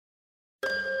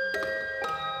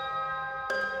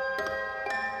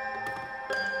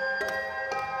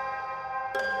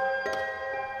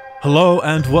Hello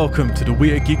and welcome to the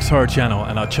We Are Geeks Horror Channel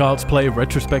and our Child's Play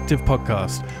retrospective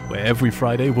podcast, where every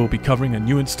Friday we'll be covering a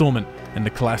new installment in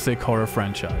the classic horror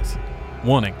franchise.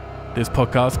 Warning, this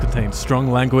podcast contains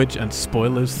strong language and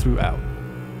spoilers throughout.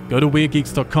 Go to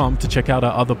WeAreGeeks.com to check out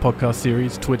our other podcast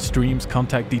series, Twitch streams,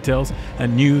 contact details,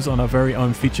 and news on our very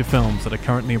own feature films that are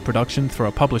currently in production through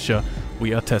our publisher,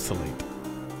 We Are Tessellate.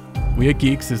 We Are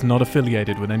Geeks is not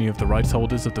affiliated with any of the rights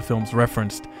holders of the films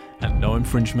referenced, and no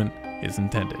infringement is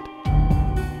intended.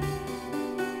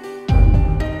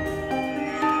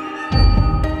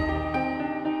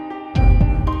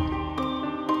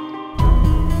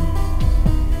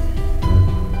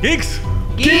 Geeks!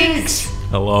 Geeks!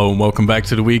 Hello and welcome back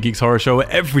to the We Geeks Horror Show, where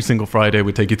every single Friday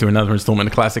we take you through another installment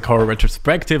of classic horror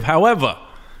retrospective. However,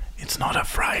 it's not a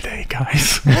Friday,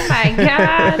 guys. Oh my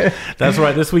god. That's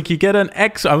right, this week you get an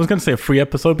extra, I was going to say a free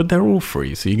episode, but they're all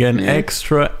free, so you get an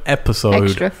extra episode.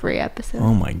 Extra free episode.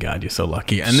 Oh my god, you're so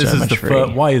lucky. And this So is much the free.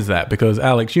 first, why is that? Because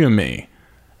Alex, you and me,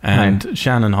 and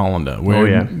Shannon Hollander, we're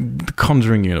in the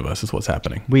Conjuring universe is what's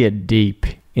happening. We are deep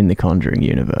in the Conjuring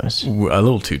universe. We're a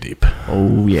little too deep.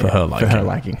 Oh, yeah. For her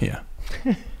liking. Yeah.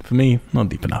 For me, not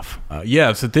deep enough.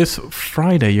 So this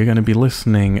Friday you're going to be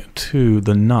listening to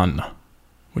The Nun,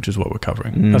 which is what we're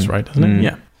covering. That's right, isn't it?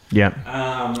 Yeah.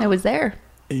 Yeah. I was there.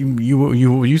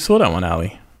 You saw that one,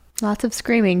 Ali. Lots of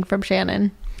screaming from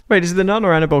Shannon. Wait, is it The Nun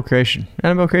or Annabelle Creation?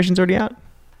 Annabelle Creation's already out?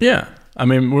 Yeah. I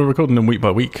mean, we're recording them week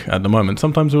by week at the moment.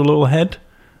 Sometimes we're a little ahead.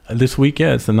 This week,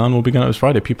 it's The Nun will be going out this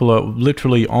Friday. People are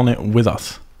literally on it with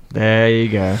us. There you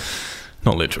go.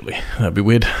 Not literally. That'd be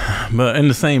weird. But in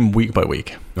the same week by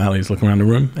week. Ali's looking around the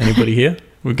room. Anybody here?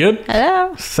 We're good?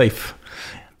 Hello. Safe.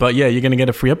 But yeah, you're going to get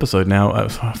a free episode now.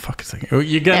 Fuck a second.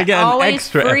 You're going to get an always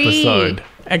extra free. episode.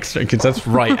 Extra, because that's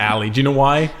right, Ali. Do you know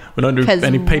why? We don't do Because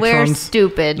any we're patrons.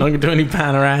 stupid. Not going to do any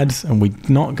banner ads. And we're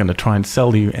not going to try and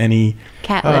sell you any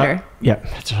Cat litter. Yeah,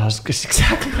 that's what I was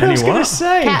exactly what I Any was going what? to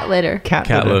say. Cat litter. Cat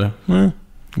litter.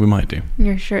 We might do.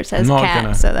 Your shirt says I'm not cat,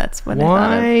 gonna- so that's what I thought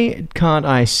of. Why can't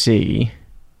I see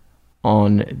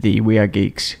on the We Are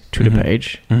Geeks Twitter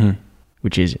page,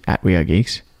 which is at We Are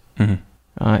Geeks,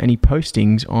 any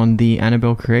postings on the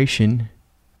Annabelle Creation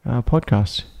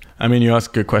podcast? I mean, you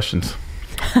ask good questions.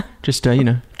 Just,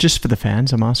 just for the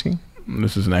fans, I'm asking.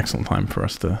 This is an excellent time for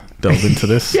us to delve into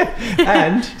this.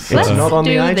 And it's Let's not on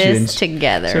the do iTunes. this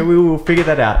together. So we will figure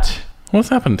that out. What's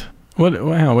happened? What?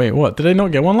 Wow, wait, what? Did they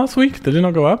not get one last week? Did it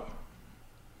not go up?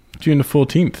 June the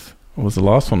 14th was the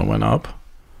last one that went up.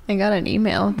 I got an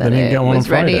email They that didn't it get one was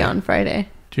on ready Friday. on Friday.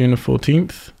 June the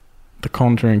 14th, The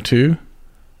Conjuring 2,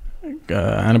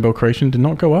 Annabelle Creation did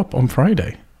not go up on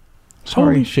Friday.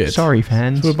 Holy shit. Sorry,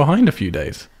 fans. So we're behind a few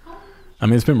days. I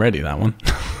mean, it's been ready, that one.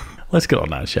 Let's get on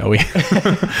that, shall we?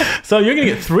 So you're going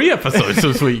to get 3 episodes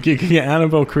this week. You can get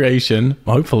Annabelle Creation,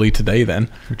 hopefully today then.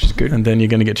 Which is good. And then you're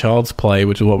going to get Child's Play,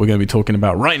 which is what we're going to be talking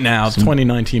about right now.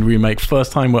 2019 remake.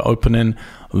 First time we're opening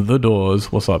the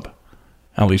doors. What's up?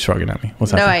 Ali's shrugging at me.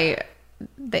 What's happening?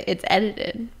 It's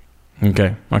edited.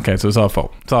 Okay, so it's our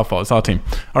fault. It's our team.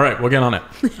 All right, we'll get on it.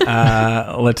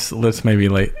 Let's maybe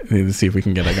see if we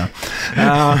can get it going.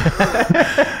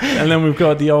 And then we've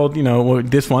got the old,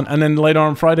 this one, and then later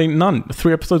on Friday, Nun.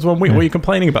 3 episodes 1 week. What are you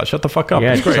complaining about? Shut the fuck up.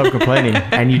 Yeah, It's great. stop complaining.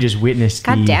 And you just witnessed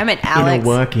God the damn it, Alex. inner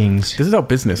workings This is how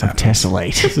business of happens.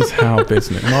 Tessellate. This is how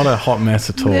business. Not a hot mess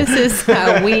at all. This is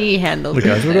how we handle Look,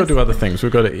 guys, we've got to business. do other things.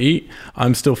 We've got to eat.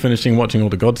 I'm still finishing watching all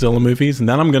the Godzilla movies, and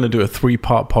then I'm going to do a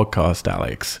 3-part podcast,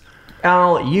 Alex.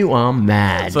 Al, you are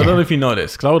mad. So I don't know if you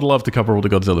noticed, because I would love to cover all the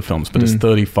Godzilla films, but it's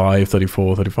 35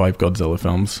 Godzilla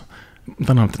films. I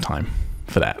don't have the time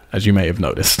for that, as you may have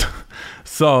noticed.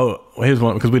 So here's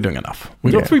one, because we're doing enough.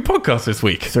 We've got 3 podcasts this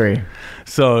week. 3.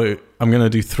 So I'm going to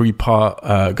do 3-part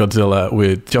Godzilla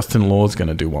with Justin Law's going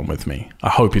to do one with me. I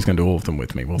hope he's going to do all of them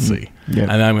with me. We'll see. Yeah.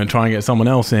 And then I'm going to try and get someone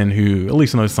else in who at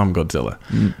least knows some Godzilla.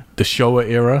 The Showa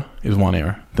era is one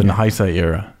era. The Heisei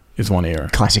era is one era.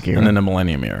 Classic era. And then the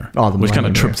Millennium era. Oh, the which kind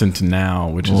of Millennium trips into now,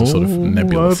 which is a sort of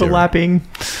nebulous era. overlapping.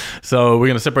 So we're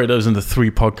going to separate those into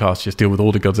 3 podcasts, just deal with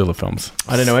all the Godzilla films.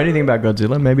 I don't know anything about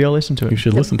Godzilla. Maybe I'll listen to You it.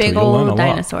 should listen to it. Big You'll learn a old lot.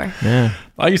 dinosaur. Yeah.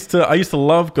 I used to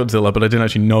love Godzilla, but I didn't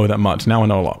actually know that much. Now I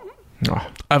know a lot. Oh.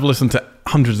 I've listened to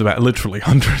literally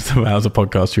hundreds of hours of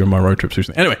podcasts during my road trips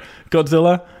recently. Anyway,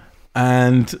 Godzilla,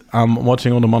 and I'm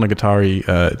watching all the Monogatari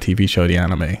TV show, the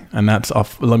anime, and that's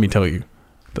off. Let me tell you,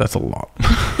 that's a lot.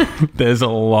 There's a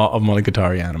lot of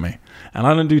Monogatari anime, and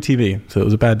I don't do TV, so it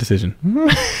was a bad decision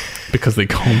because they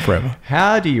go on forever.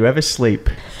 How do you ever sleep?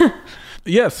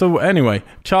 Yeah, so anyway,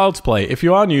 Child's Play. If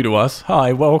you are new to us,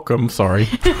 hi, welcome. Sorry.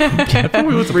 I thought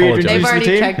we would apologize. They've the already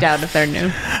team? checked out if they're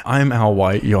new. I'm Al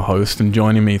White, your host, and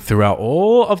joining me throughout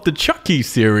all of the Chucky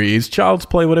series, Child's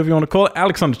Play, whatever you want to call it,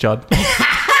 Alexander Chud.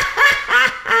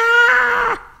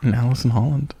 And Alison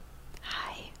Holland.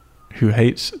 Hi. Who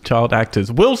hates child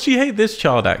actors. Will she hate this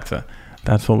child actor?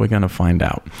 That's what we're going to find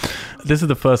out. This is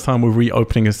the first time we're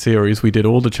reopening a series. We did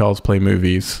all the Child's Play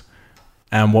movies.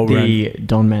 And what The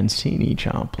Don Mancini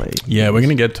Child Play. Yeah, we're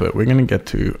going to get to it. We're going to get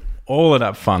to all of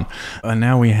that fun. And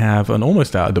now we have an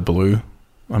almost out of the blue.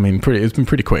 I mean, it's been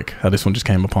pretty quick how this one just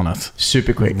came upon us.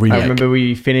 Super quick. Remake. I remember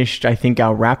we finished, I think,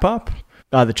 our wrap-up.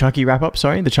 The Chucky wrap-up,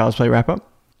 sorry. The Child's Play wrap-up.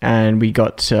 And we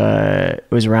got... it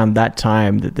was around that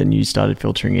time that the news started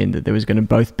filtering in that there was going to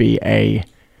both be a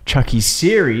Chucky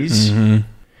series and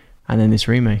then this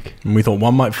remake. And we thought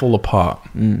one might fall apart.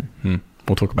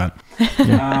 We'll talk about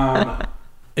it.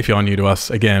 If you are new to us,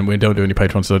 again, we don't do any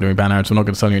Patreon, so don't do any banner ads. We're not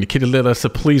going to sell you any kitty litter, so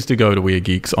please do go to We Are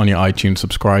Geeks on your iTunes,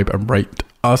 subscribe and rate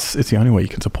us. It's the only way you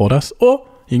can support us. Or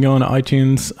you can go on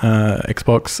iTunes,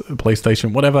 Xbox,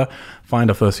 PlayStation, whatever.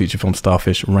 Find our first feature film,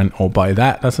 Starfish, rent or buy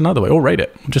that. That's another way. Or rate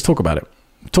it. Just talk about it.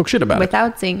 Talk shit about it.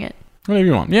 Without seeing it. Whatever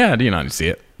you want. Yeah, you know, you see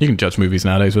it. You can judge movies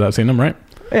nowadays without seeing them, right?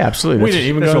 Yeah, absolutely. We didn't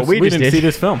even go. We didn't see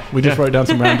this film. We just wrote down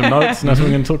some random notes, and that's what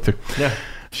we're going to talk to. Yeah.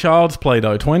 Child's Play,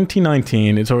 though,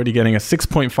 2019. It's already getting a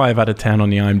 6.5 out of 10 on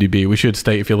the IMDb. We should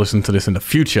state, if you're listening to this in the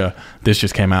future, this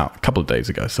just came out a couple of days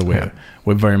ago, so we're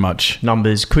very much...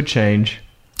 Numbers could change.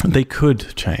 They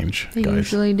could change, They guys.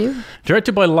 usually do.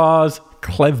 Directed by Lars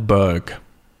Klevberg.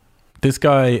 This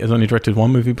guy has only directed one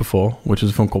movie before, which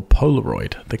was a film called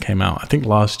Polaroid that came out, I think,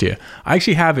 last year. I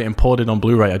actually have it imported on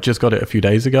Blu-ray. I just got it a few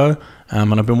days ago,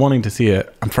 and I've been wanting to see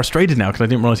it. I'm frustrated now because I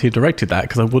didn't realize he had directed that,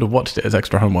 because I would have watched it as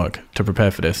extra homework to prepare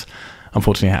for this.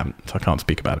 Unfortunately, I haven't, so I can't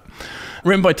speak about it.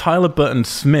 Written by Tyler Burton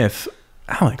Smith.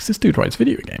 Alex, this dude writes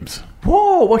video games.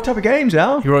 Whoa, what type of games,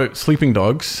 Al? He wrote Sleeping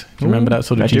Dogs. Do you remember that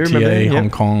sort of I do remember GTA, it, yeah.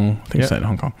 Hong Kong? I think it's set in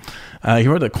Hong Kong. He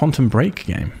wrote the Quantum Break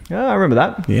game. Yeah, I remember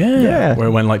that. Yeah. Where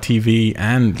it went like TV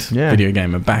and video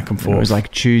game and back and forth. It was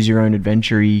like choose your own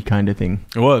adventure-y kind of thing.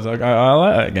 It was. I like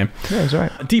that game. Yeah, it was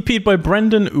right. DP'd by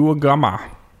Brendan Uwagama,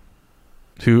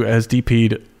 who has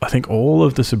DP'd, I think, all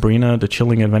of the Sabrina, The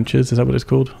Chilling Adventures. Is that what it's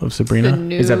called? Of Sabrina?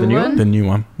 Is that the new one? The new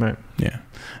one. Right. Yeah.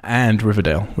 And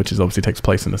Riverdale, which is obviously takes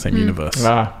place in the same universe.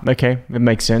 Okay. It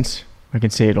makes sense. I can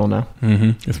see it all now.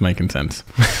 It's making sense.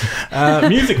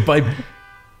 Music by...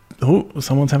 Oh,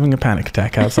 someone's having a panic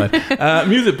attack outside.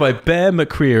 Music by Bear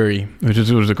McCreary, which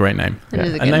was a great name. It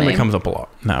is a A good name that name. comes up a lot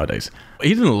nowadays.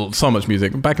 He did so much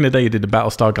music. Back in the day, he did the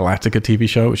Battlestar Galactica TV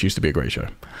show, which used to be a great show.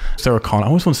 Sarah Connor. I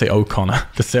always want to say O'Connor.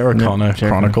 The Sarah Connor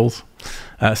Chronicles.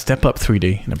 Step Up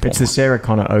 3D. In a It's the Sarah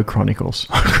Connor O Chronicles.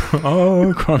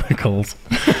 Oh, Chronicles.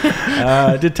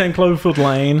 Did 10 Cloverfield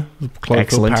Lane. Cloverfield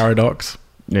Excellent. Paradox.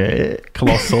 Yeah.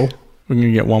 Colossal. We're going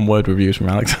to get one word reviews from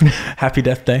Alex. Happy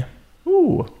Death Day.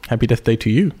 Ooh. Happy Death Day to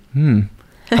you.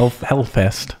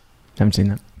 Hellfest. Haven't seen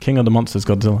that. King of the Monsters,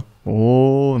 Godzilla.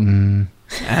 Oh.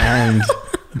 And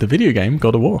the video game,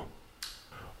 God of War.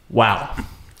 Wow.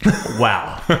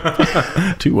 Wow.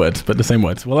 2 words, but the same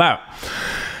words. Well, out.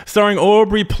 Starring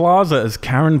Aubrey Plaza as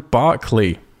Karen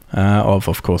Barkley.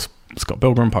 Of course, Scott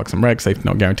Pilgrim, Parks and Rec, Safety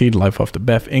Not Guaranteed, Life After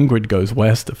Beth, Ingrid Goes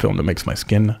West, a film that makes my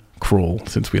skin crawl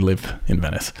since we live in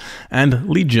Venice. And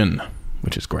Legion,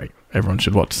 which is great. Everyone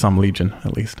should watch some Legion,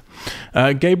 at least.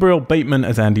 Gabriel Bateman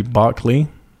as Andy Barkley,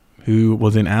 who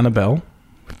was in Annabelle.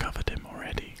 We covered him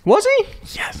already. Was he?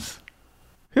 Yes.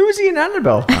 Who was he in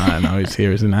Annabelle? I know, he's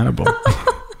here as in Annabelle.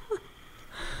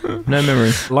 No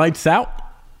memory. Lights Out.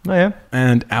 Oh, yeah.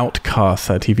 And Outcast,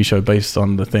 a TV show based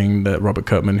on the thing that Robert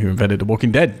Kirkman, who invented The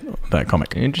Walking Dead, that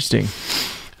comic. Interesting.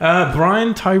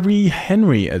 Brian Tyree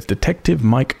Henry as Detective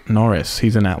Mike Norris.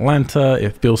 He's in Atlanta,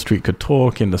 If Beale Street Could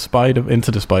Talk, Into the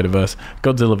Spider-Verse,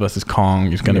 Godzilla vs.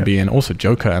 Kong. He's going to be in. Also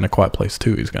Joker and A Quiet Place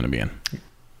 2 he's going to be in. He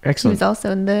Excellent. was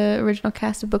also in the original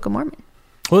cast of Book of Mormon.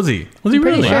 Was he? Was he I'm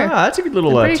pretty really? sure. Ah, that's a good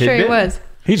little I'm pretty sure tidbit. he was.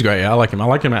 He's great. I like him. I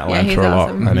like him at Atlanta he's a lot.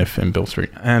 awesome. And If in Beale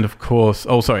Street. And of course,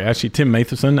 Tim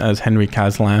Matheson as Henry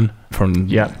Kaslan from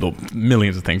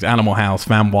millions of things. Animal House,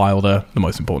 Van Wilder, the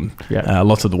most important. Yeah.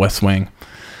 Lots of The West Wing.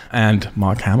 And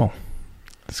Mark Hamill,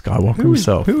 Skywalker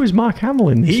himself. Who was Mark Hamill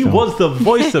in this He film? was the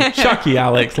voice of Chucky,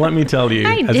 Alex. Let me tell you.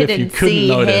 I as if you didn't couldn't see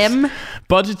notice. him.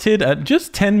 Budgeted at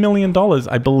just $10 million,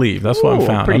 I believe. That's what I Ooh,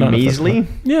 found. pretty I don't know if that's measly. right.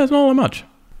 Yeah, it's not that much.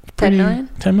 10 million?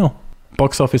 10 mil.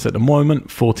 Box office at the moment,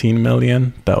 14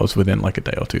 million. That was within like a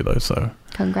day or two, though. So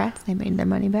Congrats. They made their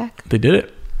money back. they did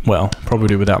it. Well,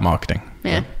 probably without marketing.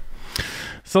 Yeah.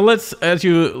 So let's, as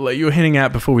you were hinting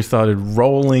at before we started,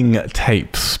 rolling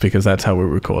tapes, because that's how we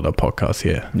record our podcast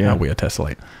here. Yeah. We are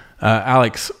Tessellate.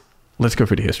 Alex, let's go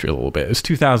through the history a little bit. It's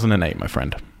 2008, my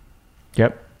friend.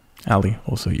 Yep. Ali,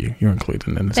 also you're included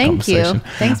in this Thank conversation.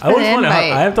 you. Thanks I for always the wonder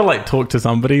invite. I have to like talk to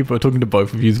somebody, but talking to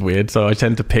both of you is weird. So I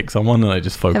tend to pick someone and I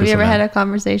just focus. Have you ever on had them. a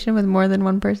conversation with more than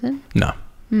one person? No,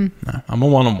 no. I'm a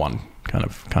one-on-one kind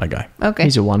of guy. Okay.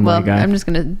 He's a one-way guy. I'm just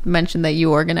going to mention that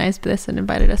you organized this and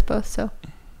invited us both, so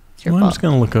it's your Well, I'm fault. just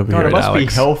gonna look over God, here it at must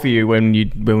Alex. be hell for you when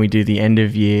we do the end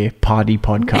of year party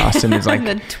podcast and there's like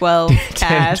the 12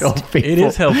 cast. 12 people. It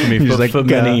is hell for me You're for, just for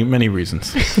like, many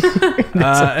reasons. That's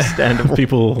understandable.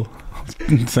 People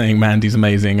saying Mandy's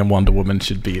amazing and Wonder Woman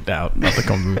should beat out other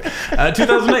compliment.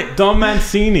 2008, Don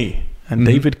Mancini and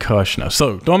David Kirshner.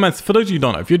 So, Don Mancini, for those of you who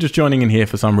don't know, if you're just joining in here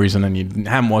for some reason and you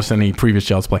haven't watched any previous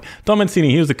Child's Play, Don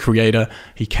Mancini, he was the creator.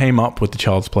 He came up with the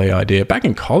Child's Play idea back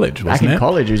in college, wasn't Back it? in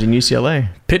college, it was in UCLA.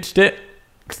 Pitched it,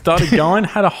 started going,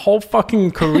 had a whole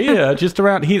fucking career just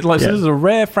around here. Like, so this is a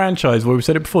rare franchise where we've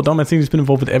said it before. Don Mancini's been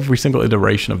involved with every single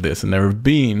iteration of this, and there have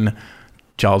been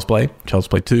Child's Play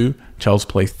 2, Child's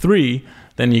Play 3.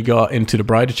 Then you got Into the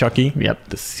Bride of Chucky. Yep.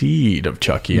 The Seed of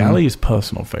Chucky. Ali's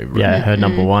personal favorite. Yeah, her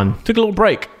number one. Took a little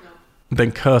break.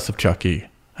 Then Curse of Chucky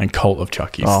and Cult of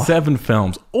Chucky. Oh. 7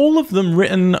 films. All of them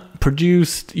written,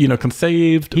 produced,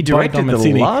 conceived. He directed by Don the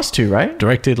Mancini. last 2, right?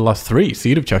 Directed the last 3.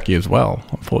 Seed of Chucky as well,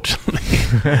 unfortunately.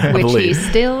 I Which he believe.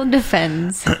 still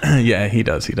defends. Yeah, he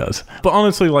does. But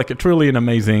honestly, like, it's truly an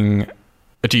amazing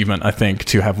achievement, I think,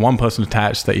 to have one person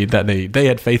attached that they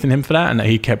had faith in him for that, and that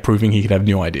he kept proving he could have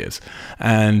new ideas.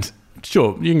 And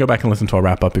sure, you can go back and listen to our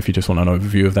wrap up if you just want an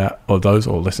overview of that or those,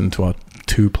 or listen to our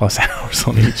 2+ hours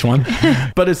on each one.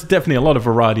 But it's definitely a lot of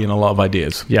variety and a lot of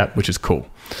ideas. Yeah, which is cool.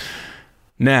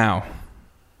 Now,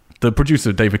 the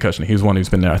producer, David Kirshner, he's one who's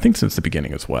been there, I think, since the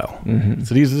beginning as well. Mm-hmm.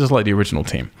 So these are just like the original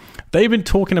team. They've been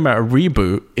talking about a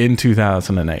reboot in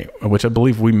 2008, which I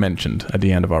believe we mentioned at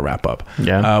the end of our wrap-up,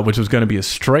 which was going to be a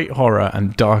straight horror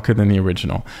and darker than the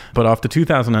original. But after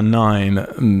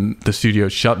 2009, the studio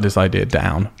shut this idea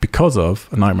down because of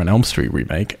a Nightmare on Elm Street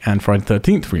remake and Friday the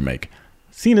 13th remake,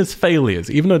 seen as failures,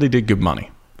 even though they did good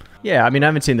money. Yeah, I mean, I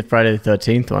haven't seen the Friday the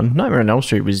 13th one. Nightmare on Elm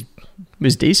Street was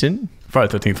decent.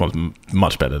 Friday the 13th one's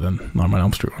much better than Nightmare on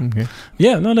Elm Street one. Okay.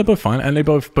 Yeah, no, they're both fine. And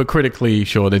but critically,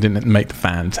 sure, they didn't make the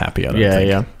fans happy, I don't think.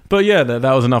 Yeah. But yeah,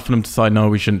 that was enough for them to decide, no,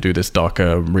 we shouldn't do this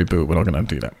darker reboot. We're not going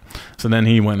to do that. So then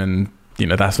he went and,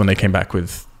 that's when they came back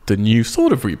with the new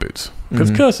sort of reboots. Because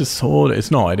Curse is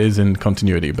it is in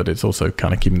continuity, but it's also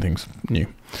kind of keeping things new.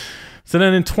 So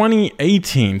then in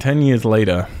 2018, 10 years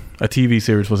later, a TV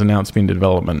series was announced being in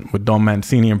development with Don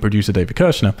Mancini and producer David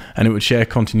Kirshner, and it would share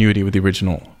continuity with the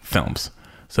original films.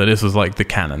 So this was like the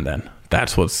canon then.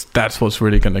 That's what's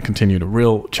really going to continue the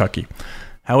real Chucky.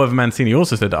 However, Mancini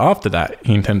also said that after that,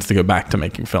 he intends to go back to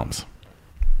making films.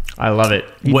 I love it.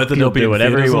 Whether they'll be do in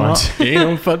whatever he theaters or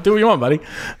wants. not. Do what you want, buddy.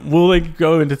 Will they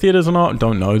go into theaters or not?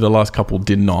 Don't know. The last couple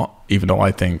did not, even though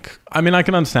I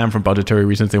can understand from budgetary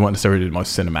reasons they weren't necessarily the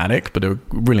most cinematic, but they were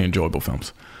really enjoyable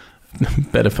films.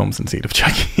 Better films than Seed of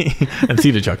Chucky. And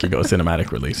Seed of Chucky got a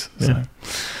cinematic release. So. Yeah.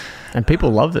 And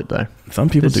people loved it, though. Some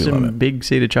people There's do love some it. big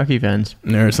Seed of Chucky fans.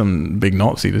 And there are some big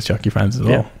not Seed of Chucky fans as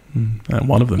well. And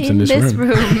one of them's in this room.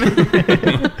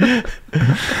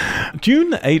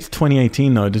 June 8th,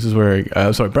 2018, though, this is where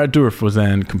Brad Dourif was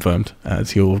then confirmed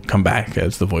as he'll come back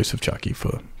as the voice of Chucky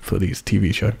for these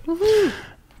TV show. Woohoo.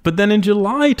 But then in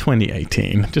July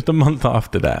 2018, just a month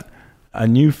after that, a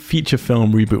new feature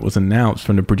film reboot was announced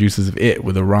from the producers of It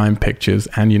with Orion Pictures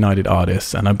and United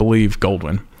Artists, and I believe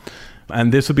Goldwyn.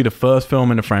 And this would be the first film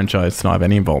in the franchise to not have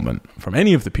any involvement from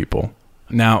any of the people.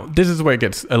 Now, this is where it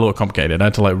gets a little complicated. I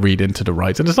had to read into the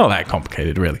rights, and it's not that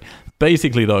complicated, really.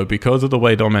 Basically, though, because of the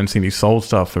way Don Mancini sold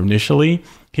stuff initially,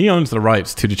 he owns the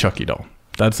rights to the Chucky doll.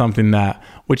 That's something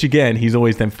which again, he's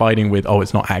always then fighting with,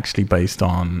 it's not actually based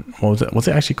on, what was it? What's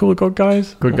it actually called, Good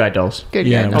Guys? Good Guy Dolls. Good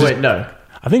Yeah, guy. Oh, wait, no.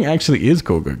 I think it actually is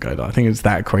called Good Guy doll. I think it's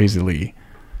that crazily,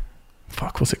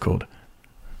 what's it called?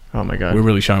 Oh, my God. We're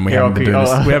really showing we haven't been doing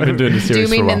this. We haven't been doing this Do you series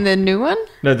for a mean while. in the new one?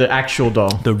 No, the actual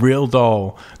doll. The real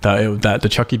doll that the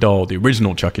Chucky doll, the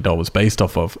original Chucky doll was based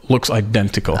off of, looks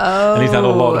identical. And he's had a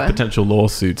lot of potential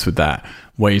lawsuits with that,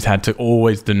 where he's had to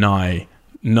always deny,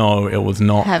 no, it was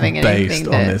not Having based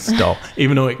on this doll,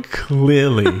 even though it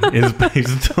clearly is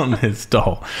based on this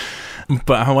doll.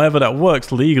 But however that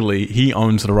works legally, he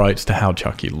owns the rights to how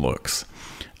Chucky looks.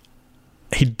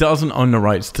 He doesn't own the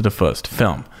rights to the first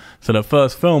film. So the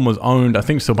first film was owned, I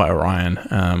think, still by Orion.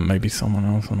 Maybe someone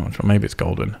else, I'm not sure. Maybe it's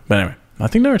Goldwyn. But anyway, I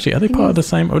think are they part of the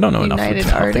same? We don't know enough United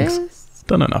about things. Artists?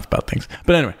 Don't know enough about things.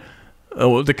 But anyway,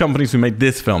 the companies who made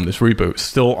this film, this reboot,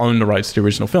 still own the rights to the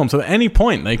original film. So at any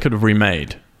point, they could have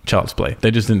remade Child's Play.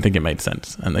 They just didn't think it made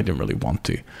sense, and they didn't really want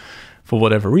to. For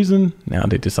whatever reason, now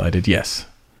they decided, yes,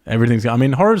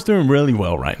 horror's doing really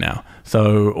well right now.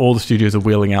 So all the studios are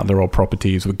wheeling out their old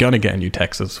properties. We're going to get a new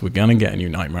Texas. We're going to get a new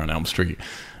Nightmare on Elm Street.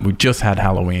 We just had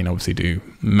Halloween, obviously, do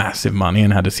massive money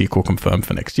and had a sequel confirmed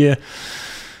for next year.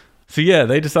 So yeah,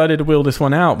 they decided to wheel this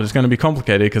one out, but it's going to be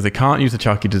complicated because they can't use the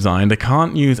Chucky design. They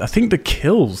can't use, I think, the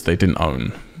kills they didn't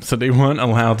own. So they weren't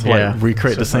allowed to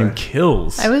recreate the same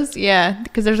kills.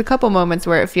 Because there's a couple moments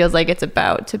where it feels like it's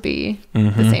about to be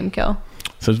the same kill.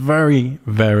 So it's very,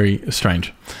 very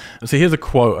strange. So here's a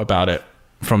quote about it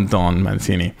from Don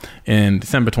Mancini in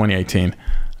December 2018.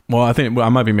 Well, I think I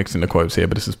might be mixing the quotes here,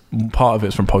 but this is part of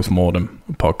it's from Postmortem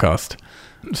podcast.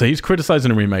 So he's criticizing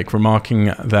the remake,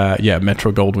 remarking that,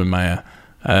 Metro-Goldwyn-Mayer,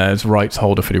 as rights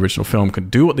holder for the original film,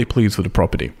 could do what they please with the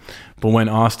property. But when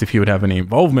asked if he would have any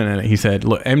involvement in it, he said,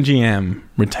 look, MGM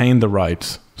retained the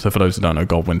rights. So for those who don't know,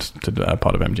 Goldwyn's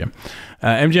part of MGM.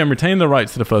 MGM retained the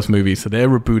rights to the first movie, so they're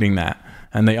rebooting that.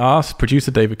 And they asked producer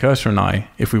David Kershaw and I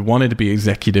if we wanted to be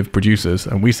executive producers,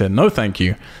 and we said no thank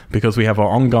you, because we have our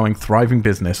ongoing thriving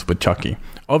business with Chucky.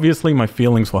 Obviously, my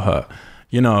feelings were hurt.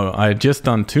 I had just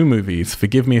done 2 movies.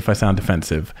 Forgive me if I sound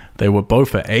defensive. They were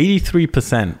both at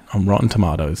 83% on Rotten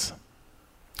Tomatoes.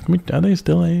 Are they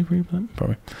still 83%?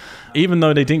 Probably. Even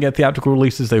though they didn't get theatrical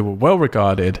releases, they were well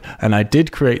regarded, and I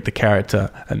did create the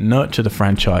character and nurture the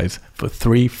franchise for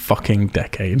 3 fucking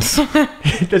decades.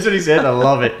 That's what he said. I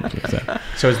love it.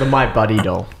 So it's the My Buddy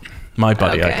doll. My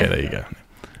Buddy. Okay, there you go.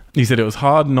 He said it was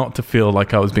hard not to feel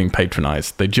like I was being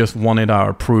patronized. They just wanted our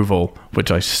approval,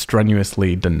 which I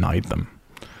strenuously denied them.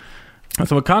 And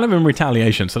so we're kind of in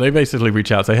retaliation. So they basically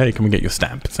reach out and say, hey, can we get your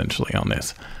stamp, essentially, on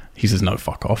this? He says, no,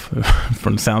 fuck off,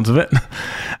 from the sounds of it.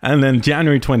 And then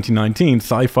January 2019,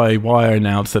 Sci-Fi Wire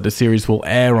announced that the series will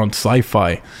air on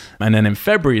Sci-Fi. And then in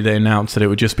February, they announced that it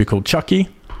would just be called Chucky.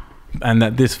 And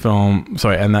that this film,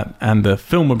 and the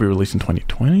film will be released in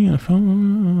 2020.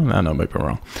 No, maybe I'm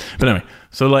wrong. But anyway,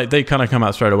 so they kind of come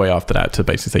out straight away after that to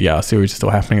basically say, yeah, our series is still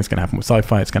happening. It's going to happen with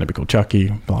Sci-Fi. It's going to be called Chucky,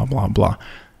 blah, blah, blah.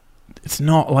 It's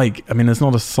not there's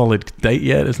not a solid date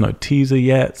yet. There's no teaser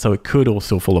yet. So it could all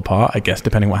still fall apart, I guess,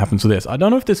 depending what happens with this. I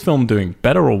don't know if this film doing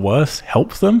better or worse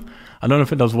helps them. I don't know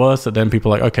if it does worse, that then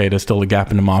people are like, okay, there's still a gap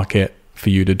in the market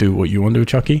for you to do what you want to do with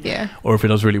Chucky. Yeah. Or if it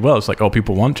does really well, it's like, oh,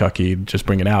 people want Chucky, just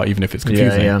bring it out, even if it's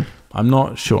confusing. Yeah. I'm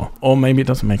not sure. Or maybe it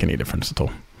doesn't make any difference at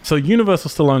all. So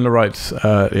Universal still own the rights.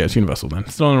 It's Universal then.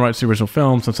 Still own the rights to the original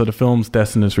films, and so the films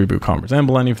destined as reboot can't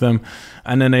resemble any of them.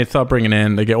 And then they start bringing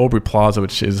in, they get Aubrey Plaza,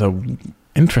 which is a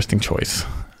interesting choice.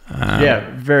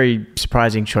 Very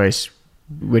surprising choice.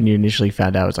 When you initially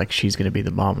found out, it was like, she's going to be the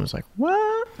mom. I was like,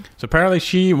 what? So apparently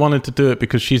she wanted to do it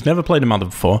because she's never played a mother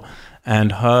before,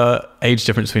 and her age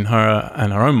difference between her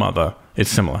and her own mother is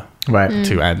similar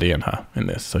to Andy and her in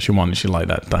this. So she liked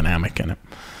that dynamic in it.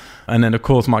 And then, of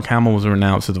course, Mark Hamill was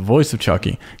announced as the voice of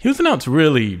Chucky. He was announced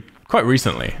really quite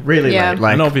recently. Really late.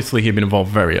 And obviously he'd been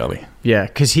involved very early. Yeah,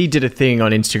 because he did a thing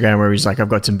on Instagram where he's like, I've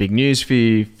got some big news for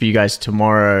you guys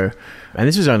tomorrow. And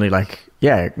this was only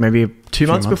maybe 2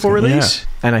 months before release. Yeah.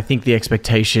 And I think the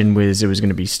expectation was it was going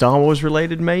to be Star Wars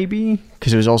related, maybe,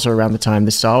 because it was also around the time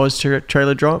the Star Wars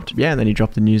trailer dropped. Yeah, and then he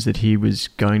dropped the news that he was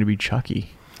going to be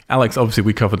Chucky. Alex, obviously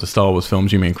we covered the Star Wars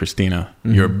films. You mean Christina.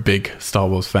 Mm-hmm. You're a big Star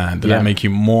Wars fan. Did that make you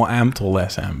more amped or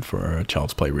less amped for a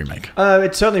Child's Play remake?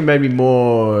 It certainly made me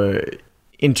more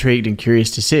intrigued and curious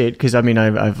to see it, because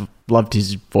I've loved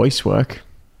his voice work.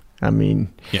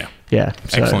 Yeah. So,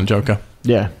 excellent Joker.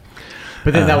 Yeah.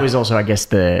 But then that was also, I guess,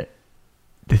 the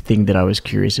thing that I was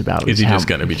curious about. Is he just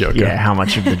going to be Joker? Yeah, how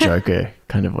much of the Joker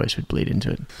kind of voice would bleed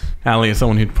into it. Ali, as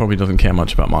someone who probably doesn't care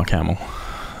much about Mark Hamill,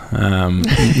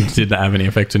 did that have any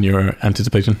effect on your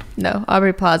anticipation? No,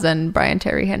 Aubrey Plaza and Brian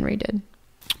Terry Henry did.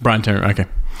 Brian Terry, okay.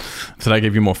 So that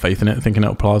gave you more faith in it, thinking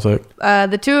it Plaza?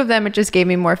 The two of them, it just gave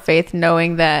me more faith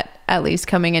knowing that at least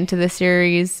coming into the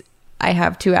series, I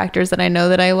have 2 actors that I know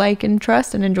that I like and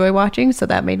trust and enjoy watching, so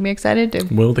that made me excited too.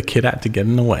 Will the kid had to get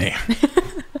in the way?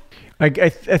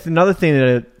 Another thing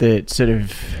that sort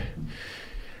of,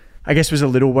 I guess, was a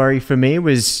little worry for me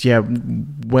was,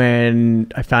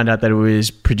 when I found out that it was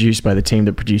produced by the team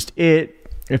that produced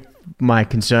it, if my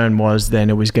concern was then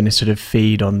it was going to sort of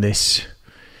feed on this,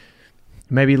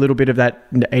 maybe a little bit of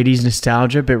that 80s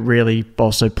nostalgia, but really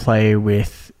also play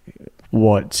with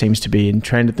what seems to be in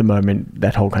trend at the moment,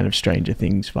 that whole kind of Stranger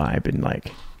Things vibe and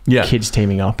kids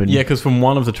teaming up. And because from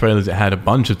one of the trailers it had a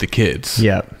bunch of the kids,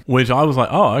 which I was like,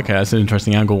 oh, okay, that's an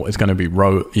interesting angle. It's going to be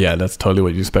that's totally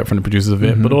what you expect from the producers of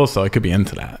it. But also I could be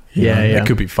into that. It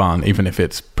could be fun even if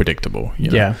it's predictable.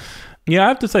 Yeah, I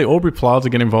have to say, Aubrey Plaza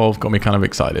getting involved got me kind of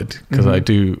excited because I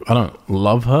don't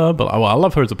love her, but I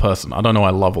love her as a person. I don't know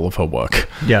I love all of her work.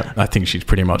 Yeah. I think she's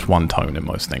pretty much one tone in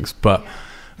most things. But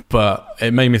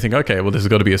it made me think, okay, well, this has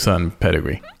got to be a certain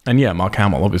pedigree. And yeah, Mark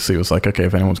Hamill obviously was like, okay,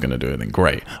 if anyone's going to do it, then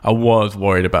great. I was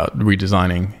worried about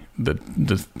redesigning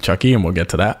the Chucky, and we'll get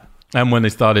to that. And when they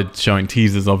started showing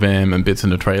teasers of him and bits in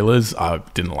the trailers, I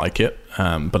didn't like it.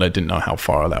 But I didn't know how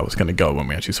far that was going to go when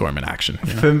we actually saw him in action.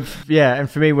 And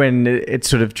for me, when it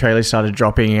sort of trailers started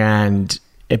dropping and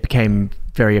it became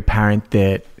very apparent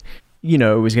that, you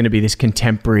know, it was going to be this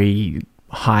contemporary,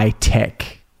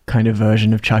 high-tech kind of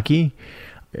version of Chucky,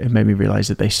 it made me realize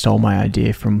that they stole my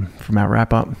idea from our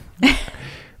wrap-up.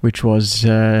 Which was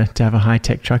to have a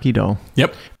high-tech Chucky doll.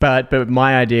 Yep. But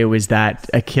my idea was that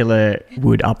a killer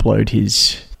would upload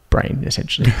his brain,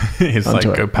 essentially. His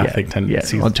psychopathic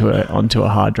tendencies. Onto a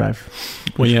hard drive.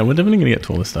 Well, yeah, we're definitely going to get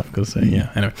to all this stuff because,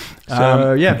 anyway.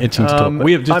 So, itching to talk.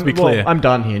 We have, just to be clear. Well, I'm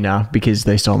done here now because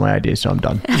they stole my idea, so I'm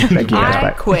done. Thank you guys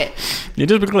back. I quit. Yeah,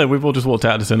 just to be clear, we've all just walked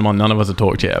out of the cinema. None of us have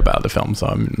talked yet about the film, so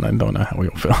I don't know how we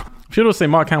all feel. I should also say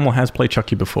Mark Hamill has played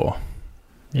Chucky before.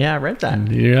 Yeah, I read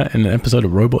that. Yeah, in an episode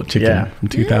of Robot Chicken from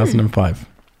 2005.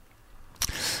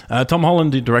 Tom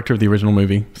Holland, the director of the original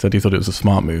movie, said he thought it was a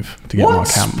smart move to get Mark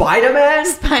Hamill. Spider-Man?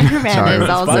 Spider-Man is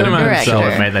also a director.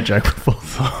 I've made that joke before.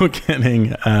 So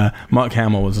getting Mark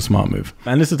Hamill was a smart move.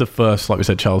 And this is the first, like we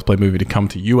said, Child's Play movie to come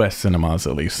to US cinemas,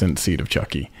 at least, since Seed of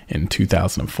Chucky in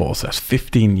 2004. So that's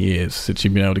 15 years since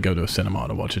you've been able to go to a cinema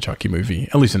to watch a Chucky movie,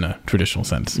 at least in a traditional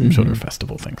sense. I'm sure there are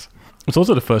festival things. It's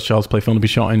also the first Child's Play film to be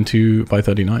shot in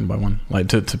 2:39 by 1, like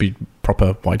to be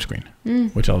proper widescreen,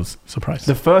 which I was surprised.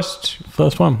 The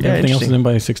first one. Yeah, everything else is in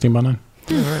by 16:9.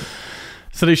 Right.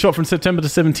 So they shot from September the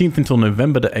 17th until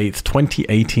November the 8th,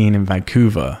 2018 in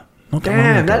Vancouver. Not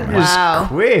Damn, that that was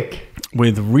quick.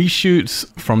 With reshoots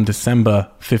from December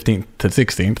 15th to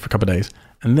 16th for a couple of days,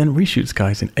 and then reshoots,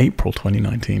 guys, in April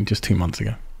 2019, just 2 months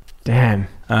ago. Damn.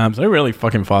 So they really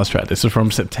fucking fast tracked. This is from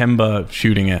September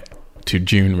shooting it to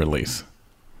June release.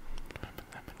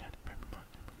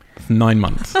 9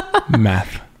 months.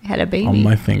 Math. Had a baby on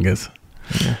my fingers.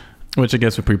 Yeah. Which I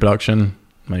guess with pre-production,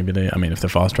 maybe if they're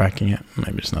fast tracking it,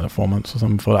 maybe just another 4 months or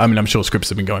something. I'm sure scripts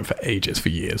have been going for ages, for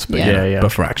years, but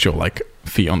but for actual like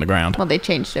feet on the ground. Well, they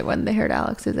changed it when they heard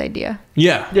Alex's idea.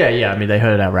 Yeah. I mean, they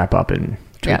heard our wrap up and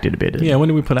tweaked it a bit. Yeah, when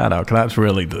did we put that out? Because that's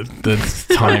really the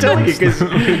time. I'm telling you, because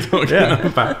we're talking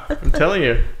about. I'm telling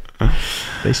you.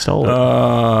 They stole it.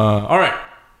 All right.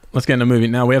 Let's get into the movie.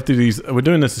 Now, we have to do these. We're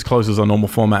doing this as close as our normal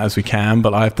format as we can,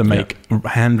 but I have to make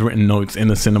handwritten notes in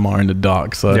the cinema in the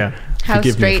dark. So, how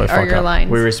straight are your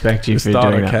lines? We respect you for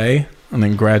doing that. And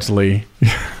then gradually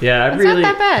not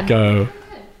that bad. Go.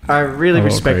 I really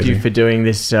respect you for doing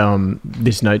this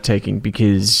this note-taking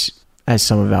because, as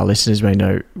some of our listeners may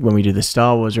know, when we do the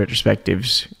Star Wars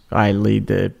retrospectives, I lead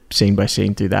the scene by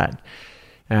scene through that.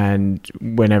 And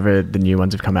whenever the new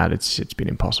ones have come out, it's been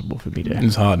impossible for me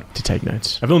it's hard to take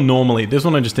notes. I feel normally, this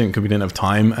one I just didn't because we didn't have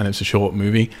time and it's a short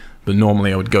movie, but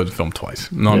normally I would go to the film twice.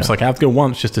 And I'm just like, I have to go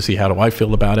once just to see how do I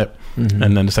feel about it.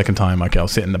 And then the second time, I'll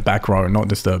sit in the back row and not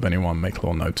disturb anyone, make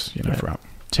little notes, throughout.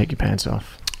 Take your pants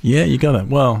off. Yeah, you got it.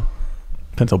 Well,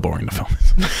 depends how boring the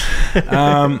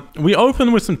film is. We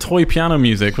open with some toy piano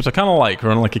music, which I kind of like.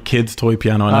 We're on like a kid's toy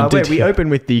piano. And we open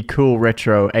with the cool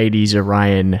retro 80s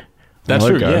Orion. That's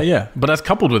true. Yeah. But that's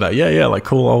coupled with that. Yeah. Like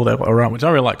cool old Orion, which I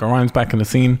really like. Orion's back in the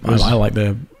scene. I like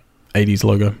the 80s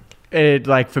logo. It,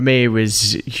 for me,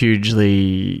 was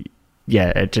hugely... Yeah,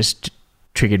 it just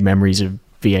triggered memories of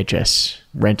VHS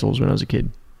rentals when I was a kid.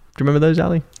 Do you remember those,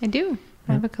 Ali? I do.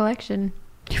 I have a collection.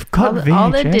 You've got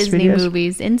all the Disney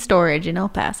movies in storage in El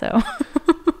Paso.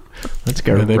 Let's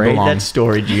go raid that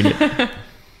storage unit.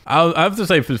 I have to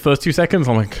say, for the first 2 seconds,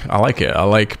 I'm like, I like it. I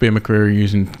like Bear McCreary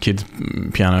using kids'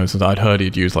 pianos. I'd heard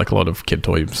he'd use like a lot of kid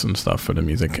toys and stuff for the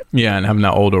music. Yeah, and having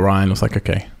that old Orion, I was like,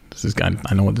 okay,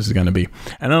 I know what this is going to be.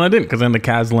 And then I didn't, because then the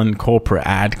Caslin corporate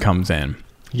ad comes in.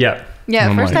 Yeah. Yeah,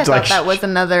 at first I thought that was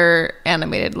another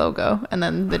animated logo, and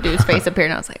then the dude's face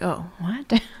appeared, and I was like, oh,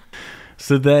 what?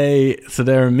 So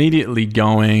they're immediately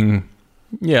going,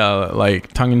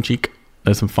 like tongue-in-cheek.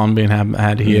 There's some fun being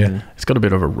had here. It's got a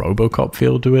bit of a RoboCop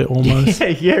feel to it, almost. Yeah,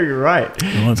 you're right.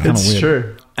 Well, it's kind of weird.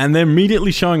 True. And they're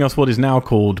immediately showing us what is now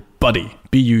called Buddy,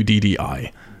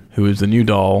 B-U-D-D-I, who is the new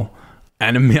doll.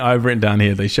 And I've written down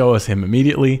here, they show us him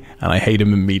immediately, and I hate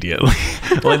him immediately.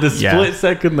 Like the split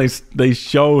second they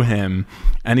show him,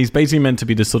 and he's basically meant to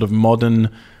be this sort of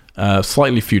modern,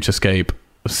 slightly futurescape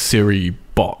Siri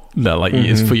bot that like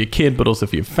is for your kid, but also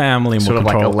for your family, and Sort will of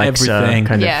like control Alexa everything.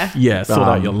 kind of. Yeah. Sort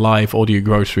out your life, order your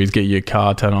groceries, get you your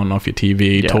car, turn on and off your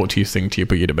TV, Yeah. talk to you, sing to you,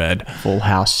 put you to bed, Full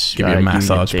house. give you a union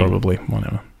massage, thing. probably,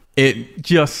 whatever. It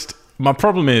just, my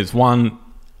problem is, one,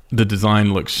 the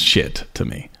design looks shit to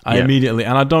me. I Yeah. immediately,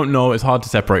 and I don't know, it's hard to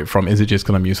separate from, is it just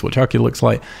because I'm used to what Chucky looks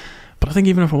like? But I think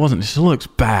even if it wasn't, it just looks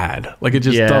bad. Like, it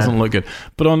just Yeah. doesn't look good.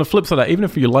 But on the flip side of that, even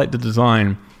if you like the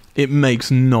design, it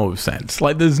makes no sense.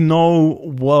 Like, there's no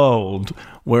world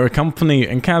where a company,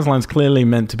 and Kazlan's clearly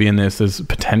meant to be in this, there's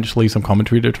potentially some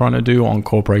commentary they're trying to do on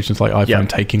corporations like iPhone Yeah.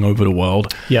 taking over the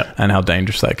world Yeah. and how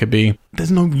dangerous that could be.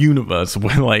 There's no universe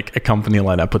where like a company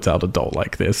like that puts out a doll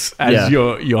like this as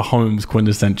your home's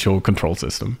quintessential control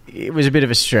system. It was a bit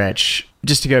of a stretch.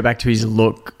 Just to go back to his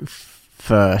look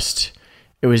first,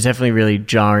 it was definitely really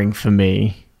jarring for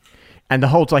me. And the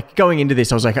whole, like, going into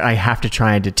this, I was like, I have to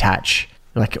try and detach,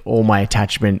 like, all my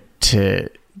attachment to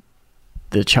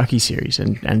the Chucky series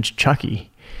and Chucky,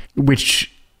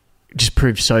 which just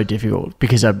proved so difficult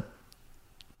because I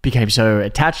became so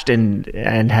attached and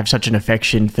have such an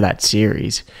affection for that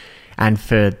series and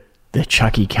for the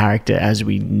Chucky character as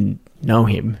we know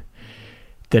him,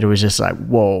 that it was just like,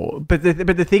 whoa. But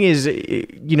the thing is,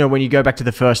 you know, when you go back to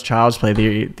the first Child's Play,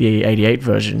 the 88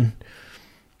 version,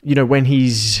 you know, when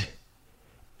he's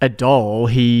a doll,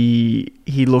 he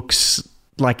looks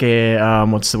like a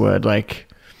what's the word, like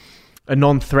a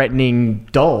non-threatening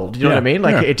doll. Do you know what I mean?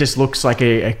 Like, it just looks like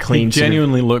a clean. He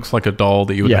genuinely looks like a doll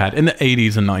that you would have had in the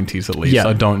 80s and 90s at least. Yeah.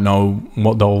 I don't know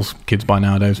what dolls kids buy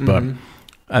nowadays, but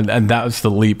and that was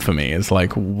the leap for me. It's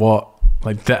like, what,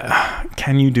 like that?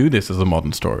 Can you do this as a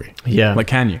modern story? Yeah. Like,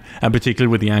 can you? And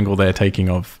particularly with the angle they're taking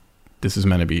of this is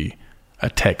meant to be a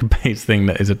tech-based thing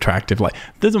that is attractive. Like,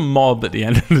 there's a mob at the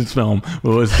end of this film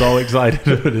who was so excited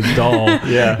with his doll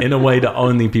in a way that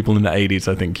only people in the 80s,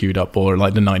 I think, queued up, or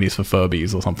like the 90s for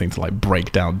Furbies or something, to like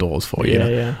break down doors for you.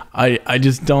 Yeah. I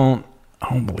just don't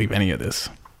believe any of this.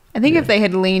 I think if they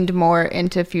had leaned more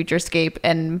into Futurescape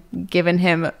and given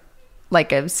him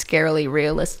like a scarily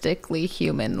realistically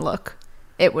human look,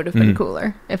 it would have been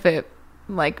cooler. If it,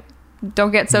 like,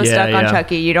 don't get so stuck on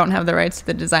Chucky. You don't have the rights to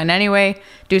the design anyway.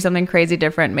 Do something crazy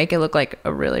different. Make it look like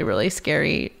a really, really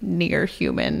scary near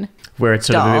human where it's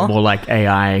sort of a bit more like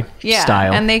AI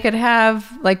style. And they could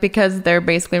have, like, because they're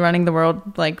basically running the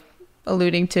world, like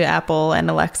alluding to Apple and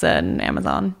Alexa and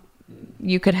Amazon,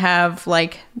 you could have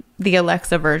like the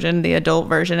Alexa version, the adult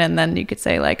version, and then you could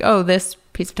say like, oh, this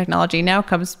piece of technology now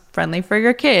comes friendly for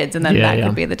your kids, and then that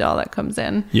could be the doll that comes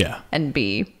in and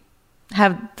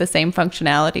have the same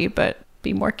functionality but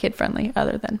be more kid friendly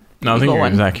other than no, I think you're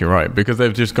exactly right, because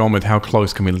they've just gone with how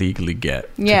close can we legally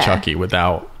get to Chucky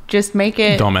without just make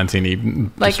it Dom Mancini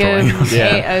like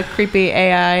a creepy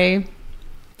AI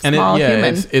and small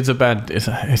human. It's a bad it's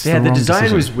the design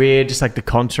decision. was weird, just like the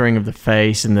contouring of the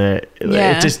face and it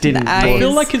just didn't I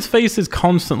feel like his face is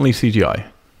constantly CGI.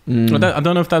 I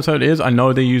don't know if that's how it is. I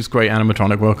know they use great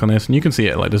animatronic work on this, and you can see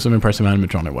it. Like, there's some impressive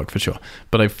animatronic work for sure.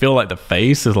 But I feel like the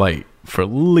face is like, for at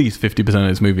least 50% of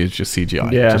this movie is just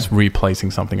CGI, just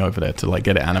replacing something over there to like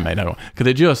get it animated, because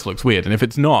it just looks weird. And if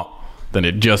it's not, then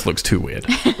it just looks too weird.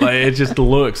 Like, it just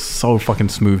looks so fucking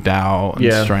smoothed out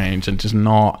and strange, and just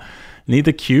not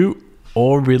neither cute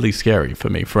or really scary for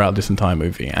me throughout this entire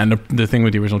movie. And the thing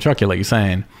with the original Chucky, like you're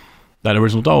saying, that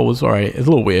original doll was alright. It's a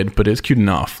little weird, but it's cute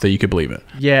enough that you could believe it.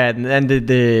 Yeah, and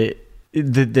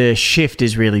the shift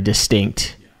is really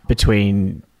distinct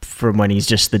between from when he's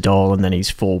just the doll and then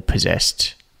he's full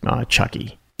possessed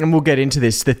Chucky. And we'll get into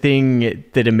this. The thing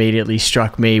that immediately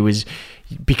struck me was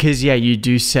because you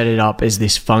do set it up as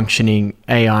this functioning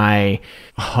AI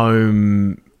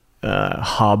home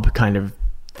hub kind of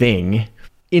thing.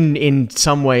 In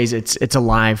some ways, it's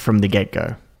alive from the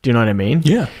get-go. Do you know what I mean?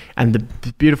 Yeah. And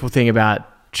the beautiful thing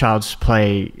about Child's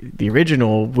Play, the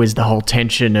original, was the whole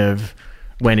tension of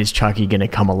when is Chucky going to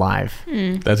come alive?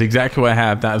 That's exactly what I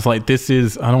have. That's like, this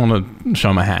is, I don't want to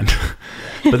show my hand,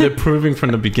 but they're proving from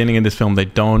the beginning of this film they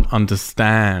don't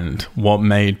understand what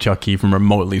made Chucky even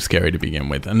remotely scary to begin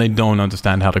with, and they don't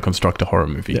understand how to construct a horror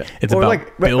movie. Yeah. It's or about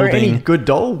like, building... Or any good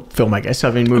doll film, I guess. I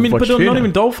mean, but not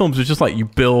even doll films. It's just like, you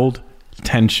build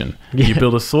tension. You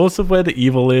build a source of where the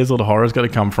evil is or the horror's got to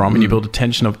come from, and you build a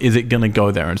tension of, is it going to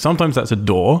go there? And sometimes that's a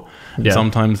door, and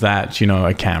sometimes that's,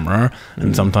 a camera,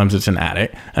 and sometimes it's an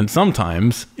attic, and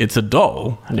sometimes it's a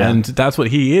doll, and that's what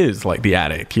he is, like the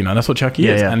attic. That's what Chucky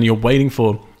is. And you're waiting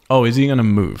for, is he going to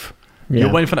move?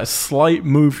 You're waiting for that slight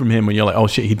move from him when you're like, oh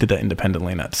shit, he did that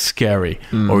independently and that's scary.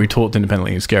 Or he talked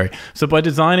independently and it's scary. So by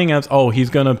designing as, oh, he's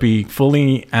going to be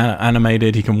fully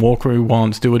animated, he can walk where he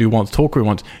wants, do what he wants, talk where he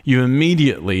wants, you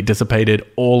immediately dissipated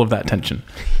all of that tension.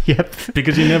 Yep.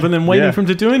 Because you're never then waiting for him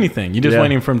to do anything. You're just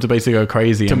waiting for him to basically go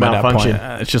crazy. To and by malfunction. that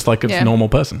point, it's just like a normal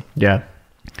person. Yeah.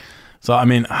 So, I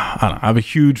mean, I don't know. I have a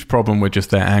huge problem with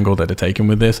just their angle that they're taking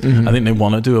with this. I think they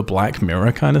want to do a Black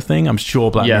Mirror kind of thing. I'm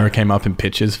sure Black Mirror came up in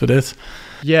pitches for this.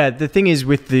 Yeah, the thing is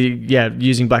with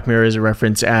using Black Mirror as a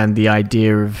reference and the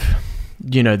idea of,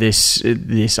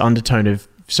 this undertone of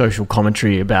social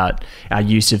commentary about our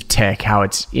use of tech, how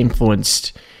it's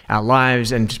influenced our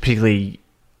lives and particularly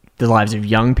the lives of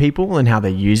young people and how they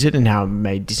use it and how it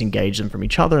may disengage them from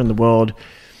each other and the world.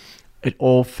 It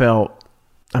all felt,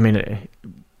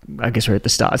 I guess we're at the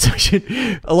start, so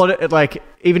a lot of like,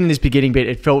 even in this beginning bit,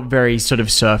 it felt very sort of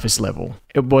surface level.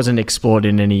 It wasn't explored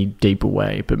in any deeper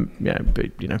way, but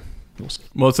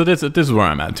Well, so this is where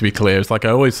I'm at, to be clear. It's like I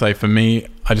always say, for me,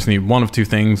 I just need one of two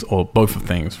things or both of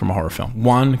things from a horror film.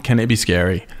 One, can it be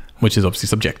scary, which is obviously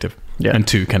subjective. Yeah. And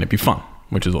two, can it be fun,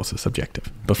 which is also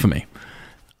subjective. But for me,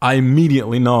 I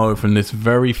immediately know from this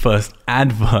very first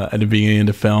advert at the beginning of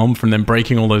the film, from them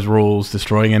breaking all those rules,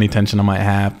 destroying any tension I might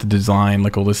have, the design,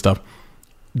 like all this stuff,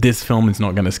 this film is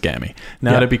not going to scare me.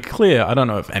 Now, to be clear, I don't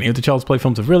know if any of the Child's Play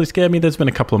films have really scared me. There's been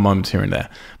a couple of moments here and there.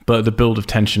 But the build of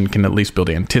tension can at least build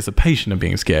the anticipation of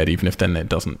being scared, even if then it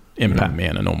doesn't impact me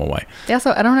in a normal way.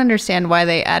 Also, I don't understand why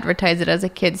they advertise it as a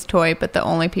kid's toy, but the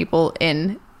only people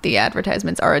in the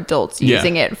advertisements are adults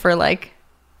using it for, like,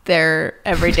 their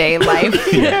everyday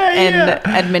life and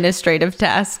administrative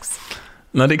tasks.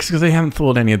 No, it's because they haven't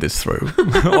thought any of this through.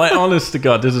 Like, honest to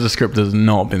God, this is a script that has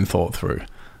not been thought through.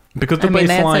 Because the they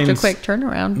had baselines, such a quick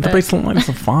turnaround. the baselines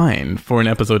are fine for an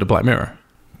episode of Black Mirror,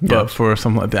 but for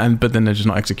something like that, but then they're just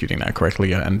not executing that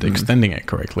correctly and extending it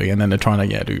correctly, and then they're trying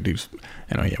to do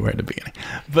we're at the beginning.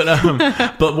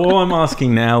 But but what I'm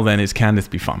asking now then is, can this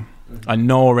be fun? I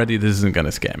know already this isn't going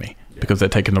to scare me because they're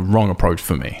taking the wrong approach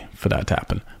for me for that to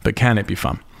happen. But can it be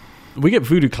fun? We get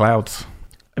voodoo clouds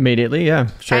immediately,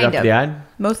 straight Kind after of. the ad.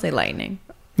 Mostly lightning.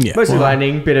 Yeah, Mostly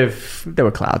lightning, there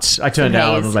were clouds. I turned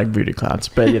out it was like voodoo clouds,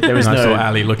 but there was I no. saw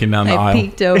Ali looking down the I aisle.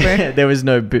 peeked over. there was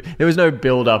no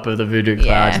build up of the voodoo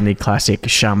clouds in the classic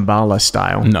Shambhala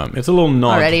style. No, it's a little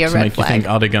nod Already a to red make flag. you think,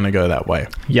 are they going to go that way?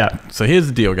 Yeah, So here's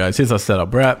the deal, guys. Here's our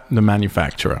setup. We're at the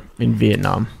manufacturer in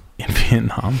Vietnam. in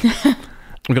Vietnam.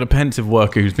 We've got a pensive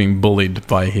worker who's being bullied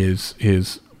by his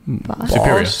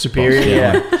superior.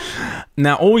 Superior.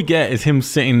 Now, all we get is him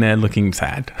sitting there looking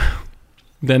sad.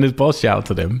 Then his boss shouts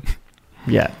at him.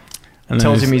 Yeah. And then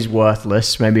Tells him he's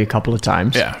worthless maybe a couple of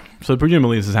times. Yeah. So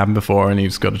presumably this has happened before and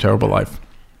he's got a terrible life.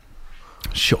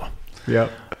 Sure.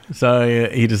 Yep. So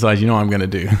he decides, you know what I'm going to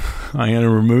do? I'm going to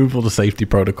remove all the safety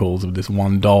protocols of this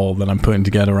one doll that I'm putting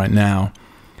together right now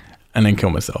and then kill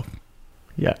myself.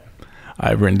 Yeah.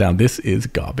 I've written down, this is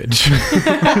garbage.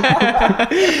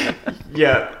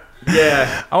 Yeah.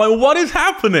 Yeah. I'm like, what is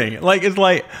happening? Like, it's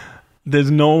like,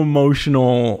 there's no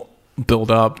emotional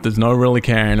build up. There's no really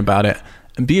caring about it.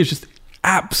 And B is just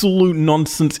absolute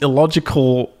nonsense,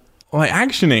 illogical, like,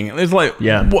 actioning. It's like,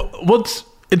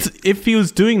 if he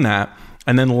was doing that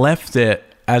and then left it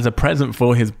as a present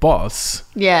for his boss,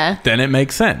 then it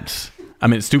makes sense. I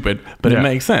mean, it's stupid, but it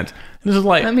makes sense. And this is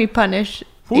like, Let me punish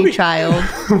a child.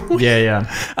 Yeah.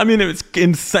 I mean, it's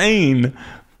insane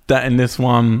that in this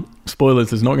one, spoilers,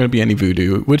 there's not going to be any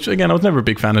voodoo, which again, I was never a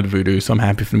big fan of the voodoo, so I'm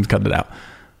happy for them to cut it out.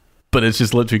 But it's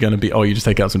just literally going to be, you just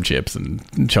take out some chips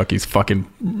and Chucky's fucking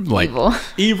like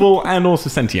evil and also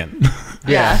sentient.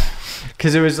 Yeah.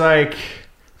 Because it was like,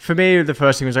 for me, the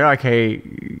first thing was like, okay,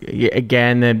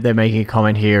 again, they're making a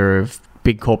comment here of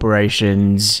big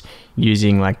corporations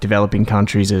using like developing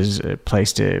countries as a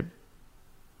place to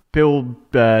build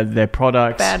their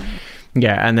products. Bad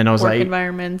and then I was work like,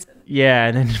 environments. Yeah,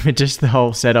 and then just the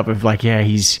whole setup of like,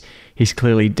 he's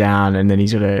clearly down, and then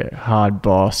he's got a hard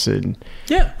boss, and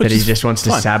that he just wants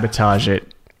to sabotage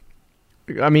it.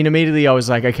 I mean, immediately I was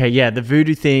like, okay, the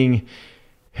voodoo thing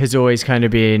has always kind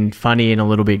of been funny and a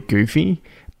little bit goofy,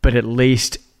 but at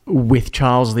least with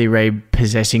Charles Lee Ray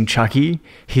possessing Chucky,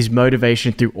 his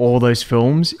motivation through all those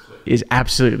films is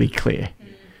absolutely clear.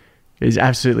 Is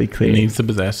absolutely clear. He needs to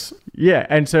possess. Yeah,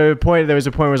 and so there was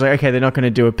a point where I was like, okay, they're not going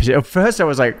to do it. First, I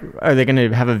was like, they're going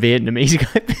to have a Vietnamese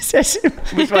guy possess him.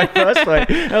 Was my first one.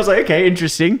 I was like, okay,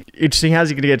 interesting. How's he going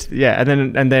to get to... Yeah,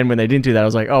 and then when they didn't do that, I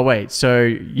was like, oh, wait, so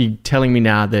you're telling me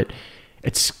now that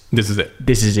this is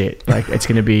it. Like, it's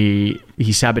going to be...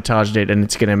 He sabotaged it and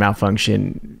it's going to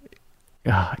malfunction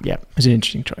Yeah, it's an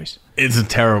interesting choice. It's a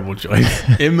terrible choice.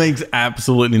 It makes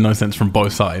absolutely no sense from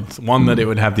both sides. One, that it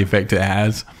would have the effect it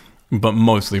has, but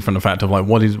mostly from the fact of like,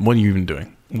 what are you even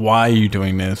doing? Why are you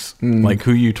doing this? Like,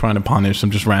 who are you trying to punish?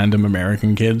 Some just random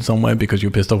American kid somewhere because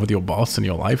you're pissed off with your boss in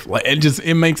your life? Like,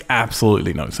 it makes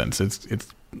absolutely no sense. It's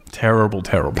terrible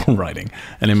writing,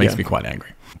 and it makes me quite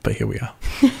angry. But here we are.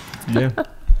 Yeah.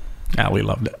 Ali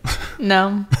loved it.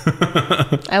 No.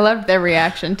 I loved their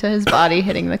reaction to his body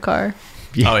hitting the car.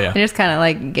 Oh yeah. They just kind of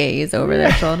like gaze over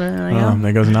their shoulder and like,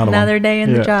 there goes another one. day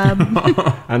in the job.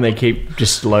 And they keep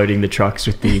just loading the trucks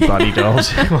with the bloody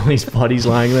dolls while his body's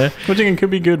lying there. Which again could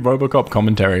be good RoboCop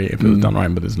commentary if it was done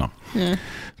right, but it's not. Yeah.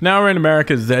 Now we're in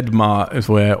America. Zedmart is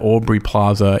where Aubrey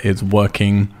Plaza is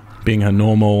working, being her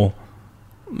normal,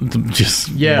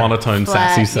 just monotone,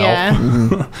 Flat, sassy self.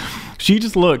 yeah. She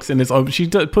just looks in this. She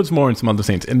puts more in some other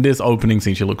scenes. In this opening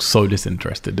scene, she looks so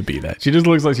disinterested to be there. She just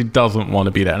looks like she doesn't want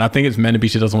to be there. And I think it's meant to be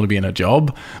she doesn't want to be in her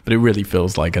job, but it really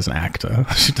feels like as an actor,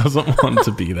 she doesn't want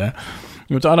to be there.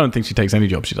 Which I don't think she takes any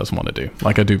job she doesn't want to do.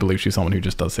 Like, I do believe she's someone who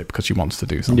just does it because she wants to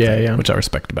do something. Yeah. Which I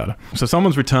respect about her. So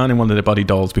someone's returning one of their buddy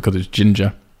dolls because it's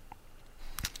Ginger.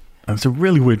 And it's a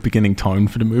really weird beginning tone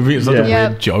for the movie. It's such a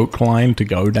weird joke line to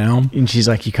go down. And she's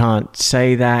like, you can't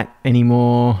say that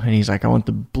anymore. And he's like, I want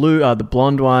the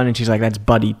blonde one. And she's like, that's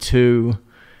Buddy 2.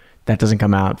 That doesn't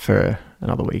come out for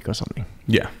another week or something.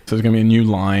 Yeah. So there's going to be a new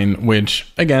line,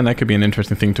 which, again, that could be an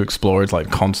interesting thing to explore. It's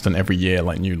like constant every year,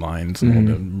 like new lines and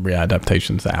all the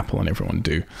readaptations that Apple and everyone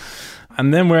do.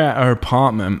 And then we're at her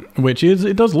apartment, which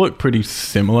it does look pretty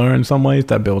similar in some ways,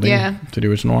 that building to the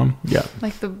original one. Yeah.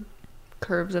 Like the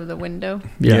curves of the window.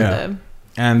 Yeah.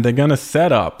 And they're going to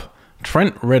set up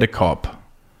Trent Reddekopp,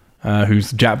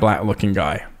 who's Jack Black looking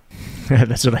guy.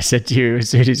 That's what I said to you as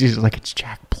soon as he's like, it's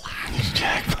Jack Black. It's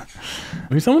Jack Black.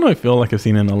 I mean, someone I feel like I've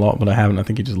seen in a lot, but I haven't. I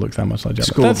think he just looks that much like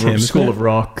Jack Black. That's him. School of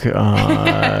Rock.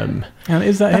 And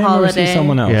is that him Holiday. or is he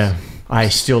someone else? Yeah. I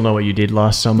Still Know What You Did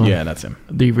Last Summer. Yeah, that's him.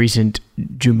 The recent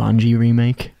Jumanji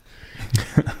remake.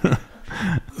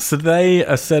 So they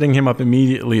are setting him up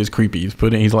immediately as creepy.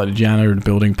 He's like the janitor of the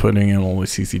building, putting in all the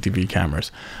CCTV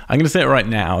cameras. I'm going to say it right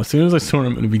now. As soon as I saw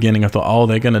him at the beginning, I thought, oh,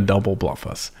 they're going to double bluff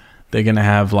us. They're going to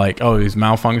have like, oh, he's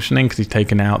malfunctioning because he's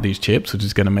taken out these chips, which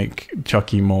is going to make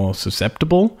Chucky more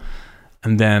susceptible.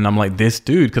 And then I'm like, this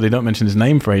dude, because they don't mention his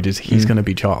name for ages, he's going to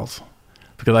be Charles.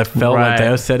 Because I felt like they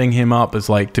were setting him up as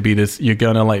like to be this, you're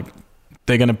going to like,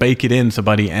 they're going to bake it in. So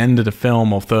by the end of the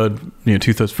film or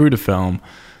two-thirds through the film,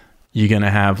 you're going to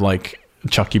have like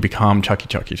Chucky become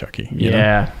Chucky. You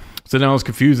know? So then I was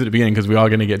confused at the beginning because we are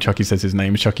going to get Chucky says his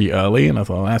name is Chucky early. And I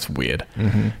thought, that's weird.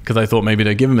 Because I thought maybe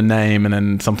they'd give him a name and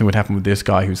then something would happen with this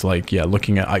guy who's like,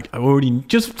 looking at, I already,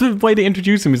 just the way to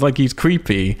introduce him is like he's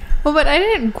creepy. Well, but I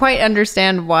didn't quite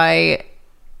understand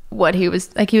what he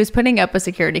was, like he was putting up a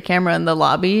security camera in the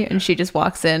lobby and she just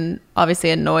walks in, obviously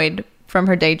annoyed from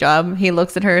her day job. He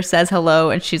looks at her, says hello,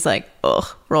 and she's like, ugh,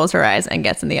 rolls her eyes and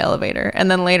gets in the elevator.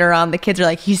 And then later on, the kids are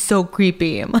like, he's so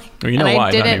creepy. I'm like, well, you know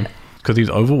why? Because he's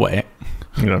overweight.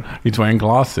 He's wearing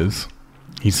glasses.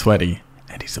 He's sweaty.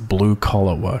 And he's a blue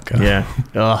collar worker. Yeah.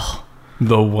 Ugh.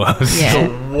 The worst. Yeah.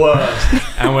 The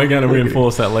worst. And we're going to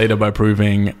reinforce that later by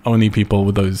proving only people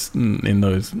with those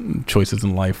choices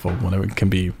in life or whatever can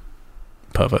be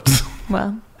perverts.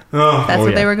 Well, that's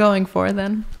what they were going for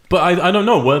then. But I don't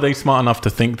know. Were they smart enough to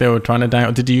think they were trying to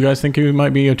down? Did you guys think he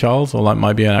might be a Charles or like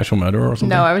might be an actual murderer or something?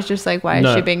 No, I was just like, why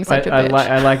is she being such a bitch?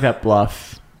 I like that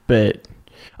bluff, but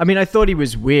I mean, I thought he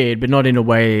was weird, but not in a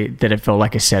way that it felt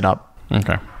like a setup.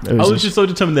 Okay. I was just so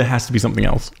determined there has to be something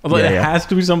else. I was like, there has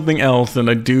to be something else than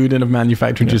a dude in a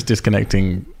manufacturer just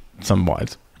disconnecting some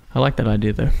wires. I like that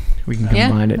idea though. We can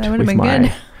combine it with my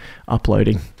good.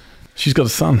 uploading. She's got a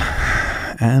son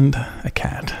and a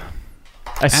cat.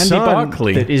 Andy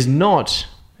Barclay that is not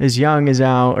as young as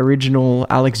our original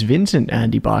Alex Vincent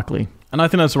Andy Barclay. And I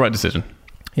think that's the right decision.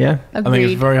 Yeah. Agreed. I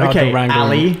think it's very hard to wrangle.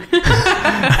 Ali.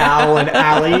 Al and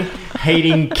Ali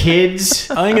hating kids.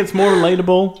 I think it's more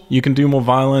relatable. You can do more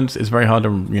violence. It's very hard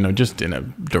to, just in a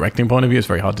directing point of view, it's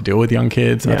very hard to deal with young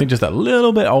kids. Yeah. I think just that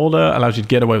little bit older allows you to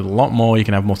get away with a lot more. You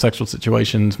can have more sexual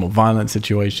situations, more violent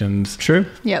situations. True.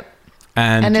 Yep.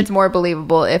 And it's more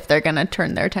believable if they're going to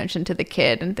turn their attention to the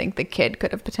kid and think the kid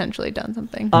could have potentially done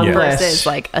something. Versus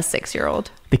like a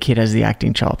 6-year-old. The kid has the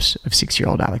acting chops of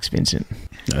 6-year-old Alex Vincent.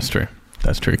 That's true.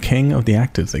 That's true. King of the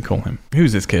actors, they call him.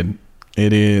 Who's this kid?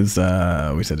 It is,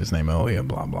 we said his name earlier,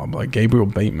 blah, blah, blah. Gabriel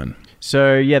Bateman.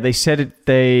 So, yeah,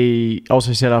 they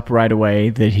also set up right away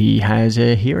that he has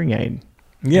a hearing aid.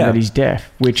 Yeah. That he's deaf,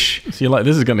 which... So you're like,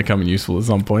 this is going to come in useful at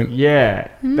some point. Yeah.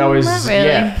 That was... Not really.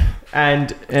 Yeah.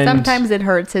 And sometimes it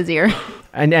hurts his ear.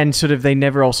 And sort of they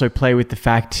never also play with the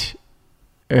fact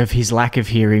of his lack of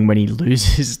hearing when he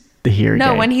loses the hearing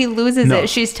No, aid. when he loses No. it,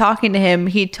 she's talking to him.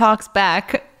 He talks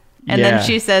back. And Yeah. then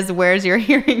she says, "Where's your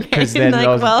hearing aid?" 'Cause And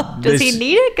then does he this-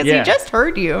 need it? Because yeah. he just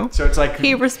heard you. So it's like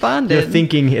He responded. you're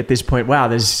thinking at this point, wow,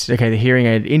 the hearing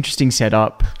aid, interesting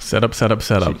setup. Set up.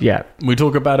 Yeah. We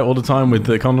talk about it all the time with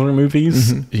the Conjuring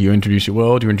movies. You introduce your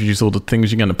world, you introduce all the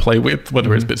things you're going to play with,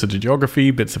 whether it's bits of the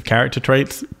geography, bits of character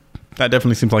traits. That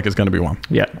definitely seems like it's going to be one.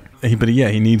 Yeah. But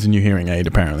he needs a new hearing aid,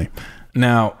 apparently.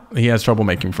 Now, he has trouble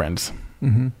making friends.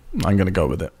 I'm going to go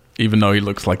with it. Even though he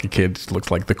looks like a kid,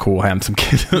 looks like the cool, handsome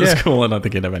kid at school, I don't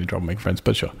think he'd have any trouble making friends.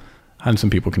 But sure, handsome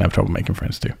people can have trouble making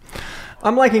friends too.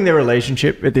 I'm liking their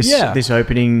relationship at this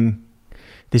opening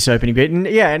bit, and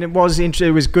and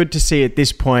it was good to see at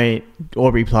this point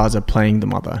Aubrey Plaza playing the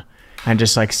mother, and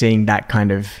just like seeing that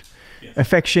kind of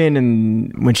affection,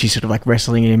 and when she's sort of like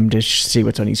wrestling him to see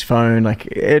what's on his phone, like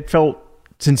it felt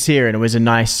sincere, and it was a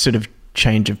nice sort of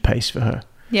change of pace for her,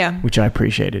 Yeah. which I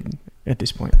appreciated at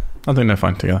this point. I think they're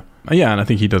fine together. Yeah, and I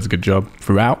think he does a good job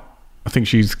throughout. I think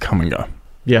she's come and go,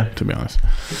 Yeah, to be honest.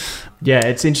 yeah,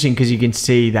 it's interesting because you can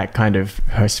see that kind of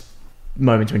her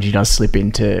moments when she does slip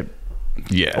into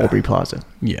Yeah. Aubrey Plaza.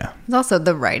 Yeah. It's also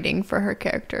the writing for her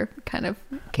character kind of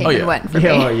came Oh, yeah. and went for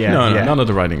Yeah, me. well, yeah, no, yeah. none of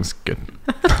the writing's good.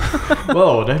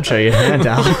 Whoa, don't show your hand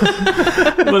out.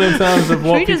 But in terms of Should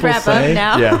what we just people wrap say, up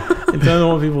now? Yeah, in terms of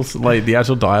what people like, the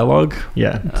actual dialogue,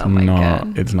 yeah. Oh my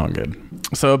God. it's not good.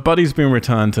 So Buddy's been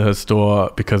returned to her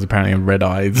store because apparently of red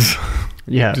eyes,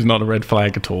 Yeah. which is not a red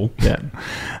flag at all. Yeah.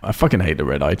 I fucking hate the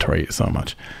red eye trait so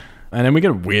much. And then we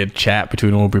get a weird chat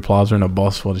between Aubrey Plaza and her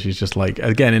boss where she's just like,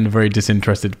 again, in a very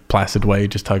disinterested, placid way,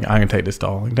 just talking, I can take this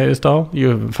doll. I can take this doll?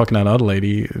 You're fucking that other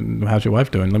lady. How's your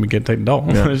wife doing? Let me take the doll.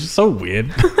 Yeah. It's just so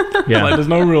weird. Yeah. Like, there's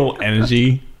no real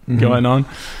energy going on.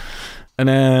 And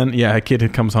then, her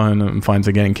kid comes home and finds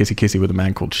her getting kissy-kissy with a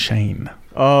man called Shane.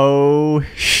 Oh,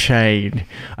 Shane.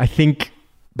 I think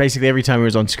basically every time he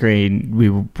was on screen, we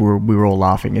were all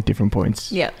laughing at different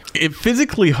points. Yeah. It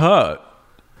physically hurt.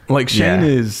 Like, Shane Yeah.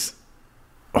 is...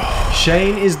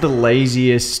 Shane is the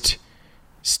laziest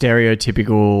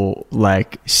stereotypical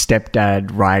like stepdad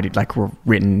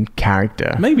written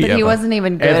character Maybe But ever. he wasn't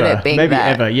even good ever. at being Maybe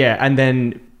that. ever, yeah. And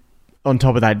then on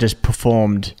top of that, just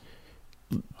performed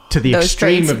to the Those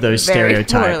extreme traits of those very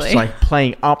stereotypes, poorly. like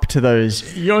playing up to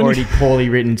those You only- already poorly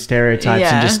written stereotypes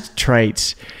Yeah. and just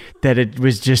traits. That it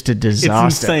was just a It's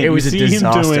disaster. insane. It was you a see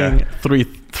disaster. him doing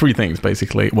three things,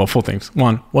 basically. Well, four things.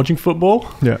 One, watching football.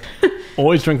 Yeah,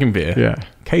 Always drinking beer. yeah,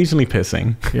 Occasionally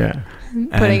pissing. yeah,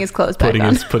 Putting and his clothes back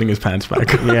on. Putting his pants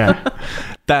back. yeah.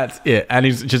 That's it. And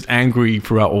he's just angry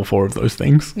throughout all four of those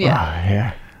things. Yeah. Oh,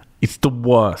 yeah. It's the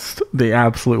worst. The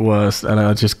absolute worst. And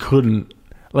I just couldn't...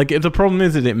 Like, the problem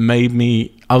is that it made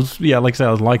me... like I said,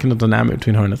 I was liking the dynamic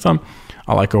between her and her son.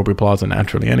 I like Aubrey Plaza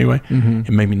naturally anyway. It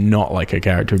made me not like her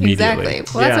character immediately.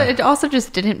 Exactly. Well, that's Yeah. what, it also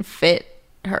just didn't fit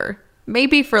her.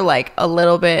 Maybe for like a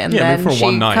little bit, and Yeah, maybe then for she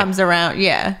one night. comes around.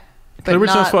 Yeah. But Originally,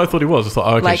 not, that's what I thought he was. I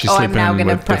thought, okay, like, she's I'm sleeping now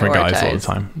gonna with different guys all the prioritize.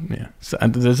 time. Yeah. So,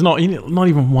 and there's not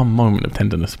even one moment of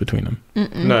tenderness between them.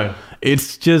 No.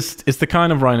 It's the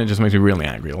kind of writing that just makes me really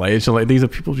angry. Like, it's just like, these are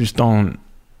people who just don't,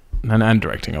 and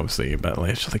directing obviously, but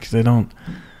like, it's just like, they don't,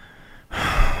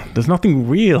 there's nothing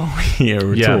real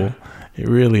here at Yeah. all. It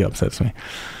really upsets me.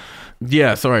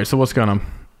 Yeah, sorry. So what's going on?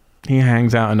 He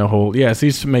hangs out in a hall. Yeah, so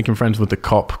he's making friends with the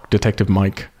cop, Detective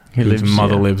Mike, whose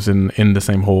mother lives in the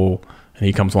same hall, and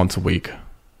he comes once a week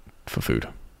for food.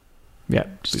 Yeah,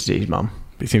 just to see his mum.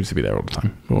 He seems to be there all the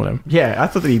time, or whatever. Yeah, I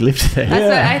thought that he lived there. That's Yeah.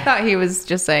 what I thought he was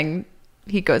just saying.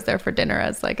 He goes there for dinner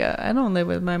as like I don't live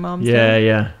with my mom. Yeah,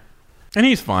 yeah. And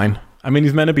he's fine. I mean,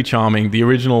 he's meant to be charming. The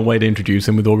original way to introduce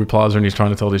him with Aubrey Plaza, and he's trying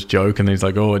to tell this joke, and he's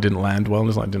like, "Oh, it didn't land well." And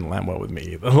it's like, "It didn't land well with me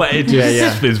either." Like, it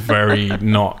just is very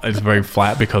not. It's very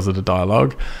flat because of the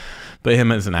dialogue. But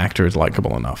him as an actor is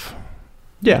likable enough.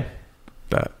 Yeah.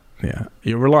 That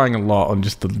you're relying a lot on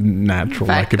just the natural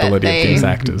fact that likability of they- these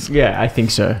actors. Yeah, I think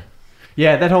so.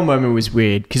 Yeah, that whole moment was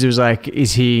weird because it was like,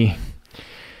 is he,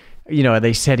 are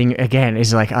they setting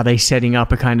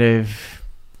up a kind of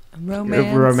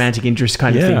romantic interest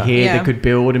kind of Yeah. thing here Yeah. that could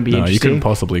build and be No, you interesting? couldn't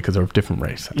possibly because they're of different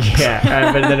race.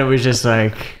 Yeah, but then it was just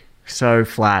like so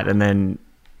flat, and then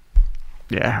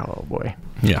oh boy.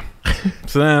 Yeah.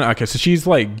 So then, so she's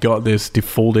like got this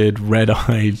defaulted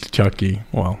red-eyed Chucky.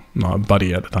 Well, not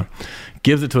Buddy at the time.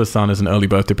 Gives it to her son as an early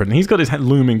birthday present. He's got his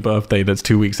looming birthday that's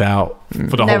 2 weeks out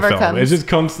for the Never whole film. comes. It's just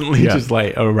constantly just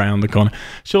like around the corner.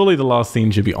 Surely the last scene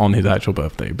should be on his actual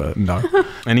birthday, but no.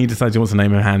 And he decides he wants to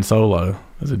name him Han Solo.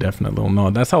 That's a definite little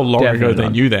nod. That's how long Definite ago they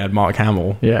nod. knew they had Mark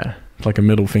Hamill. Yeah. It's like a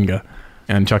middle finger.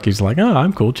 And Chucky's like, oh,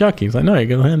 I'm called Chucky. He's like, no,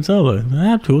 you're Han Solo.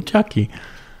 I'm called Chucky.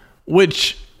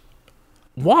 Which,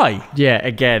 why? Yeah,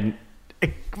 again.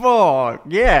 Oh,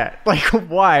 yeah. Like,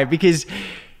 why? Because,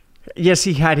 yes,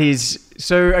 he had his...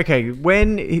 So, okay,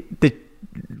 when the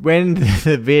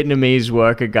Vietnamese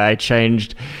worker guy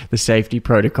changed the safety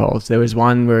protocols, there was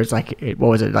one where it's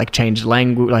like, changed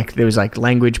language, like there was like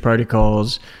language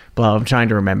protocols, blah, I'm trying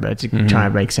to remember to try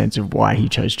and make sense of why he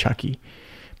chose Chucky.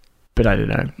 But I don't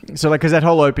know. So like, because that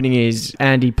whole opening is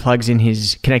Andy connects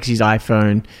his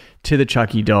iPhone to the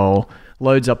Chucky doll,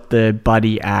 loads up the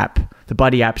Buddy app. The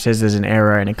Buddy app says there's an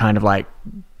error and it kind of like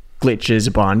glitches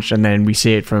a bunch. And then we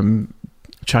see it from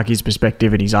Chucky's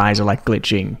perspective and his eyes are like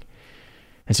glitching.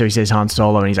 And so he says Han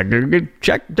Solo and he's like,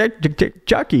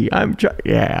 Chucky, I'm Chucky.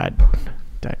 Yeah, I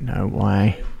don't know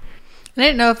why. I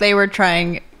didn't know if they were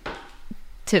trying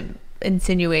to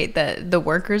insinuate that the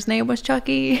worker's name was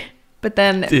Chucky. But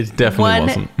then it definitely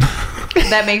wasn't.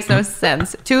 That makes no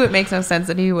sense. 2, it makes no sense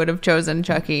that he would have chosen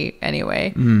Chucky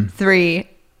anyway. 3,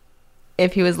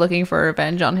 if he was looking for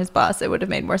revenge on his boss, it would have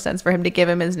made more sense for him to give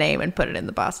him his name and put it in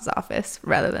the boss's office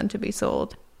rather than to be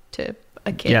sold to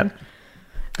a kid. Yep.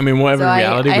 I mean, whatever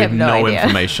reality, we have no idea.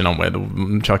 information on where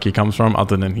the Chucky comes from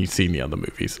other than he's seen the other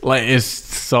movies. Like, it's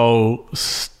so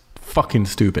fucking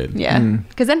stupid. Yeah.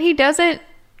 Because then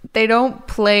they don't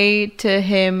play to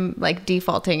him like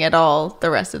defaulting at all the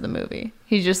rest of the movie.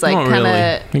 He's just like kind of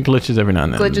really. He glitches every now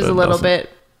and then. Glitches a little bit,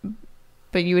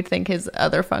 but you would think his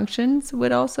other functions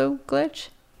would also glitch.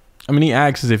 I mean, he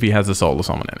acts as if he has the soul of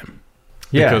someone in him.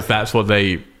 Yeah. Because that's what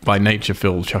they, by nature,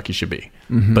 feel Chucky should be.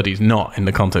 But he's not in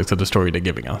the context of the story they're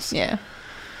giving us. Yeah.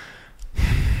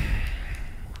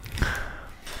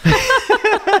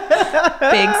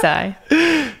 Big sigh.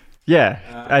 Yeah.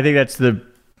 I think that's the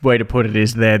way to put it,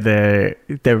 is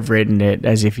they've written it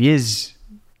as if he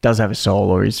does have a soul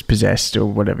or is possessed or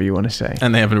whatever you want to say.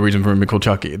 And they have a reason for him to be called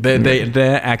Chucky.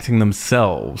 They're acting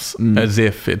themselves as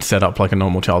if it's set up like a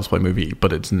normal Child's Play movie,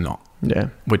 but it's not. Yeah.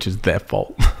 Which is their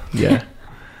fault. Yeah.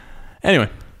 Anyway,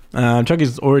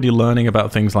 Chucky's already learning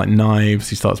about things like knives.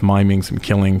 He starts miming some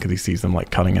killing because he sees them like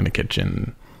cutting in the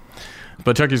kitchen.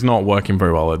 But Chucky's not working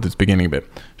very well at this beginning bit.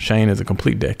 Shane is a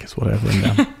complete dick, is what I've written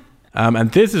down.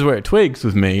 And this is where it twigs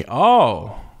with me.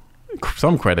 Oh,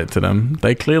 some credit to them.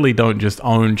 They clearly don't just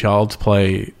own Child's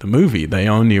Play, the movie. They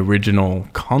own the original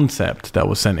concept that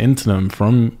was sent into them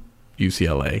from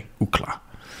UCLA,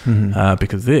 UCLA.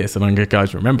 Because this, and I don't get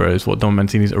guys remember, is what Don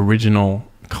Mancini's original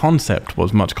concept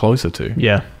was much closer to.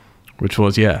 Yeah. Which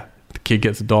was, the kid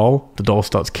gets a doll, the doll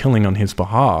starts killing on his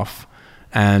behalf.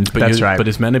 But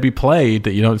it's meant to be played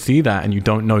that you don't see that, and you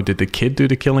don't know, did the kid do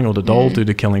the killing or the doll do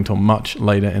the killing till much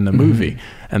later in the movie.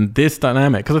 And this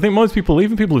dynamic, because I think most people,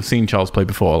 even people who've seen Child's Play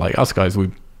before, like us guys,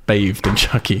 we've bathed in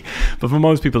Chucky, but for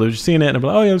most people who've just seen it and they're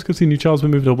like, oh yeah, let's go see a new Child's Play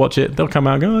movie, they'll watch it, they'll come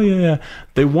out and go, oh yeah,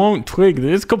 they won't twig.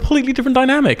 There's a completely different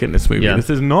dynamic in this movie. This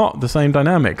is not the same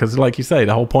dynamic, because like you say,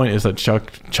 the whole point is that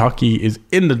Chucky is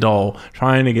in the doll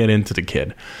trying to get into the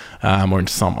kid. Or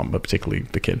into someone, but particularly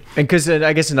the kid. And because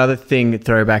I guess another thing,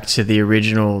 throwback to the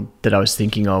original that I was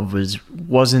thinking of,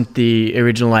 wasn't the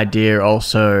original idea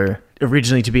also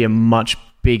originally to be a much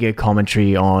bigger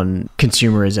commentary on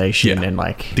consumerization and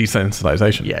like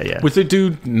desensitization? Yeah. Which they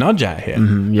do nudge at here.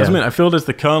 I feel there's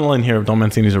the kernel in here of Don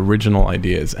Mancini's original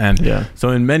ideas. And so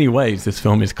in many ways, this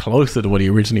film is closer to what he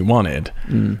originally wanted,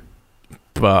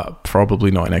 but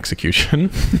probably not in execution,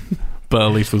 but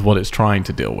at least with what it's trying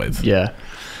to deal with. Yeah.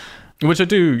 Which I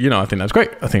do, I think that's great.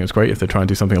 I think it's great if they're trying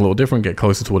to do something a little different, get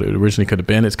closer to what it originally could have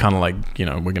been. It's kind of like,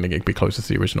 we're going to be closer to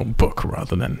the original book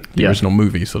rather than the original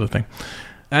movie sort of thing.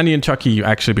 Andy and Chucky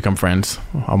actually become friends,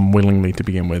 unwillingly to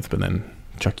begin with, but then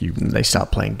Chucky... They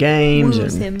start playing games.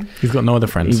 Him. He's got no other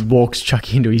friends. He walks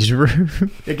Chucky into his room.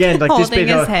 Again, like this bit...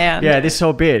 his hand. Yeah, this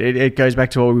whole bit, it goes back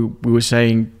to what we were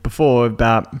saying before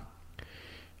about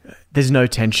there's no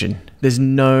tension. There's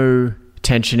no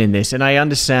tension in this. And I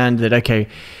understand that, okay,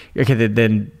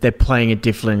 then they're playing it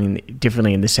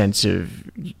differently in the sense of,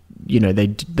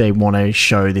 they want to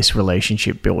show this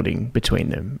relationship building between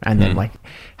them, and then like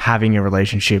having a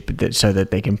relationship so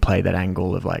that they can play that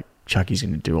angle of like Chucky's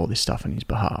going to do all this stuff on his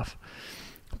behalf.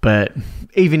 But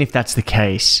even if that's the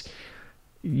case,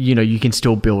 you can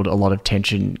still build a lot of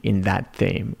tension in that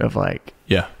theme of like,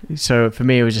 so for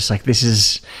me it was just like, this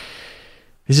is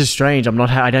strange.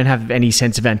 I don't have any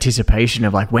sense of anticipation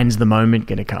of like, when's the moment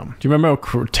going to come? Do you remember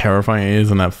how terrifying it is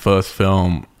in that first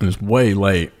film? And it's way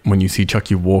late when you see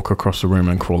Chucky walk across the room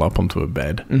and crawl up onto a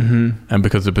bed. And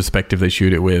because of the perspective they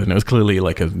shoot it with, and it was clearly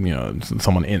like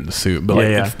someone in the suit, but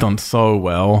it's done so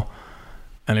well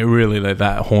And it really, like,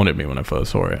 that haunted me when I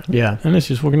first saw it. Yeah. And it's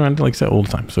just walking around, like I said, all the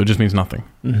time. So it just means nothing.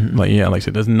 Mm-hmm. Like I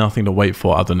said, there's nothing to wait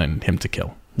for other than him to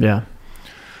kill. Yeah.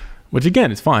 Which,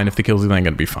 again, is fine if the kills are then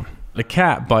going to be fun. The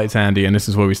cat bites Andy, and this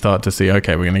is where we start to see,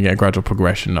 okay, we're going to get a gradual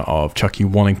progression of Chucky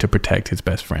wanting to protect his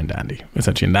best friend, Andy,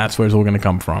 essentially. And that's where it's all going to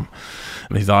come from.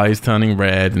 And his eyes turning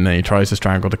red, and then he tries to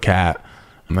strangle the cat.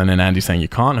 And then Andy's saying, you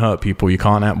can't hurt people, you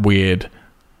can't act weird.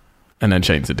 And then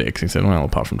Shane's a dick. He said, well,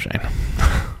 apart from Shane.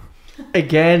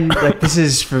 Again, like, this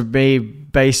is for me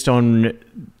based on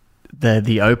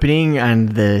the opening and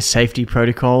the safety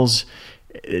protocols.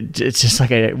 It's just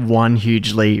like a one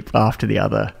huge leap after the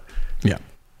other. Yeah.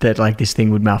 That, like, this thing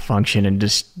would malfunction and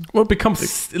just... Well, it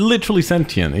becomes literally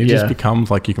sentient. It just becomes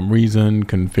like you can reason,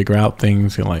 can figure out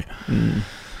things. You're like...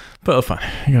 But fine.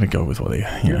 You got to go with what they...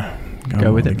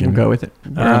 Go with it. We'll go with it.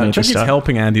 Chucky's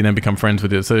helping Andy and then become friends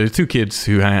with it. So there's two kids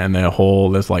who hang in their hall.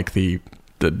 There's like the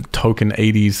token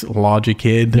 80s larger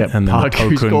kid, and then Pug, the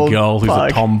token girl who's a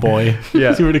tomboy. Yeah.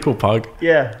 It's a really cool Pug.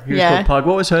 Yeah. He was called Pug.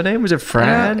 What was her name? Was it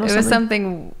Fran? It was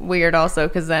something weird also,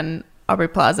 because then Aubrey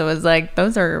Plaza was like,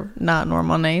 those are not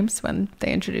normal names when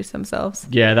they introduce themselves.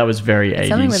 Yeah, that was very 80s.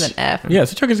 Something with an F. Yeah,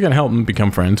 so Chucky's going to help them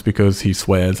become friends because he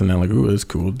swears, and they're like, ooh, that's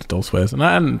cool. Doll swears.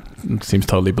 And it seems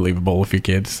totally believable if you're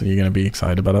kids. So you're going to be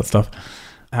excited about that stuff.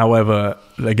 However,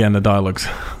 again, the dialogue's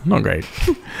not great.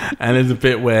 And there's a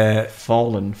bit where...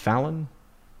 Fallon. Falyn.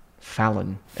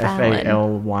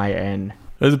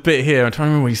 There's a bit here, I'm trying to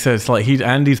remember what he says. Like,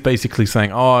 Andy's basically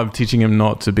saying, oh, I'm teaching him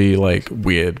not to be, like,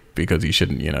 weird because he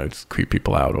shouldn't, just creep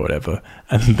people out or whatever.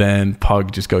 And then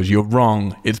Pug just goes, you're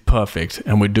wrong. It's perfect.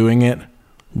 And we're doing it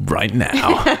right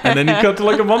now. And then he cut to,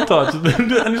 like, a montage.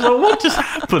 And he's like, what just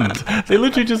happened? They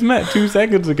literally just met 2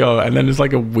 seconds ago. And then it's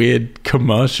like a weird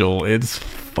commercial. It's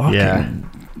fucking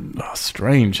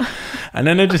strange. And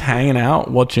then they're just hanging out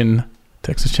watching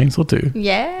Texas Chainsaw 2.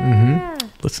 Yeah. Mm-hmm.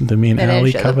 Listen to me and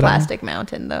Ali cover the Plastic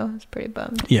Mountain, though. It's pretty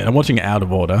bummed. Yeah, I'm watching it out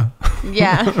of order.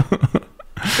 Yeah.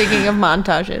 Speaking of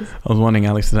montages. I was wondering,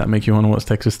 Alex, did that make you want to watch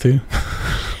Texas 2?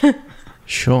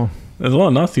 Sure. There's a lot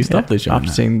of nasty stuff they show. I've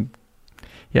seen...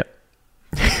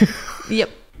 Yep.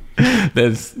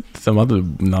 There's some other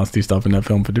nasty stuff in that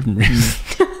film for different reasons.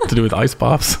 To do with ice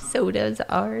baths. Sodas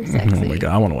are sexy. Oh my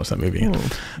god, I want to watch that movie.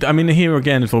 I mean, here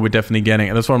again is what we're definitely getting.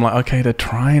 And that's why I'm like, okay, they're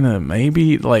trying to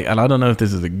maybe, like, and I don't know if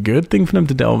this is a good thing for them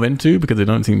to delve into because they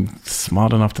don't seem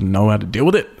smart enough to know how to deal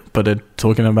with it. But they're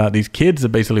talking about these kids are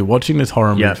basically watching this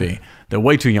horror movie. They're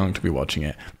way too young to be watching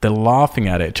it. They're laughing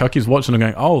at it. Chucky's watching and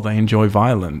going, oh, they enjoy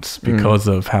violence because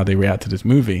of how they react to this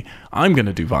movie. I'm going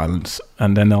to do violence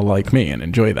and then they'll like me and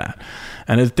enjoy that.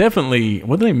 And it's definitely,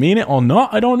 whether they mean it or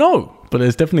not, I don't know. But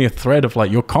there's definitely a thread of,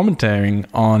 like, you're commentating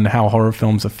on how horror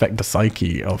films affect the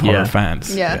psyche of horror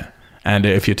fans. Yeah. And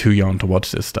if you're too young to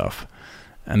watch this stuff.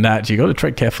 And that, you got to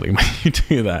tread carefully when you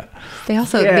do that. They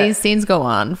also, these scenes go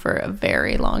on for a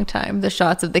very long time. The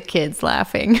shots of the kids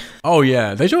laughing. Oh,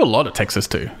 yeah. They show a lot of Texas,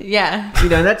 too. Yeah.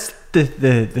 That's the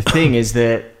thing is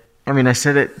that, I mean, I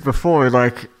said it before,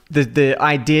 like, the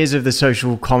ideas of the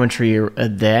social commentary are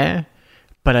there,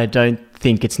 but I don't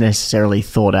think it's necessarily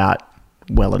thought out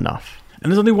well enough.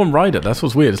 And there's only one writer. That's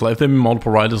what's weird. It's like if there have been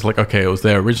multiple writers, like, okay, it was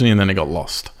there originally and then it got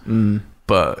lost.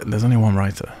 But there's only one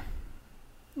writer.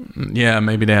 Yeah,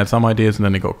 maybe they had some ideas and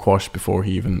then they got quashed before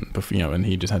he even, and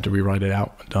he just had to rewrite it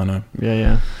out. I don't know.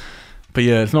 Yeah. But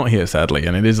yeah, it's not here, sadly.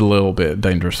 And it is a little bit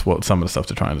dangerous what some of the stuff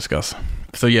to try and discuss.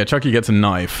 So yeah, Chucky gets a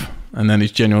knife and then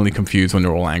he's genuinely confused when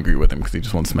they're all angry with him because he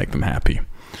just wants to make them happy.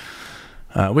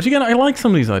 Which again, I like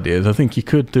some of these ideas. I think you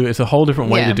could do, it's a whole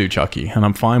different way to do Chucky. And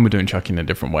I'm fine with doing Chucky in a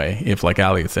different way. If, like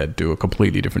Ali had said, do a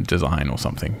completely different design or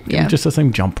something. Just the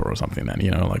same jumper or something then,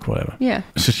 like whatever. Yeah.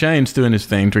 So Shane's doing his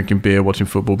thing, drinking beer, watching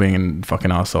football, being a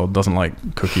fucking arsehole, doesn't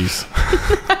like cookies.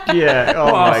 Yeah. Oh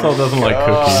my arsehole doesn't like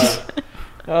cookies.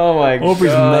 Oh my god.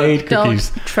 Aubrey's made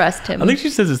cookies. Don't trust him. I think she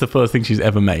says it's the first thing she's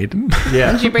ever made. Yeah.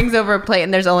 And she brings over a plate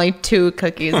and there's only 2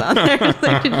 cookies on there. It's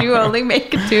like, did you only make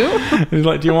 2? He's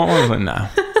like, do you want one? I was like, nah.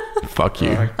 Fuck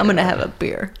you. I'm going to have a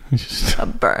beer. A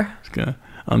burr. Just going to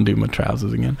undo my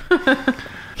trousers again.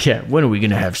 Yeah, when are we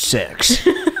going to have sex?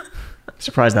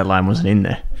 Surprised that line wasn't in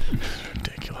there.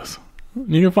 Ridiculous.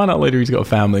 You can find out later he's got a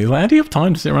family. He's like, how do you have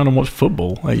time to sit around and watch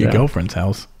football at your girlfriend's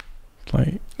house?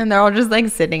 Like, and they're all just like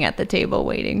sitting at the table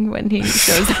waiting when he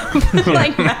shows up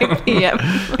like 9 p.m.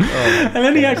 And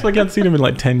then he acts like I haven't seen him in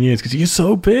like 10 years because he's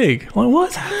so big. Like,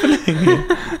 what's happening?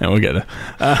 And we'll get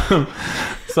there.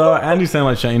 So Andy's saying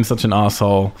like Shane's such an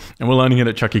asshole, and we're learning here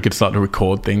that Chucky could start to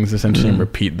record things essentially and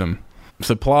repeat them.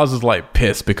 So Plaza's like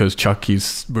pissed because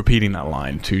Chucky's repeating that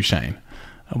line to Shane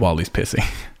while he's pissing.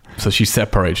 So she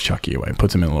separates Chucky away,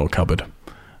 puts him in a little cupboard.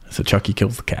 So Chucky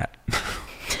kills the cat.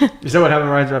 Is that what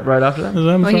happened right after that?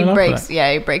 Well, he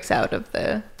breaks out of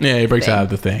the he breaks thing. out of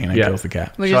the thing and then kills the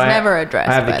cat. Which is never addressed,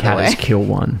 I have by the cat way. as kill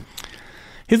one.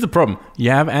 Here's the problem.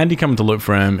 You have Andy coming to look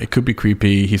for him. It could be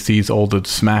creepy. He sees all the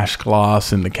smashed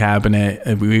glass in the cabinet.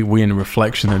 And we in a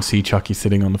reflection and see Chucky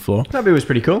sitting on the floor. That bit was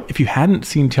pretty cool. If you hadn't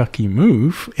seen Chucky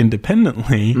move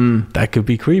independently, that could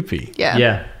be creepy.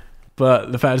 Yeah.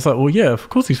 But the fact is like, well, yeah, of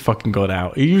course he's fucking got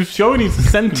out. You've shown he's a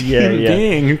sentient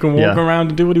being who can walk around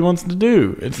and do what he wants to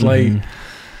do. It's like,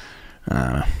 I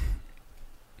don't know.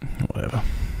 Whatever.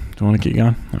 Do you want to keep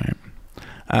going? All right.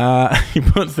 He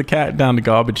puts the cat down the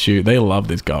garbage chute. They love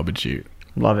this garbage chute.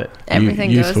 Love it. Everything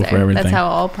Useful goes for there. everything. That's how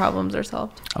all problems are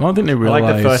solved. I don't think they I realize.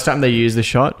 like the first time they use the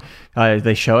shot.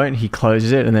 They show it and he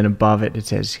closes it, and then above it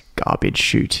says garbage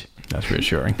chute. That's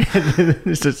reassuring.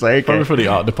 It's just like, Probably for the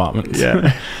art department.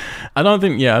 Yeah. I don't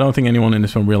think anyone in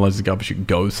this film realizes the garbage chute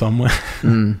goes somewhere.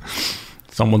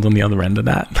 Someone's on the other end of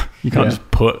that. You can't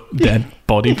just put dead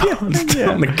body parts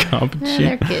down the garbage chute.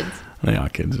 They're kids. They are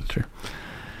kids, it's true.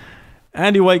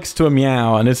 Andy wakes to a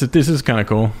meow, and this is kind of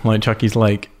cool. Like, Chucky's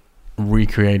like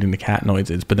recreating the cat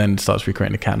noises, but then starts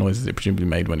recreating the cat noises it presumably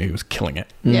made when he was killing it.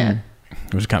 Yeah.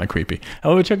 It was kind of creepy.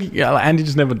 Oh, Chucky, Andy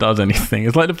just never does anything.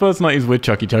 It's like the first night he's with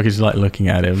Chucky's just like looking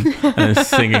at him and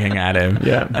singing at him.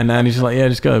 Yeah. And Andy's just like, yeah,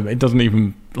 just go. It doesn't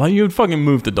even, like, you would fucking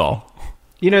move the doll.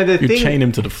 You know, You'd chain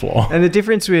him to the floor. And the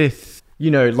difference with,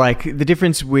 the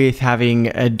difference with having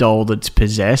a doll that's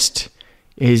possessed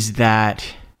is that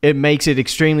it makes it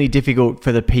extremely difficult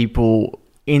for the people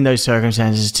in those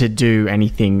circumstances to do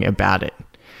anything about it.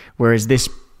 Whereas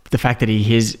the fact that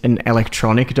he is an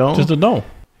electronic doll. Just a doll.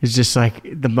 It's just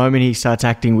like the moment he starts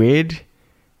acting weird,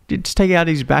 just take out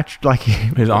his battery, like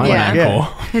his Iron Man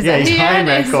core. His Iron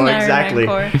Man core, exactly.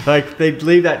 Like they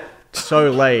leave that so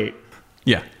late.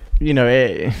 Yeah.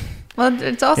 Well,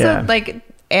 it's also like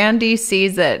Andy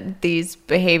sees that these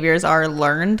behaviors are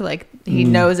learned. Like he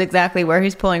knows exactly where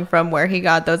he's pulling from, where he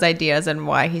got those ideas, and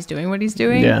why he's doing what he's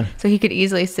doing. Yeah. So he could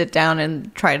easily sit down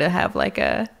and try to have like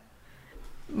a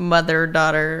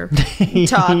mother-daughter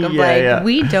talk of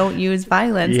we don't use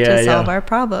violence to solve our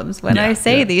problems. When I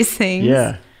say these things,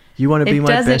 you want to be my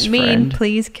best friend. It doesn't mean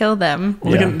please kill them.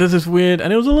 Well, again, there's this weird,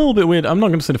 and it was a little bit weird. I'm not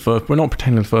going to say we're not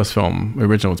pretending the first film, the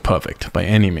original, was perfect by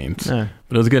any means. No.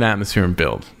 But it was a good atmosphere and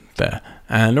build there.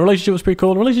 And the relationship was pretty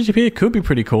cool. The relationship here could be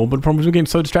pretty cool, but the problem is we're getting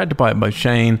so distracted by it, by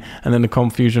Shane, and then the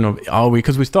confusion of,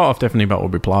 because we start off definitely about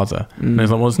Aubrey Plaza. And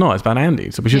it's like, well, it's not. It's about Andy.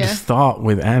 So we should just start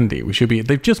with Andy.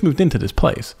 They've just moved into this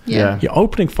place. Yeah. Your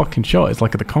opening fucking shot is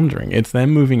like at The Conjuring. It's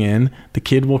them moving in, the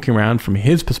kid walking around from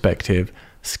his perspective,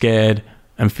 scared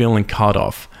and feeling cut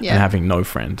off and having no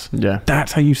friends. Yeah.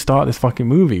 That's how you start this fucking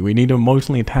movie. We need to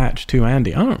emotionally attach to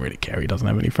Andy. I don't really care he doesn't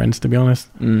have any friends, to be honest.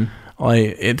 And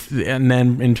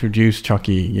then introduce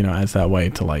Chucky, as that way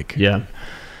to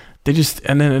they just,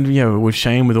 and then with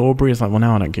Shane with Aubrey, it's like, well,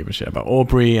 now I don't give a shit about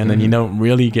Aubrey, and then you don't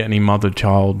really get any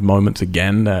mother-child moments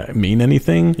again that mean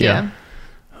anything.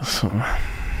 So,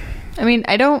 I mean,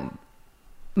 I don't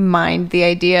mind the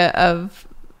idea of,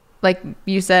 like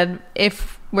you said,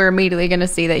 if we're immediately going to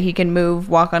see that he can move,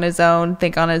 walk on his own,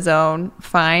 think on his own,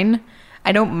 fine.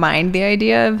 I don't mind the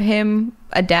idea of him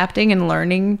adapting and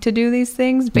learning to do these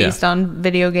things based on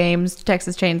video games,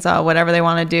 Texas Chainsaw, whatever they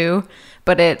want to do.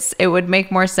 But it would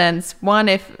make more sense. One,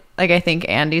 if I think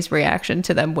Andy's reaction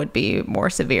to them would be more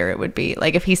severe. It would be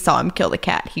like if he saw him kill the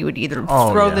cat, he would either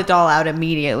throw the doll out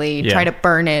immediately, try to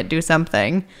burn it, do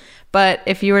something. But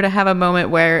if you were to have a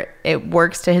moment where it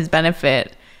works to his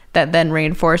benefit, that then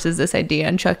reinforces this idea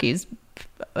in Chucky's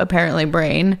apparently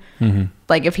brain.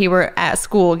 Like if he were at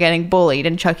school getting bullied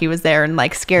and Chucky was there and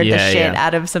scared the shit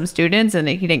out of some students and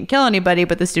he didn't kill anybody,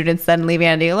 but the students then leave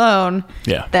Andy alone,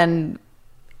 then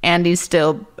Andy's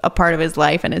still a part of his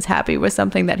life and is happy with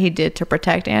something that he did to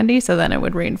protect Andy. So then it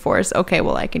would reinforce, okay,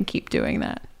 well, I can keep doing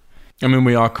that. I mean,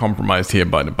 we are compromised here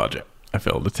by the budget. I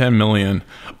feel the $10 million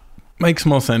makes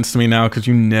more sense to me now because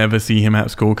you never see him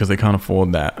at school because they can't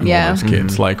afford that. And all those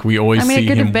kids, we always see him walking down. It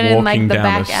could have been in the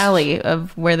back alley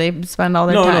of where they spend all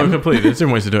their time. No, completely. There's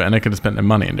different ways to do it, and they could have spent their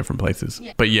money in different places.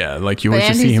 But you always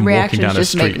just see him walking down the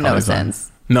street. Make no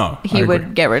sense. No, he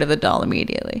would get rid of the doll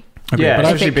immediately. Okay, but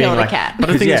actually being the cat.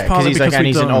 But I think it's partly because and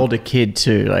he's an older kid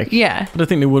too. But I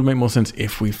think it would make more sense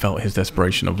if we felt his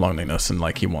desperation of loneliness and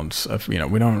he wants. We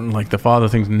don't the father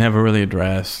thing's never really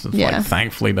addressed. It's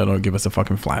thankfully they don't give us a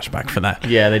fucking flashback for that.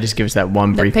 Yeah, they just give us that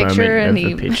one brief moment of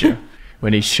the picture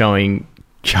when he's showing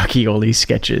Chucky all these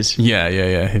sketches. Yeah,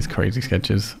 his crazy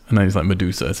sketches, and then he's like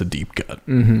Medusa. It's a deep cut.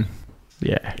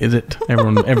 Yeah, is it?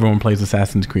 Everyone plays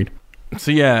Assassin's Creed.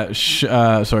 So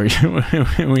sorry,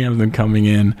 we have them coming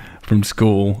in from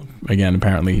school again.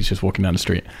 Apparently, he's just walking down the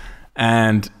street,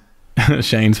 And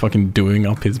Shane's fucking doing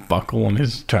up his buckle on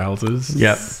his trousers.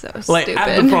 Yep. So Like stupid.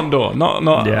 at the front door.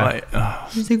 Not Yeah.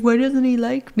 like... He's like, why doesn't he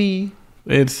like me?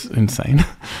 It's insane.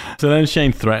 So then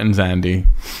Shane threatens Andy,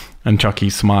 and Chucky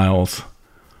smiles.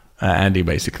 Andy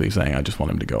basically saying, I just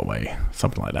want him to go away.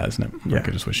 Something like that, isn't it? Yeah. Like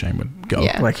I just wish Shane would go.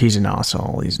 Yeah. Like, he's an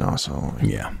arsehole. He's an arsehole.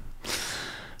 Yeah.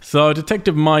 So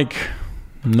Detective Mike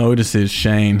notices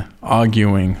Shane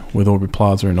arguing with Aubrey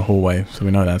Plaza in the hallway, so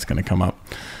we know that's going to come up.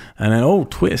 And then, oh,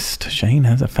 twist, Shane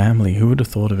has a family. Who would have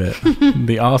thought of it?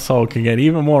 The arsehole can get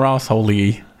even more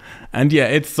arsehole-y. And yeah,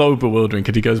 it's so bewildering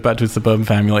because he goes back to his suburban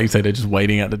family. Like you say, they're just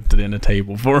waiting at the dinner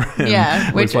table for him.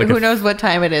 Yeah, which It's like who knows what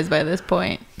time it is by this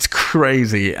point. It's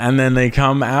crazy. And then they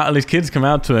come out, and his kids come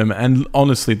out to him, and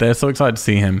honestly, they're so excited to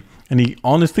see him. And he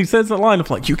honestly says that line of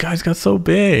like, you guys got so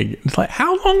big. It's like,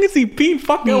 how long has he been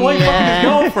fucking away from his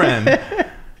girlfriend?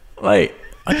 Like,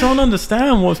 I don't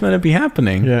understand what's meant to be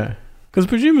happening. Yeah. Because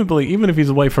presumably, even if he's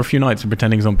away for a few nights and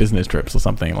pretending he's on business trips or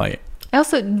something, like...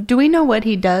 Also, do we know what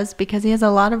he does? Because he has a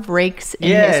lot of rakes in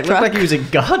Yeah, his it truck. looked like he was a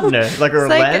gardener, like a It's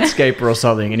like- landscaper or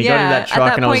something. And he got in that truck, at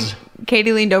that and point,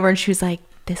 Katie leaned over and she was like,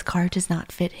 this car does not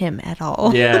fit him at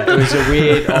all. yeah, it was a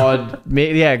weird, odd.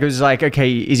 Yeah, it was like,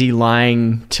 okay, is he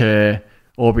lying to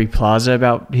Aubrey Plaza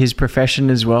about his profession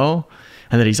as well?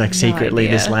 And that he's like secretly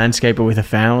idea. this landscaper with a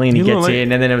family, and he He gets looked like-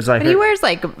 in, and then it was like, But he wears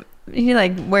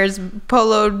wears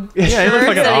polo Yeah, he looks shirts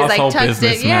like an and he's arsehole like tucked it.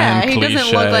 businessman Yeah, he doesn't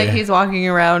cliche. look like he's walking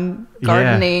around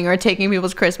gardening or taking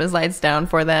people's Christmas lights down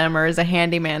for them or is a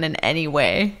handyman in any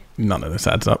way. None of this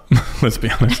adds up, let's be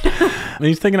honest. And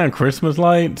he's taking out Christmas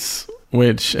lights,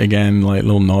 which, again, like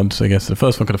little nods, I guess. The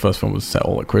first one was set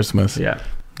all at Christmas. yeah,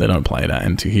 They don't play that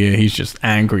into here. He's just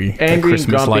angry that angry,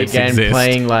 Christmas grumpy lights again,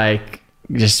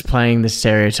 exist. playing the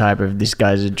stereotype of this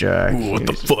guy's a jerk. What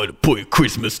the fuck? Put your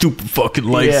Christmas stupid fucking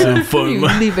lights Yeah. in front of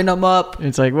You're leaving them up.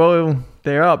 It's like, well,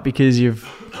 they're up because you've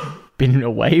been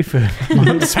away for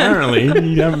Apparently,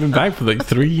 you haven't been back for like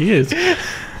 3 years.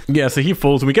 Yeah, so he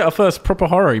falls, and we get our first proper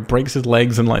horror. He breaks his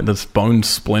legs, and like the bones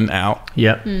splint out,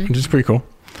 Yep. which is pretty cool.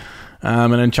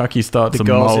 And then Chucky starts The a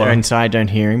girls that mower. are inside don't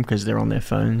hear him because they're on their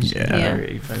phones. Yeah.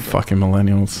 Yeah. Fucking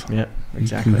millennials. Yep,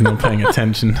 exactly. Not paying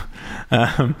attention.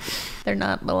 They're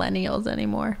not millennials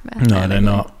anymore. No, they're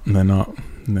not. They're not.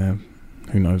 They're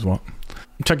who knows what.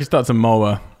 Chucky starts a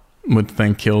mower, which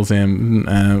then kills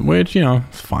him, which, you know,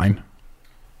 it's fine.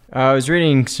 I was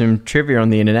reading some trivia on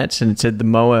the internet, and it said the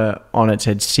mower on it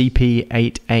said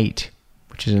CP88,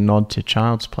 which is a nod to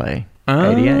Child's Play.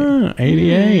 88.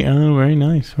 88. Oh, very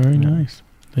nice. Very nice.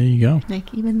 There you go.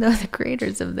 Like, even though the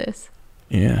creators of this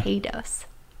Yeah. hate us.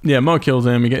 Yeah, Mo kills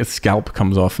him. His scalp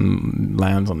comes off and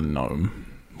lands on the gnome.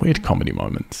 Weird comedy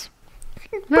moments.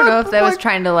 I don't know if that was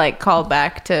trying to like call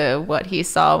back to what he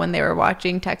saw when they were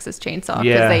watching Texas Chainsaw because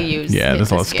Yeah. they used Yeah,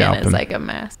 there's a lot his of skin as scalping. like a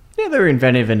mask. Yeah, they were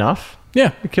inventive enough.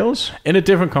 Yeah. The kills. In a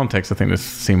different context, I think this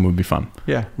scene would be fun.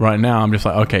 Yeah. Right now, I'm just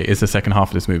like, okay, is the second half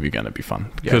of this movie going to be fun?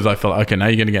 Because I feel like, okay, now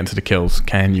you're going to get into the kills.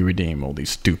 Can you redeem all these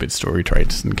stupid story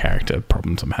traits and character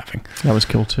problems I'm having? That was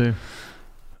Kill 2.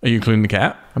 Are you including the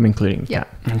cat? I'm including Yeah.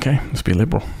 Okay, let's be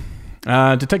liberal.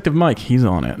 Detective Mike, he's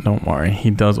on it. Don't worry. He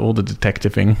does all the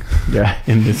detectiving Yeah.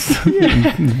 in this,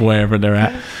 wherever they're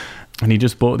at. And he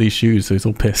just bought these shoes, so he's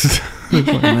all pissed. He's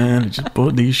like, man, I just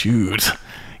bought these shoes.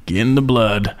 Get in the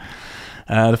blood.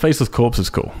 The faceless corpse is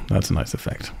cool. That's a nice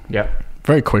effect. Yep.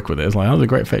 Very quick with it. It's like, that was a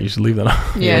great effect. You should leave that up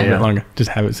Yeah. a little bit longer. Just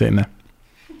have it sitting there.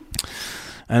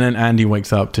 And then Andy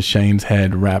wakes up to Shane's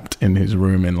head wrapped in his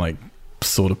room in like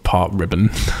sort of part ribbon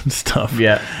and stuff.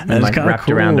 Yeah. And And it's like kinda wrapped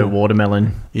around a cool.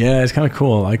 watermelon. Yeah, it's kind of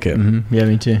cool. I like it. Mm-hmm. Yeah,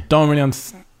 me too. Don't really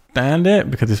understand it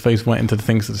because his face went into the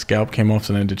things that the scalp came off.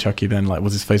 So then to Chucky, then like,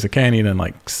 was his face okay? And he then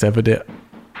like severed it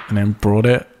and then brought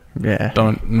it. Yeah.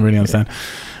 Don't really understand.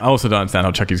 I also don't understand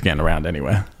how Chucky's getting around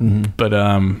anywhere. Mm-hmm. But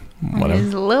whatever.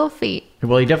 His little feet.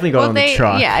 Well, he definitely got on the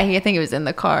truck. Yeah, I think it was in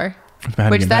the car. How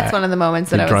did Which he get that's back? one of the moments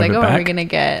that Did I he was drive like, it oh, are we back? going to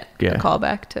get Yeah. a call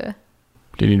back to...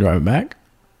 Did he drive it back?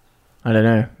 I don't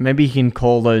know. Maybe he can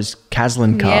call those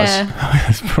Caslin cars. Yeah,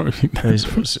 That's probably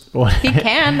What? he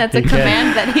can. That's a He can.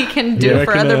 command that he can Do you do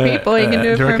for reckon, other people. He can do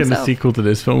it you for reckon himself. the sequel to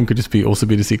this film could just also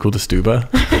be the sequel to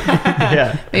Stuber?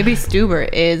 Yeah. Maybe Stuber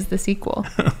is the sequel.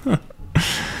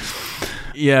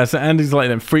 Yeah, so Andy's like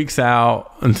then freaks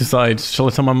out and decides, shall I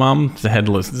tell my mum? There's a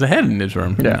head in his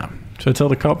room. Yeah. No. Should I tell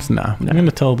the cops? No. I'm going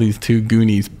to tell these two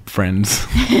Goonies friends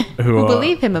who We'll are...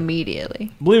 believe him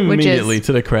immediately. Believe him which is- immediately,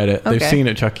 to their credit. They've Okay. seen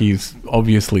it. Chucky's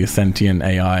obviously a sentient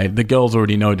AI. The girls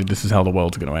already know that this is how the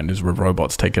world's going to end, is with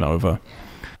robots taking over.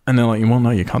 And they're like, well,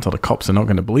 no, you can't tell the cops. They're not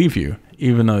going to believe you,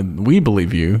 even though we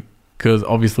believe you, because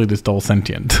obviously this doll's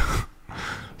sentient.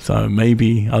 So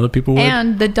maybe other people would.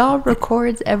 And the doll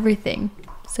records everything.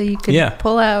 So you could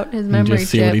pull out his memory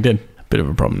just see chip. what he did. Bit of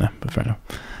a problem there, but fair enough.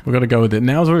 We've got to go with it.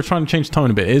 Now as we're trying to change tone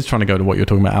a bit, it is trying to go to what you're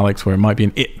talking about, Alex, where it might be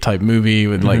an It type movie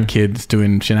with like kids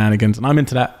doing shenanigans, and I'm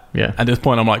into that. Yeah. At this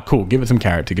point, I'm like, cool, give it some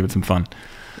character, give it some fun.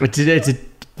 It's a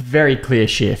very clear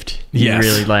shift. Yes.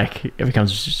 Really, like, it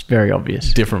becomes just very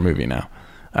obvious. Different movie now.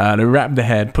 They wrap the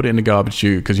head, put it in the garbage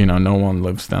chute because no one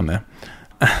lives down there.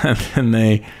 And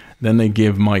then they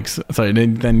give Mike's. So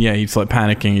then he's like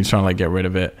panicking. He's trying to like get rid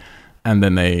of it, and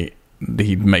then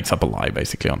he makes up a lie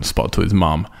basically on the spot to his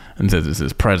mom and says it's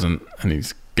his present, and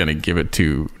he's gonna give it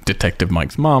to Detective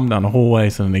Mike's mom down the hallway.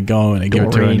 So then they go and they give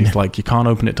it to her, and he's like, "You can't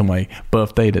open it till my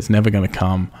birthday. That's never gonna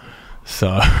come."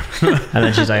 So and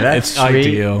then she's like, "That's it's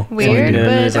ideal. Weird, and then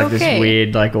there's like okay. this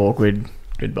weird, like awkward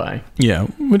goodbye. Yeah,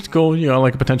 which is cool.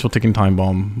 Like a potential ticking time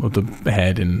bomb of the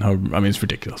head in her. I mean, it's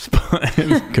ridiculous, but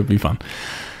it could be fun.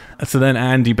 So then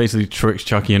Andy basically tricks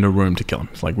Chucky in a room to kill him.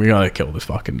 It's like, we gotta kill this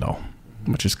fucking doll,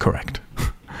 which is correct.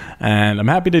 And I'm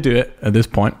happy to do it at this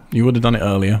point. You would have done it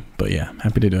earlier, but yeah, I'm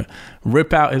happy to do it.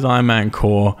 Rip out his Iron Man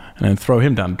core and then throw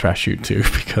him down the trash chute too,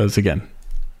 because again,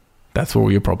 that's where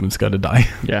all your problems go to die.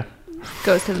 Yeah.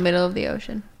 Goes to the middle of the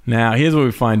ocean. Now, here's where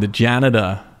we find the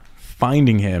janitor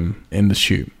finding him in the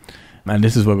chute. And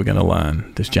this is where we're going to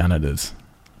learn this janitor's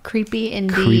Creepy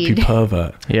indeed. creepy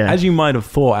pervert. Yeah. As you might have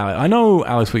thought, Alex. I know,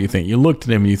 Alex, what you think. You looked at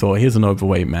him and you thought, here's an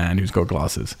overweight man who's got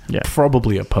glasses. Yeah.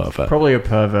 Probably a pervert. Probably a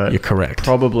pervert. You're correct.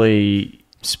 Probably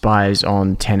spies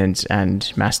on tenants and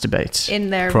masturbates. In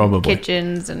their Probably.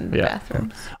 kitchens and Yeah.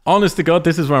 bathrooms. Honest to God,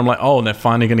 this is where I'm like, oh, they're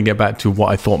finally going to get back to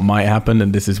what I thought might happen.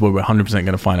 And this is where we're 100% going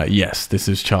to find out, yes, this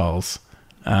is Charles.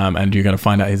 And you're going to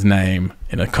find out his name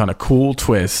in a kind of cool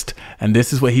twist. And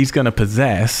this is where he's going to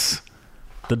possess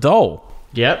the doll.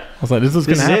 Yep. I was like, this is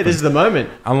going This to is happen. it. This is the moment.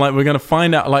 I'm like, we're going to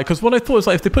find out, like, because what I thought was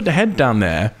like, if they put the head down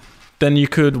there, then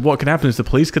what could happen is the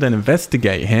police could then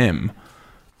investigate him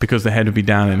because the head would be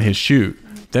down in his chute.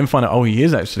 Then find out, oh, he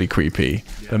is actually creepy.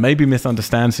 But maybe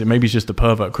misunderstands it. Maybe he's just a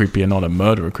pervert creepy and not a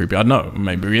murderer creepy. I don't know.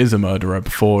 Maybe he is a murderer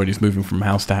before and he's moving from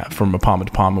from apartment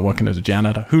to apartment working as a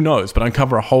janitor. Who knows? But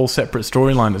uncover a whole separate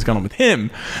storyline that's going on with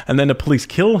him. And then the police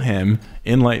kill him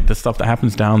in like the stuff that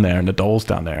happens down there and the doll's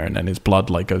down there. And then his blood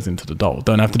like goes into the doll.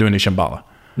 Don't have to do any Shambhala.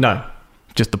 No.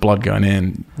 Just the blood going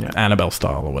in, Yeah. Annabelle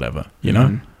style or whatever, you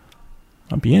know?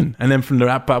 I'd be in. And then from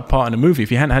that part in the movie,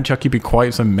 if you hadn't had Chucky be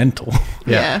quite so mental,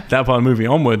 Yeah. that part of the movie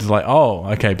onwards is like, oh,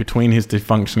 okay, between his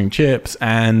dysfunctioning chips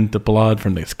and the blood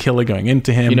from this killer going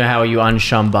into him. You know how you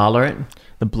unshambhala it?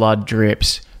 The blood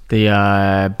drips.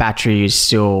 The battery is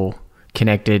still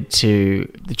connected to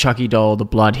the Chucky doll. The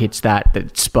blood hits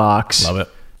that sparks. Love it.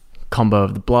 Combo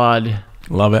of the blood,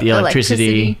 Love it. the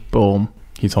electricity. Boom.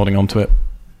 He's holding on to it.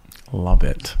 Love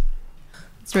it.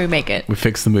 Let's remake it. We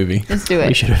fixed the movie. Let's do We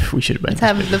it. should have made Let's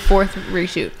have the fourth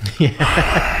reshoot.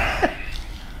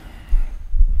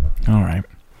 All right.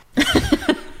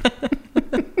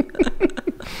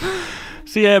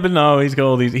 So yeah, but no, he's got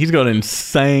all these. He's got an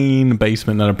insane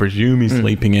basement that I presume he's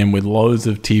sleeping in with loads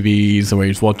of TVs where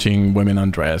he's watching women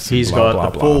undress. and He's blah, got blah,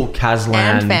 the blah. full Kazlan.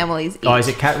 And families Oh, each. is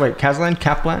it Kazlan?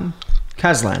 Kaplan? Kazlan.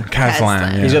 Kazlan.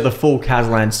 Kazlan. Yeah. He's got the full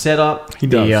Kazlan setup. He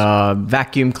does. The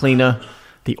vacuum cleaner,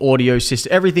 the audio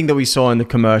system, everything that we saw in the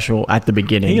commercial at the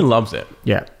beginning. He loves it,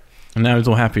 Yeah. and now he's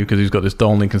all happy because he's got this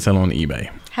doll and he can sell it on eBay.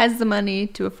 Has the money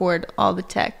to afford all the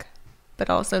tech, but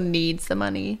also needs the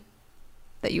money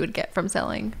that you would get from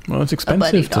selling. Well, it's buddy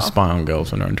expensive to doll. spy on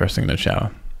girls when they're undressing in the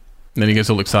shower. And then he gets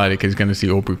all excited because he's going to see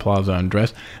Aubrey Plaza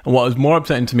undressed. And what was more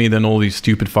upsetting to me than all these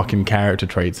stupid fucking character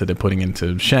traits that they're putting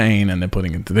into Shane and they're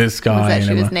putting into this guy. Was that and she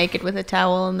everyone- was naked with a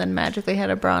towel and then magically had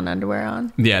a bra and underwear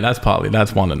on. Yeah, that's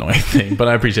one annoying thing. But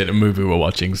I appreciate the movie we're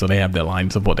watching, so they have their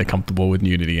lines of what they're comfortable with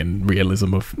nudity and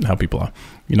realism of how people are.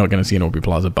 You're not going to see an Aubrey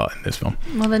Plaza butt in this film.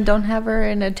 Well, then don't have her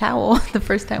in a towel the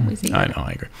first time we see her. I know,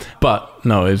 I agree. But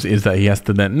no, is that he has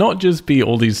to then not just be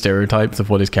all these stereotypes of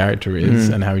what his character is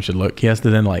and how he should look. He has to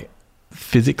then like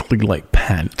physically like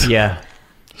pant. Yeah.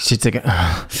 She's like,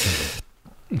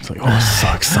 It's like, oh,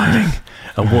 so exciting.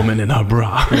 A woman in her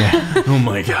bra. Yeah. Oh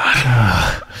my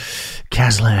God.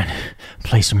 Kazlan,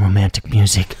 play some romantic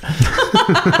music. Put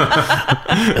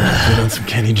on some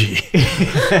Kenny G.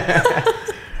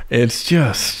 It's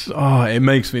just, it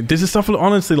makes me, this is stuff,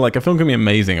 honestly, like, a film can be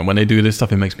amazing, and when they do this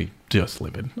stuff, it makes me just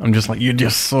livid. I'm just like, you're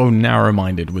just so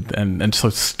narrow-minded with, and so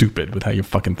stupid with how you're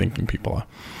fucking thinking people are.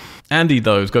 Andy,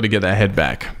 though, has got to get their head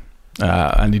back.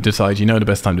 And he decides, the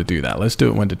best time to do that. Let's do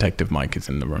it when Detective Mike is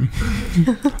in the room.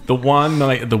 The one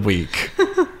night of the week.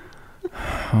 Oh,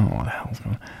 what the hell's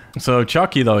going on? So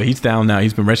Chucky, though, he's down now.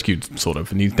 He's been rescued, sort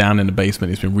of, and he's down in the basement.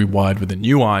 He's been rewired with a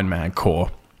new Iron Man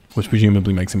core, which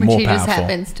presumably makes him Which more he powerful. just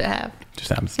happens to have. Just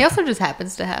happens. He also just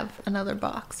happens to have another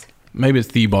box. Maybe it's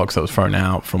the box that was thrown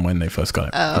out from when they first got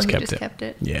it. Oh, he just kept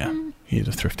it. Yeah, he's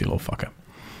a thrifty little fucker.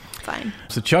 Fine.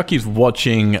 So Chucky's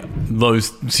watching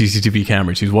those CCTV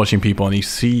cameras. He's watching people, and he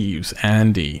sees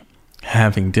Andy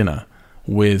having dinner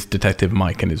with Detective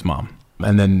Mike and his mom.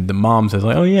 And then the mom says,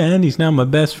 like, oh yeah, Andy's now my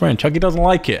best friend. Chucky doesn't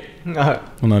like it. No.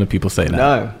 Well, none of people say that.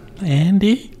 No.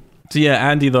 Andy? So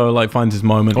yeah, Andy, though, like, finds his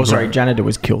moment. Oh, sorry, janitor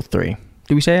was killed 3.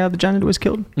 Did we say how the janitor was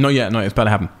killed? No, it's about to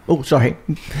happen. Oh, sorry.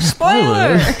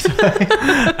 Spoiler!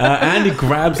 Andy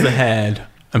grabs the head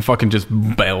and fucking just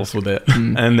bails with it.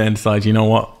 And then decides, you know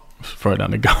what? Throw it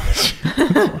down the garbage.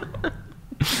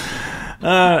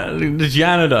 The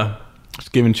janitor is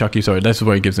giving Chucky, this is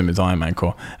where he gives him his Iron Man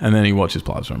core. And then he watches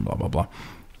plasma and blah, blah, blah.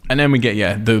 And then we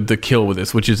get, the kill with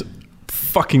this, which is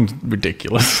fucking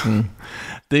ridiculous.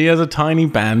 He has a tiny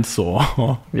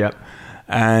bandsaw. Yep.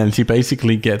 And he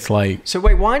basically gets like... So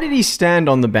wait, why did he stand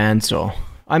on the bandsaw?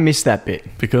 I missed that bit.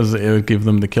 Because it would give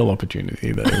them the kill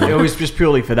opportunity. It was just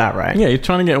purely for that, right? Yeah, he's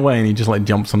trying to get away and he just like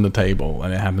jumps on the table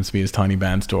and it happens to be his tiny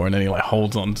bandsaw and then he like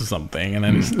holds on to something and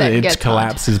then it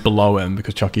collapses below him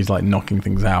because Chucky's like knocking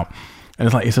things out. And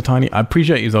it's like, it's a tiny... I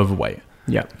appreciate he's overweight.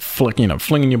 Yeah.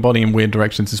 Flinging your body in weird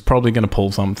directions is probably going to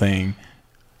pull something.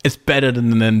 It's better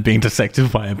than being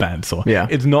dissected by a bandsaw. Yeah.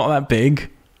 It's not that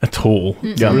big at all.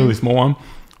 It's a really small one.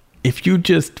 If you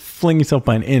just fling yourself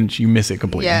by an inch, you miss it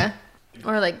completely. Yeah.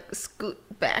 Or like scoot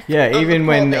back. Yeah, even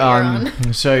when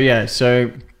so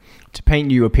to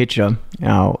paint you a picture,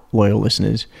 our loyal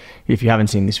listeners, if you haven't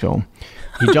seen this film,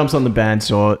 he jumps on the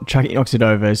bandsaw, Chucky knocks it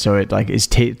over so it like is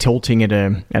tilting at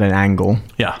an angle.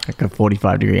 Yeah. Like a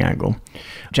 45-degree angle.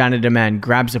 Janitor man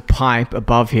grabs a pipe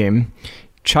above him.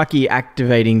 Chucky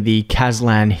activating the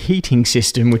Kazlan heating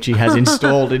system, which he has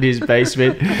installed in his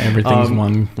basement. Everything's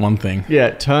one thing. Yeah,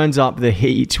 it turns up the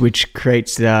heat, which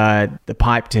creates the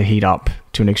pipe to heat up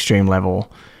to an extreme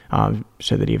level,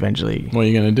 so that he eventually... What are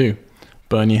you going to do?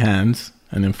 Burn your hands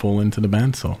and then fall into the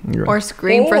bandsaw. Or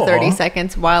scream for 30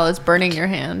 seconds while it's burning your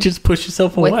hand. Just push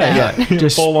yourself away.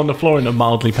 Just fall on the floor in a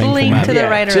mildly painful manner. to the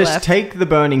right or just left. take the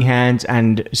burning hands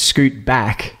and scoot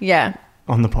back. Yeah.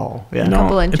 On the pole. Yeah. No,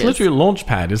 couple inches. It's literally a launch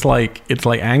pad. It's like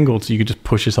angled so you could just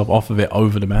push yourself off of it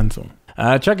over the bandsaw.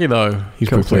 Chucky, though, he's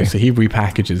pretty clear. So he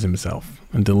repackages himself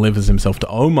and delivers himself to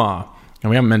Omar.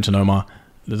 And we haven't mentioned Omar.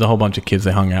 There's a whole bunch of kids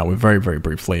they hung out with very, very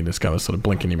briefly. This guy was sort of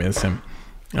blinking, you miss him.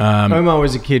 Omar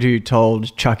was a kid who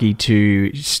told Chucky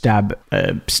to stab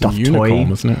a stuffed unicorn, toy.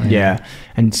 Wasn't it? Yeah.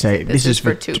 And say, this is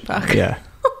for Tupac. Yeah.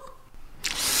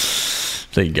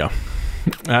 There you go.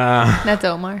 That's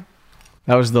Omar.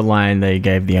 That was the line they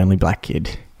gave the only black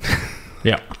kid.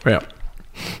 Yeah.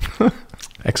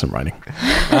 Excellent writing.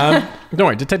 Don't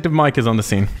worry, Detective Mike is on the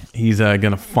scene. He's going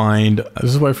to find...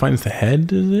 This is where he finds the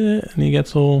head, is it? And he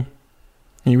gets all...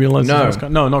 He realizes...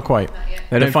 No, not quite.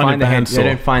 They don't find the head. They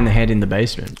don't find the head in the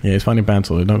basement. Yeah, he's finding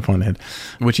bandsaw. They don't find the head.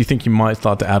 Which you think you might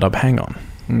start to add up. Hang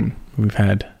on. We've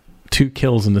had 2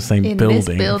 kills in the same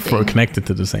building. Connected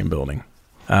to the same building.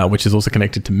 Which is also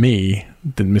connected to me,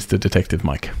 Mr. Detective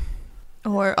Mike.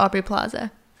 Or Aubrey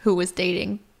Plaza, who was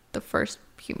dating the first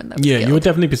human that was killed. You would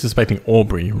definitely be suspecting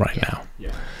Aubrey right now.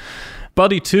 Yeah.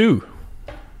 Buddy 2.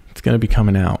 It's going to be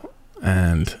coming out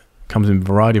and comes in a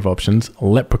variety of options.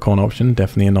 Leprechaun option,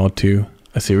 definitely a nod to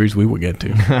a series we will get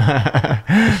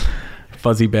to.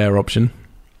 Fuzzy Bear option.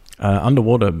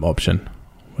 Underwater option,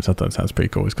 which I thought sounds pretty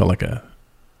cool. It's got like a...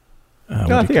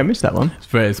 I think I missed that one.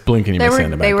 It's blinking.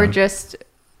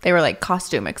 They were like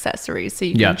costume accessories, so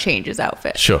you can change his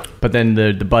outfit. Sure. But then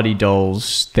the Buddy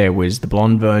dolls, there was the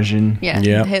blonde version.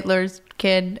 Yeah. Hitler's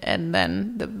kid and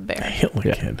then the bear.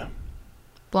 Hitler kid.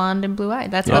 Blonde and blue-eyed.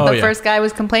 That's what the first guy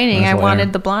was complaining. I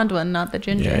wanted the blonde one, not the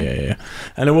ginger. Yeah.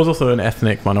 And it was also an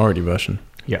ethnic minority version.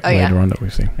 Yeah. Later on that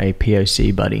we see. A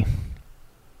POC Buddy.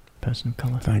 Person of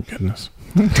color. Thank goodness.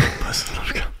 Person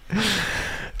of color.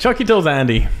 Chucky tells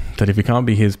Andy that if he can't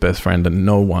be his best friend and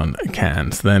no one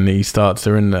can, so then he starts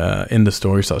in the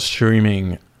store, he starts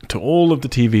streaming to all of the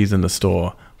TVs in the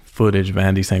store footage of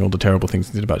Andy saying all the terrible things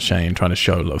he did about Shane, trying to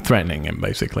show threatening him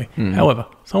basically. However,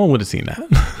 someone would have seen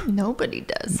that. Nobody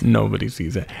does. Nobody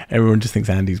sees it. Everyone just thinks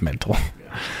Andy's mental.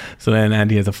 So then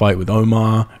Andy has a fight with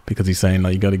Omar because he's saying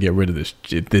like, you got to get rid of this.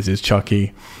 This is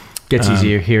Chucky. Gets his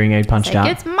hearing aid punched out.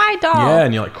 It's my doll. Yeah,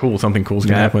 and you're like, cool, something cool's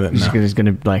going to happen with it now. He's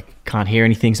going to, can't hear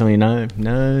anything, something, no.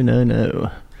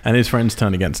 And his friends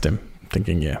turn against him,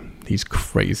 thinking, he's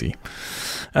crazy.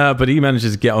 But he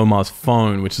manages to get Omar's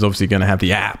phone, which is obviously going to have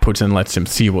the app, which then lets him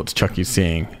see what Chucky's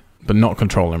seeing, but not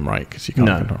control him, right? Because you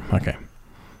can't control him. Okay.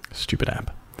 Stupid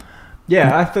app.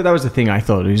 Yeah, I thought that was the thing. I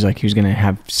thought it was like he was going to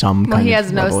have some Well, kind he of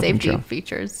has no level of safety control.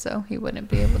 features, so he wouldn't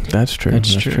be able to. That's true.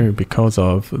 That's true. Because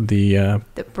of the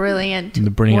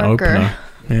Brilliant brilliant worker. opener.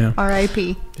 Yeah.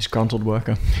 R.I.P. Disgruntled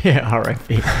worker. Yeah,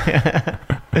 R.I.P.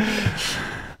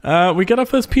 We got our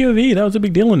first POV. That was a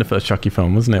big deal in the first Chucky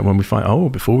film, wasn't it? When we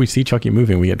find, before we see Chucky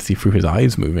moving, we get to see through his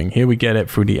eyes moving. Here we get it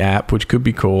through the app, which could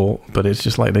be cool, but it's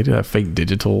just like they do that fake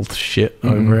digital shit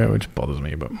over it, which bothers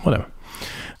me, but whatever.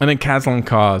 And then Kazlan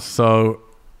cars. So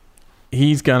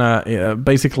he's gonna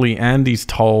basically, Andy's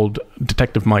told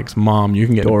Detective Mike's mom, you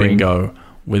can get Doreen. a bingo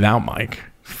without Mike.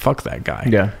 Fuck that guy.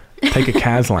 Yeah. Take a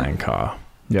Kazlan car.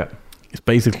 Yeah. It's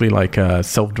basically like a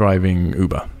self-driving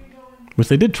Uber, which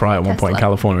they did try at one point in Tesla.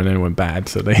 California, and then it went bad,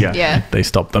 so they Yeah. they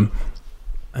stopped them.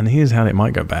 And here's how it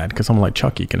might go bad, because someone like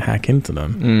Chucky can hack into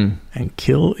them and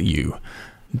kill you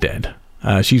dead.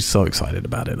 She's so excited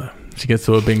about it, though. She gets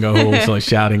to a bingo hall, so like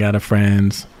shouting at her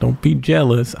friends, "Don't be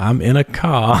jealous, I'm in a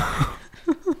car."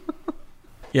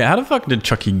 Yeah, how the fuck did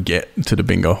Chucky get to the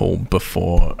bingo hall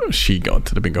before she got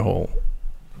to the bingo hall?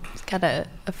 He's got a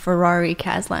Ferrari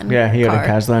Kazlan. Yeah, he had a car.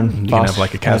 Kazlan. You can have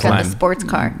like a He's got Kazlan the sports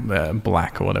car.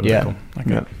 black or whatever Yeah. they're called.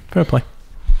 Okay. Yeah. Fair play.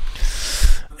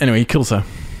 Anyway, he kills her.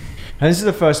 And this is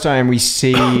the first time we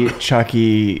see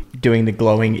Chucky doing the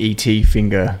glowing ET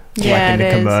finger, Yeah, like in it the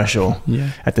is. commercial.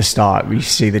 Yeah. At the start, we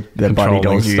see the bunny Controlling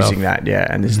dolls stuff. using that. Yeah,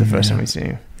 and this is the first time we see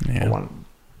him. Yeah. Or one,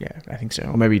 yeah, I think so.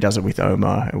 Or maybe he does it with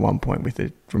Omar at one point with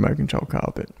the remote control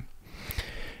car. But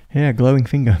yeah, glowing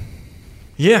finger.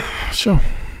 Yeah, sure.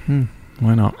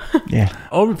 Why not? Yeah.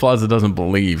 Aubrey Plaza doesn't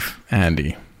believe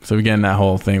Andy. So again, that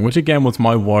whole thing, which again was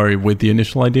my worry with the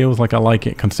initial idea, was like, I like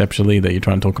it conceptually that you're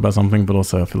trying to talk about something, but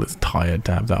also I feel it's tired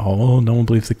to have that whole, no one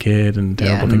believes the kid and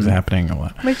terrible Yeah. things are happening or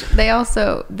what. Which they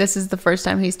also, this is the first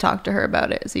time he's talked to her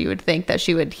about it, so you would think that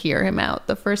she would hear him out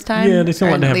the first time. Yeah, they seem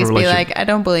or like they at have a least be relationship. like, I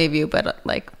don't believe you, but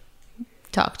like,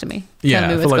 talk to me. Yeah, Tell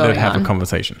me I what's feel like going they'd have on. a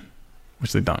conversation,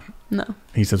 which they don't. No.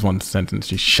 He says one sentence,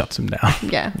 she shuts him down.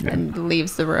 Yeah, and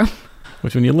leaves the room.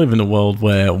 Which, when you live in a world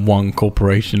where one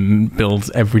corporation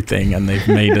builds everything and they've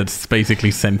made a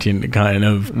basically sentient kind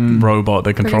of robot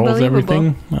that controls believable.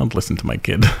 everything, I'd listen to my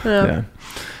kid. Yeah.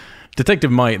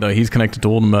 Detective Mike, though, he's connected to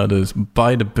all the murders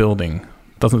by the building,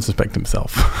 doesn't suspect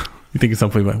himself. You think at some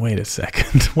point, wait a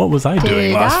second, what was I doing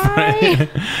Did last I? Friday?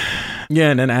 Yeah,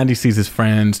 and then Andy sees his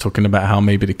friends talking about how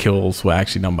maybe the kills were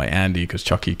actually done by Andy because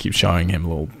Chucky keeps showing him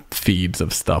little feeds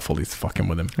of stuff while he's fucking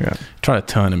with him. Yeah. Try to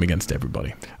turn him against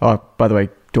everybody. Oh, by the way,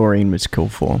 Doreen was cool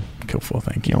for Kill for,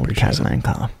 thank the you. old Appreciate it. Kazlan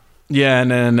car. Yeah,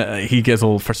 and then he gets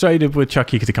all frustrated with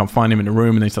Chucky because he can't find him in the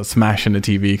room, and they start smashing the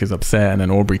TV because he's upset. And then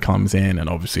Aubrey comes in, and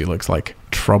obviously looks like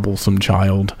troublesome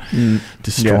child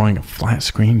destroying a flat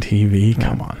screen TV.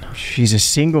 Come on, She's a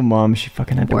single mom. She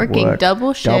fucking had to Working work.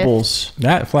 double shift. Doubles.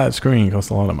 that flat screen costs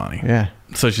a lot of money. Yeah.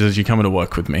 So she says, "You come to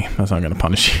work with me. That's how I'm going to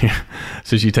punish you."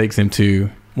 So she takes him to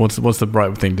what's the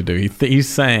right thing to do. He's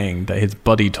saying that his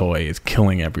buddy toy is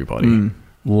killing everybody.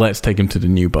 Let's take him to the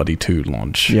new Buddy 2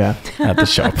 launch Yeah. at the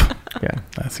shop. Yeah.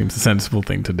 That seems a sensible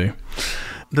thing to do.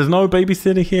 There's no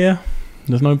babysitter here.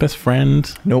 There's no best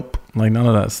friend. Nope. Like, none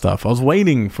of that stuff. I was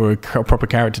waiting for a proper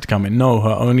character to come in. No, her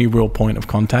only real point of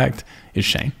contact is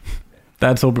Shane.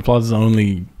 That's Aubrey Plaza's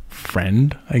only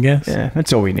friend, I guess. Yeah,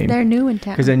 that's all we need. They're new in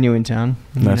town. Because they're new in town.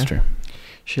 That's Yeah. true.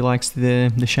 She likes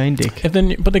the Shane dick. If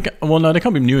then, but no, they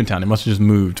can't be new in town. They must have just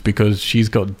moved because she's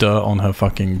got dirt on her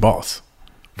fucking boss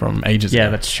from ages Yeah,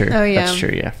 ago. that's true. Oh, yeah. That's true,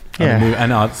 yeah.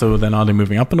 Are they so then are they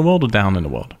moving up in the world or down in the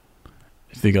world?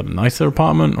 Has they got a nicer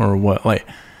apartment or what? Like,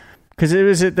 Because it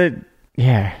was at the...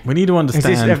 Yeah. we need to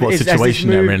understand what situation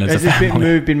they're in as a Has this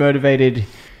family. been motivated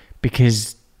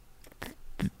because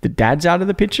the dad's out of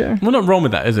the picture? We're not wrong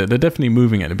with that, is it? They're definitely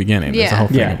moving at the beginning. There's a Yeah. whole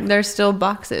thing. Yeah. There's still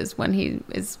boxes when he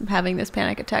is having this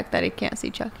panic attack that he can't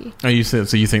see Chucky. Oh,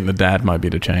 so you think the dad might be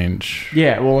the change?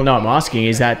 Yeah, well, no, I'm asking,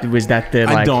 was that the,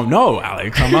 like... I don't know,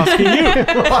 Alex. I'm asking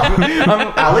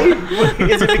you.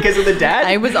 Ali? Is it because of the dad?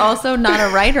 I was also not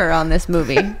a writer on this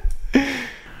movie.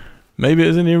 Maybe it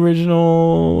was in the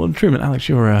original treatment. Alex,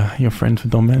 you're friends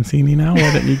with Don Mancini now.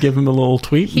 Why don't you give him a little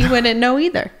tweet? He wouldn't know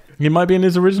either. He might be in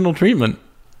his original treatment.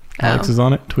 Alex Oh. is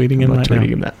on it, tweeting him I'm right tweeting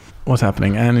now. him that. What's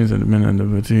happening? Annie's at the minute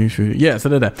of the TV shoot. Yeah, so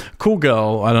they're there. Cool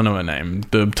girl. I don't know her name.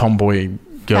 The tomboy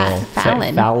girl.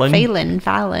 Fallon. Fallon?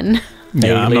 Fallon.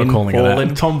 Yeah, I'm not Fallon, calling her that.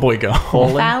 Fallon. Tomboy girl.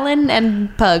 Fallon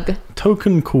and Pug.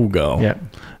 Token cool girl.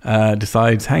 Yeah.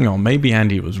 Decides, hang on, maybe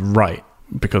Andy was right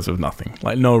because of nothing.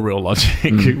 Like, no real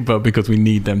logic, but because we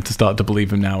need them to start to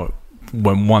believe him now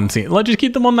when one scene... Like, just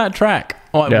keep them on that track.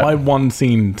 Why one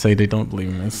scene say they don't believe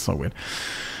him? It's so weird.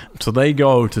 So they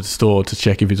go to the store to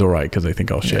check if he's all right because they think,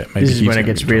 oh, shit. Maybe This is he's when it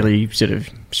gonna gets be in trouble. really sort of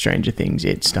Stranger Things,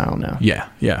 it style now. Yeah.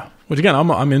 Which again,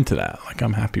 I'm into that. Like,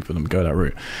 I'm happy for them to go that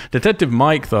route. Detective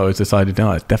Mike, though, has decided,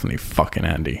 no, it's definitely fucking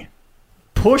Andy.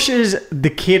 Pushes the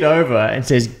kid over and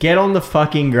says, "Get on the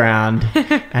fucking ground,"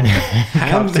 and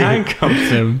handcuffs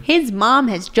him. His mom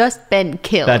has just been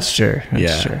killed. That's true.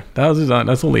 That's true. That was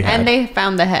that's all he had. And they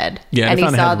found the head. Yeah, and they he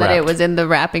found the saw head that it wrapped. was in the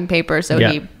wrapping paper, so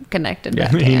Yeah. he connected Yeah.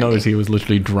 back to he Andy. knows he was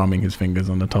literally drumming his fingers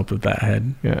on the top of that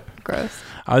head. Yeah. Gross.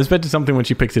 I was expecting something when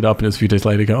she picks it up and it's a few days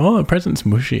later go, oh, the present's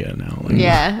mushier now. Like,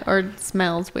 Yeah, or it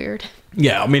smells weird.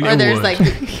 Yeah, I mean, Or it there's would. like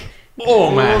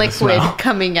oh, man, the liquid smell.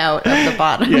 coming out of the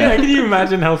bottom. Yeah, can you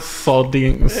imagine how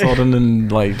sodden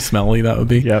and like smelly that would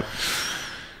be? Yep.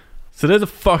 So there's a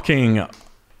fucking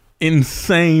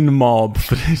insane mob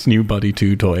for this new Buddy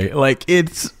 2 toy. Like,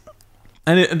 it's...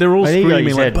 And they're all I think, screaming like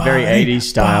you said, like, very Buddy, 80s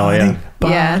style, Buddy, yeah.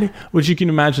 Buddy. Yeah. Which you can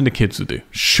imagine the kids would do.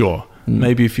 Sure.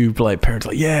 Maybe if you like parents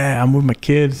like, yeah, I'm with my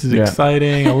kids. This is Yeah.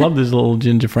 exciting. I love this little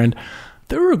ginger friend.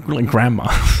 There were like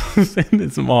grandmas in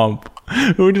this mob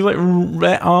who were just like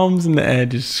their arms in the air,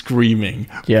 just screaming,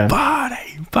 Yeah.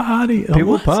 Buddy, Buddy.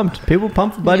 People What? pumped. People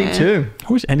pumped for Buddy Yeah. too.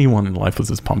 I wish anyone in life was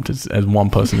as pumped as one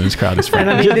person in this crowd is And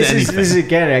I friend. mean, this is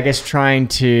again, I guess, trying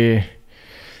to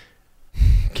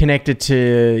connect it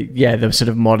to the sort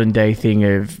of modern day thing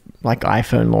of like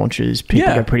iPhone launches. People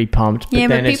Yeah. get pretty pumped, but Yeah,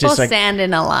 then but it's people just like stand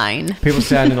in a line people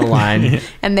stand in a line.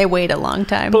 and they wait a long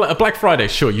time. But like, Black Friday,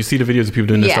 sure, you see the videos of people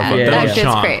doing this Yeah, stuff. But yeah, they're that not shit's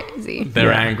charmed. crazy. They're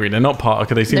Yeah. angry. They're not part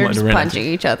because they seem They're like just they're in it. punching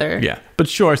each other. Yeah, but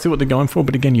sure, I see what they're going for.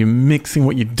 But again, you're mixing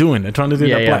what you're doing. They're trying to do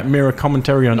Yeah, that yeah. Black Mirror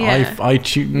commentary on Yeah.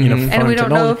 iTunes, you know, And phone we don't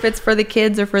know technology. if it's for the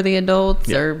kids or for the adults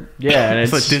Yeah. or Yeah, and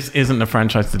It's it's like, this isn't the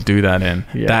franchise to do that in.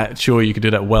 Yeah. That, sure, you could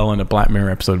do that well in a Black Mirror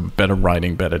episode with better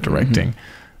writing, better Mm-hmm. directing.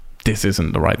 This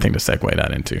isn't the right thing to segue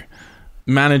that into.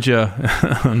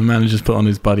 Manager's put on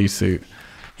his buddy suit.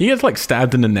 He gets like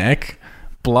stabbed in the neck.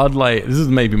 Blood, like, this is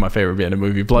maybe my favorite bit in the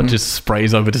movie. Blood just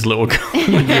sprays over this little guy.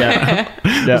 yeah.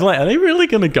 It's like, are they really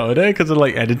going to go there? Because they're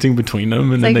like editing between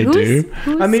them and It's then like, they whose- do.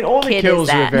 whose I mean, all the kid is kills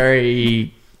were that?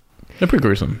 very They're pretty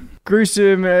gruesome.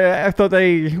 gruesome. I thought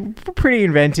they were pretty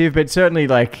inventive, but certainly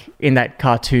like in that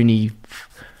cartoony,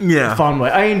 Yeah. fun way.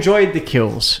 I enjoyed the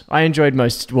kills. I enjoyed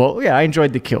I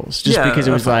enjoyed the kills just Yeah, because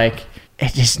it was that's like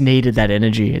it just needed that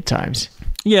energy at times.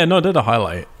 Yeah, no, they're the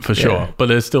highlight for sure. Yeah. But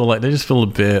they're still like, they just feel a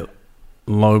bit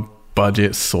low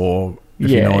budget, sore, if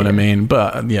you Yeah, know what I yeah. mean.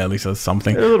 But yeah, at least there's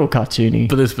something. A little cartoony.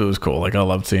 But this bit was cool. Like, I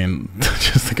loved seeing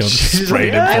just the girl She's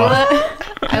sprayed in like, blood.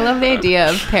 I love the idea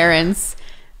of parents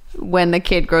when the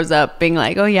kid grows up being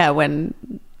like, oh yeah, when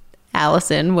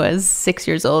Allison was 6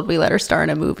 years old, we let her star in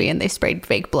a movie and they sprayed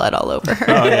fake blood all over her.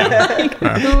 Oh,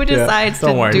 yeah. Who decides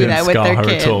Don't to worry, do didn't that with scar their her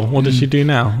kid? at all. What does she do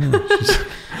now?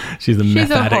 She's a She's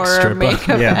meth a addict horror stripper.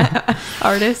 makeup Yeah.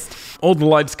 artist. All the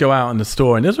lights go out in the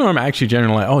store, and this is where I'm actually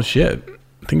generally like, oh shit,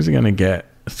 things are gonna get,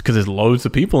 because there's loads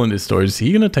of people in this store. Is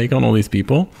he gonna take on all these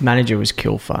people? Manager was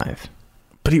kill 5.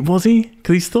 But was he?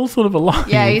 Because he's still sort of alive.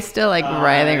 Yeah, he's still like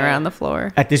writhing around the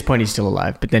floor. At this point, he's still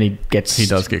alive, but then he gets. He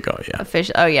does get got. Yeah,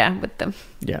 Official. Oh yeah, with them.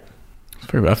 Yeah. it's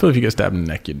pretty bad. I feel if you get stabbed in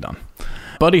the neck, you're done.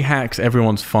 Buddy hacks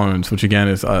everyone's phones, which again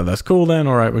is that's cool. Then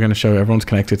all right, we're going to show everyone's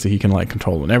connected, so he can like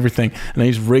control and everything. And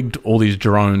he's rigged all these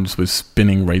drones with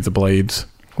spinning razor blades.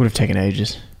 Would have taken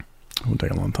ages. It will take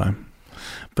a long time,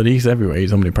 but he's everywhere.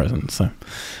 He's omnipresent. So,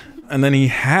 and then he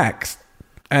hacks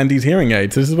Andy's hearing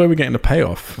aids. This is where we're getting the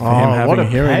payoff for him having what a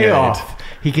hearing payoff.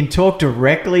 He can talk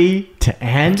directly to aid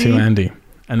Andy. to Andy,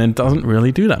 and then doesn't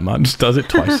really do that much. Does it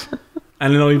twice,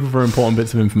 and not even for important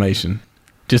bits of information,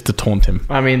 just to taunt him.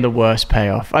 I mean, the worst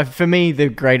payoff. For me, the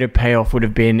greater payoff would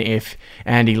have been if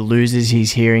Andy loses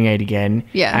his hearing aid again.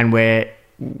 Yeah. And we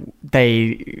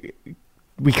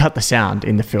cut the sound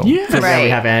in the film. Yeah. So now we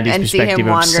have Andy's and see perspective him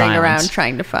of wandering silence. around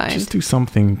trying to find. Just do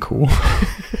something cool.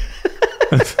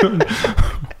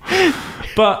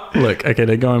 But look, okay,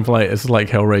 they're going for like, it's like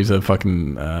Hellraiser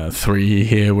fucking 3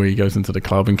 here, where he goes into the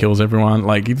club and kills everyone.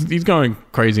 Like he's going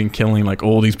crazy and killing like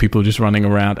all these people just running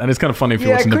around, and it's kind of funny if you're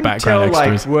Yeah, I watching the couldn't background tell,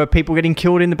 extras. like, were people getting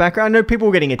killed in the background? No, people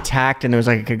were getting attacked, and there was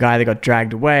like a guy that got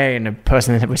dragged away, and a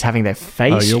person that was having their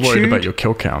face Oh, you're worried chewed. about your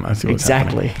kill count. I see what's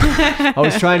happening. Exactly. I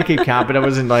was trying to keep count, but I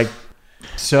wasn't like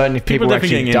certain if people were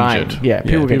definitely actually getting dying. injured. Yeah,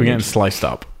 people were getting injured. sliced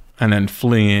up and then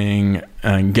fleeing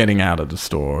and getting out of the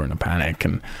store in a panic.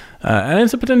 And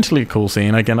it's a potentially cool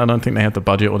scene. Again, I don't think they have the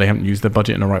budget, or they haven't used their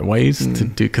budget in the right ways to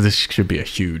do, because this should be a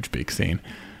huge, big scene.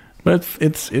 But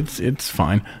it's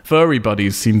fine. Furry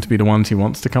buddies seem to be the ones he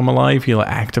wants to come alive. He like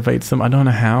activates them. I don't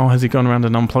know how. Has he gone around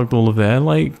and unplugged all of their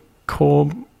like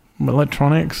core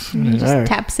electronics? He No. just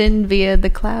taps in via the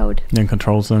cloud. Then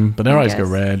controls them, but their I eyes go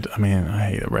guess. red. I mean,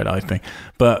 I hate the red eye thing.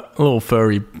 But little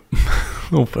furries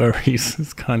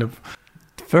is kind of...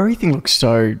 The furry thing looks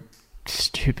so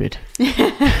stupid.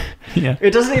 Yeah.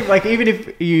 It doesn't even, like, even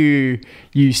if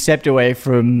you stepped away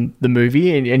from the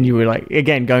movie and you were like,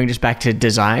 again, going just back to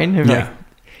design, like,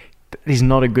 he's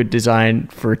not a good design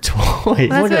for a toy.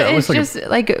 It's just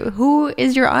like, who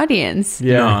is your audience?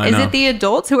 Yeah. Is it the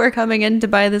adults who are coming in to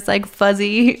buy this like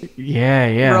fuzzy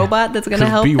robot that's going to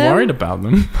help be them? worried about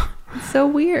them. It's so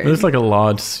weird. There's like a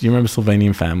large, you remember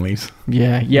Sylvanian Families?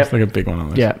 Yeah. Yeah. It's like a big one on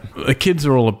this. Yeah. The kids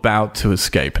are all about to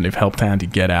escape and they've helped Andy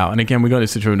get out. And again, we got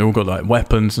this situation, they've all got like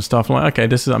weapons and stuff. I'm like,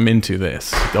 okay, I'm into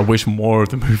this. I wish more of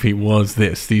the movie was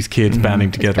this. These kids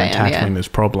banding together and tackling this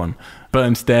problem. But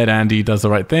instead, Andy does the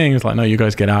right thing. It's like, no, you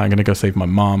guys get out. I'm going to go save my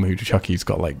mom, who Chucky's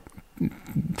got like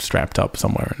strapped up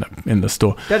somewhere in the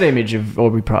store. That image of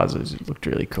Aubrey Plaza looked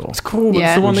really cool. It's cool, but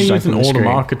it's the one they use in all the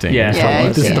marketing. Yeah.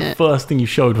 This is the first thing you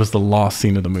showed was the last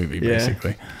scene of the movie,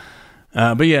 basically.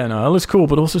 But yeah, no, it looks cool,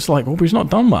 but also it's like Aubrey's not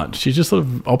done much. She just sort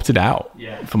of opted out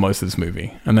for most of this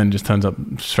movie and then just turns up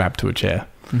strapped to a chair.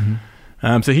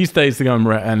 So he stays to go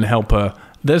and help her.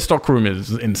 Their stockroom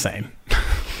is insane.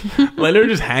 Like they're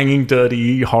just hanging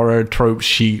dirty horror trope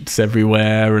sheets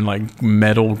everywhere and like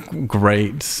metal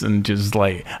grates and just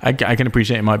like I can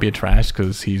appreciate it might be a trash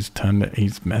because he's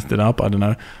messed it up. I don't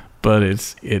know, but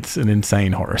it's an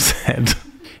insane horror set.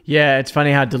 Yeah, it's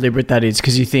funny how deliberate that is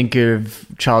because you think of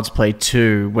Child's Play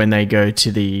 2 when they go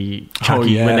to the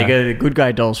when they go to the Good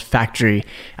Guy Dolls factory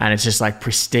and it's just like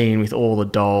pristine with all the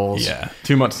dolls. Yeah,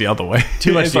 too much the other way.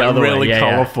 Too much it's the like other really way.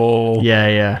 colorful.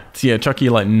 Yeah. So yeah, Chucky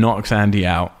like knocks Andy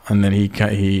out and then he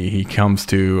comes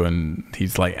to and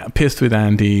he's like pissed with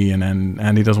Andy and then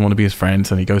Andy doesn't want to be his friend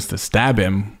so he goes to stab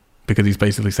him. Because he's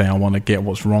basically saying, I want to get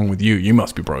what's wrong with you. You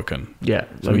must be broken. Yeah.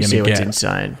 So let me see what's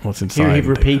inside. What's inside. He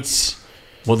repeats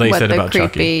what they said about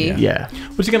Chucky. Yeah.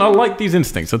 Which again, I like these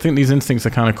instincts. I think these instincts are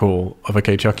kind of cool. Of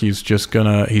okay, Chucky's just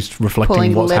he's reflecting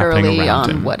pulling what's happening literally around on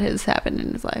him. what has happened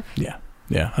in his life. Yeah.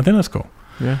 I think that's cool.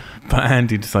 Yeah. But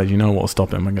Andy decides, you know what'll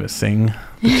stop him? I'm going to sing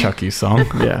the Chucky song.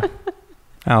 Yeah.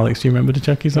 Alex, do you remember the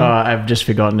Chucky song? I've just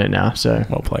forgotten it now, so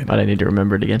well played. I don't need to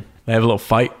remember it again. They have a little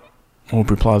fight.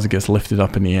 Aubrey Plaza gets lifted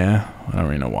up in the air. I don't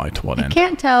really know why, to what end. I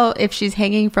can't tell if she's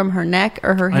hanging from her neck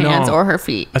or her hands or her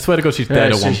feet. I swear to God, she's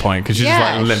dead at one point because she's just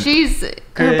like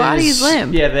limp. Her body's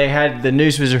limp. Yeah, they had the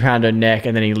noose was around her neck,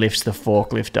 and then he lifts the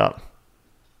forklift up.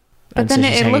 But then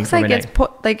it looks like it's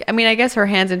I mean, I guess her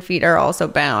hands and feet are also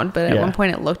bound, but at one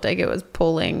point it looked like it was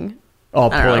pulling. Oh,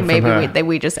 pulling maybe from her.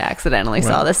 we just accidentally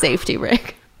saw the safety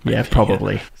rig. Yeah,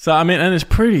 probably. Yeah. So I mean, and it's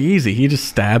pretty easy. He just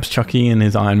stabs Chucky in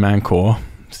his Iron Man core,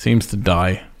 seems to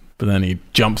die. But then he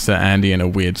jumps at Andy in a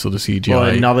weird sort of CGI. Well,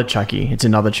 another Chucky. It's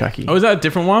another Chucky. Oh, is that a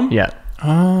different one? Yeah.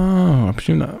 Oh, I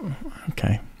presume that.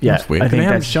 Okay. Yeah. That's weird. They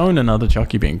haven't shown another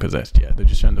Chucky being possessed yet. They're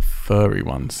just showing the furry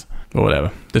ones. But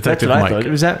whatever. Detective That's what Mike. I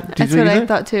thought. Was that? That's what I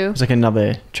thought too. It was like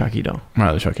another Chucky doll.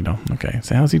 Right, the Chucky doll. Okay.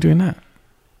 So how's he doing that?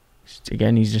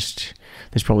 Again,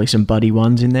 there's probably some buddy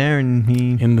ones in there,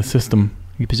 and in the system.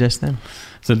 He possessed them.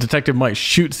 So Detective Mike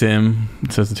shoots him.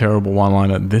 Says a terrible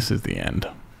one-liner. This is the end.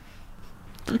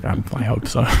 I hope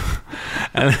so.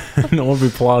 And Aubrey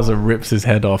Plaza rips his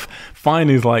head off. Fine,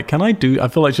 he's like, I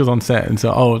feel like she was on set and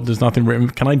so, there's nothing written.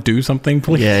 Can I do something,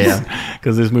 please? Yeah.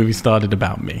 Because this movie started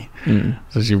about me.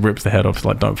 So she rips the head off. She's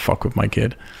like, don't fuck with my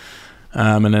kid.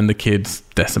 And then the kids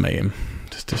decimate him.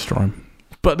 Just destroy him.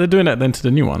 But they're doing that then to the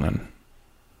new one and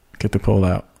get the pull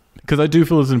out. Because I do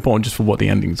feel it's important just for what the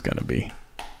ending's going to be.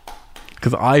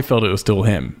 Because I felt it was still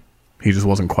him. He just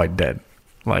wasn't quite dead.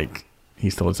 Like, he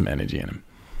still had some energy in him.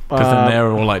 Because then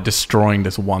they're all like destroying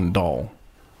this one doll.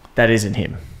 That isn't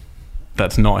him.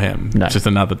 That's not him. No. It's just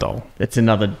another doll. It's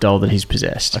another doll that he's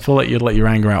possessed. I feel like you'd let your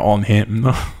anger out on him,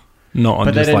 not on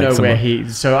but just they don't know someone. where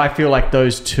So I feel like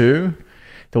those two,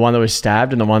 the one that was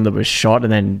stabbed and the one that was shot,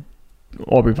 and then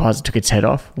Aubrey Plaza took its head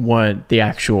off, weren't the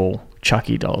actual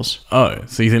Chucky dolls. Oh,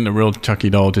 so you think the real Chucky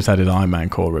doll just had his Iron Man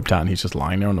core ripped out and he's just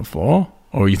lying there on the floor?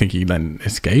 Or you think he then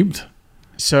escaped?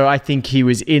 So I think he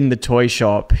was in the toy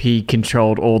shop. He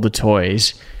controlled all the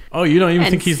toys. Oh, you don't even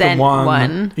think he's the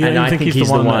one? You don't even think he's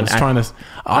the one that's trying to...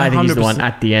 I think he's the one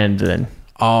at the end then.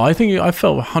 Oh, I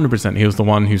felt 100% he was the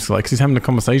one who's like... 'cause he's having a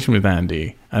conversation with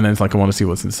Andy and then it's like, I want to see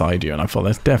what's inside you. And I thought,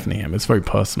 that's definitely him. It's very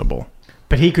personable.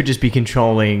 But he could just be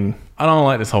controlling... I don't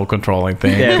like this whole controlling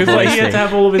thing. Yeah, because like, he had to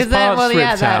have all of his parts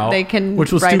ripped out. They can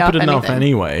which was write stupid off enough anything.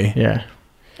 anyway. Yeah.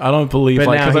 I don't believe,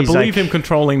 But because I he's believe like- him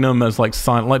controlling them as like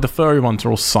silent, like the furry ones are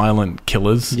all silent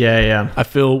killers. Yeah. I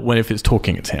feel if it's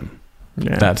talking, it's him.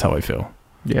 Yeah. That's how I feel.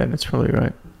 Yeah, that's probably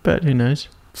right. But who knows?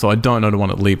 So I don't know the one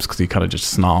that leaps because he kind of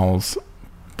just snarls.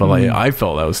 But like I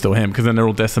felt that was still him because then they're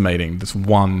all decimating this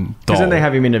one doll. Because then they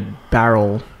have him in a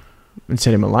barrel and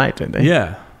set him alight, don't they?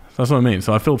 Yeah, that's what I mean.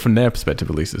 So I feel from their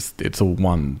perspective, at least, it's all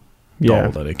one Yeah.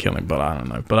 doll that they're killing, but I don't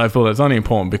know. But I feel that's only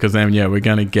important because then, we're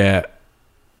going to get...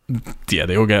 Yeah,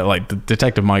 they all get, like, the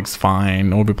Detective Mike's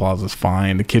fine, Aubrey Plaza's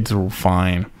fine, the kids are all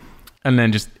fine. And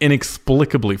then just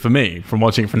inexplicably, for me, from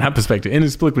watching it from that perspective,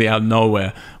 inexplicably out of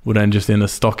nowhere, we're then just in the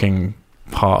stocking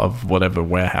part of whatever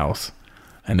warehouse.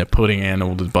 And they're putting in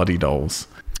all the buddy dolls.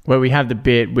 Where we have the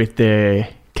bit with the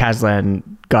Kazlan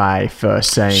guy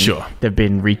first saying Sure. they've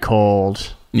been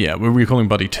recalled. Yeah, we're recalling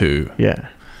Buddy 2. Yeah.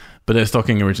 But they're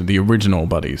stocking the original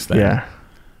buddies then. Yeah.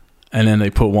 And then they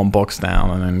put one box down,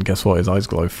 and then guess what? His eyes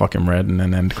glow fucking red, and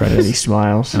then end And he credits.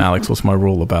 smiles. And Alex, what's my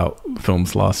rule about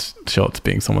film's last shots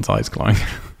being someone's eyes glowing?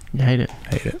 You hate it.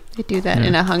 Hate it. They do that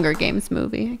in a Hunger Games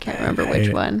movie. I can't remember hate which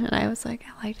it. one. And I was like,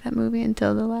 I liked that movie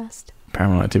until the last.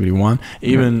 Paranormal Activity 1.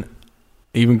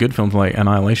 Even good films like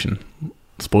Annihilation.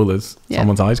 Spoilers. Yeah.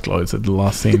 Someone's eyes glows at the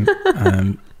last scene.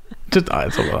 And just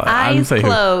eyes. Eyes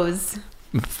close.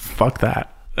 Fuck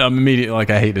that. I'm immediately like,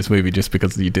 I hate this movie just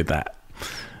because you did that.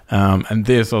 And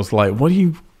this, I was like,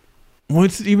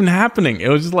 what's even happening? It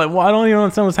was just like, well, I don't even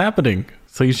understand what's happening.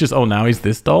 So he's just, now he's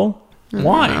this doll?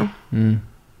 Why?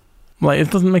 Like,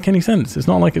 it doesn't make any sense. It's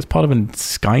not like it's part of a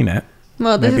Skynet.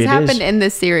 Well, this Maybe has it is. happened in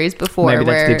this series before Maybe that's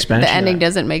the where expansion the ending of that.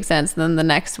 doesn't make sense. Then the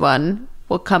next one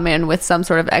will come in with some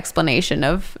sort of explanation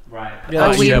of,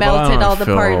 Yeah, we Yeah, but I melted don't all the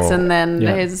parts feel- and then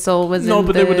Yeah. his soul was No, in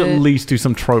but the... they would at least do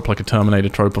some trope, like a Terminator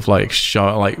trope of like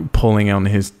pulling on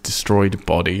his destroyed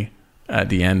body at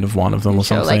the end of one of them or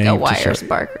show something. like a to wire show-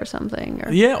 spark or something.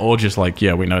 Or, Yeah, or just like, we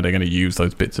know they're going to use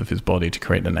those bits of his body to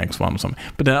create the next one or something.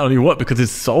 But that only worked because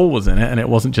his soul was in it, and it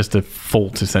wasn't just a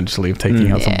fault essentially of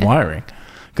taking out some Yeah. wiring.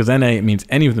 Because then it means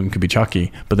any of them could be Chucky,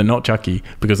 but they're not Chucky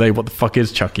because what the fuck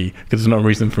is Chucky? Because there's no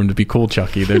reason for him to be called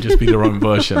Chucky. They'll just be their own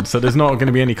version. So there's not going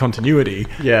to be any continuity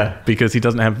Yeah. because he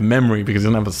doesn't have memory, because he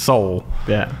doesn't have a soul.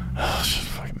 Yeah.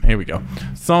 Here we go.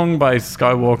 Song by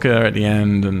Skywalker at the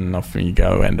end, and off you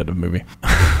go. End of the movie.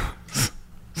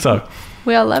 So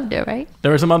we all loved it, right?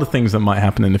 there are some other things that might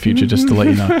happen in the future, just to let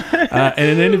you know. In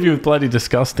an interview with Bloody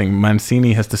Disgusting,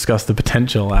 Mancini has discussed the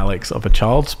potential, Alex, of a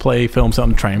Child's Play film set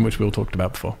on a train, which we all talked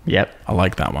about before. Yep. I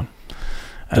like that one.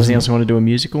 Does he also want to do a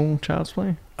musical Child's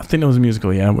Play? I think there was a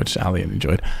musical, which Ali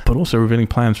enjoyed, but also revealing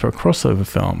plans for a crossover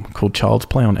film called Child's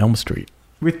Play on Elm Street.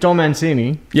 With Dom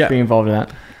Mancini Yeah. being involved in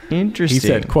that. Interesting. He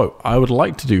said, quote, "I would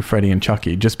like to do Freddy and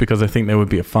Chucky just because I think there would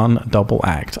be a fun double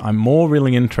act. I'm more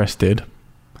really interested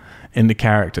in the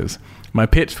characters. My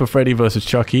pitch for Freddy versus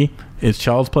Chucky is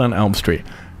Child's Play on Elm Street.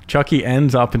 Chucky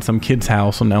ends up in some kid's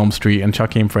house on Elm Street, and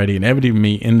Chucky and Freddy inevitably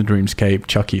meet in the dreamscape.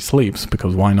 Chucky sleeps,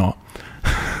 because why not?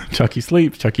 Chucky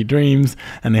sleeps, Chucky dreams,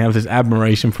 and they have this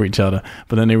admiration for each other.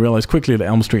 But then they realize quickly that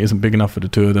Elm Street isn't big enough for the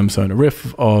two of them, so in a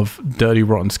riff of Dirty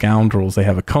Rotten Scoundrels, they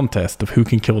have a contest of who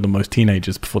can kill the most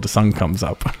teenagers before the sun comes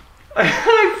up."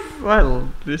 Well,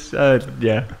 this,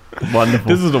 yeah. Wonderful.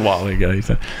 This was a while ago, he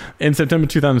said. In September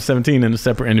 2017, in a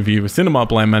separate interview with Cinema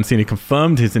Blend, Mancini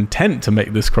confirmed his intent to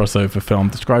make this crossover film,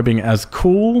 describing it as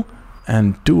cool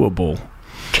and doable.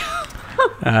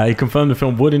 He confirmed the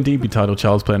film would indeed be titled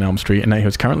Child's Play on Elm Street, and that he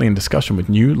was currently in discussion with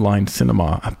New Line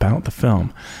Cinema about the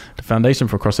film. The foundation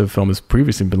for a crossover film has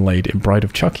previously been laid in Bride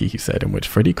of Chucky, he said, in which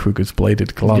Freddy Krueger's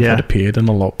bladed glove had appeared in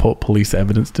a Lockport police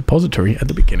evidence depository at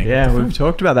the beginning. Yeah, of the we've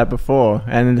talked about that before,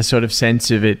 and the sort of sense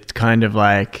of it kind of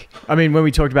like, I mean, when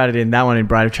we talked about it in that one in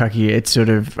Bride of Chucky, it's sort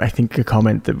of, I think a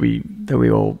comment that we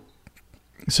all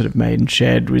sort of made and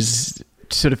shared was,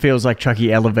 sort of feels like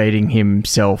Chucky elevating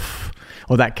himself,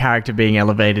 or that character being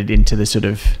elevated into the sort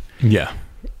of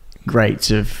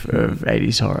greats of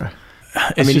 80s horror.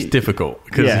 It's just difficult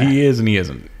because he is and he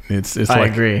isn't. It's I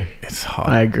like, agree. It's hard.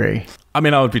 I agree. I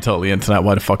mean, I would be totally into that.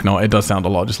 Why the fuck not? It does sound a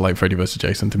lot just like Freddy vs.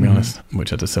 Jason, to be honest,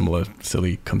 which had a similar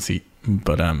silly conceit.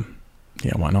 But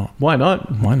yeah, why not? Why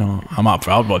not? Why not? I'm up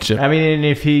for. I'd watch it. I mean, and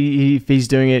if he's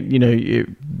doing it, you know,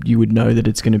 you would know that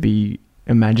it's going to be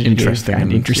imaginative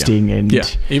and interesting, and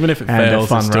even if it and a fails,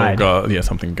 fun it's still ride. got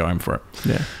something going for it.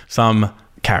 Yeah, some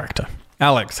character.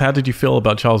 Alex, how did you feel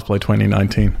about Child's Play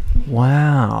 2019?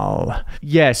 Wow.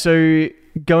 Yeah. So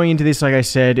going into this, like I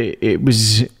said, it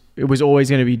was always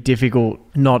going to be difficult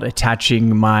not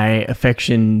attaching my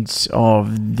affections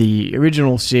of the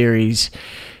original series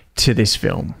to this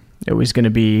film. It was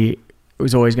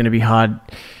always going to be hard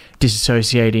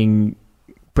disassociating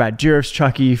Brad Dourif's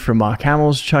Chucky from Mark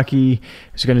Hamill's Chucky. It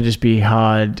was going to just be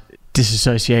hard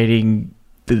disassociating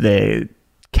the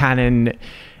canon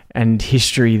and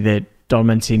history that Don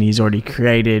Mancini has already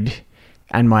created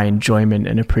and my enjoyment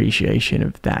and appreciation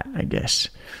of that, I guess.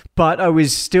 But I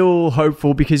was still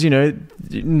hopeful because,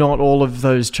 not all of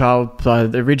those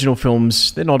the original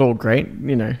films, they're not all great,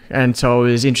 and so I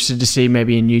was interested to see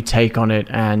maybe a new take on it,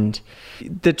 and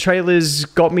the trailers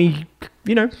got me,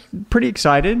 pretty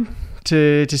excited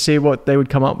to see what they would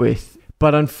come up with.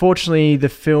 But unfortunately, the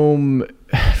film,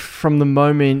 from the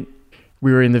moment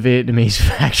we were in the Vietnamese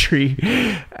factory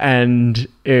and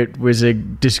it was a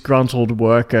disgruntled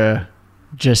worker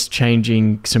just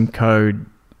changing some code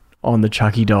on the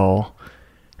Chucky doll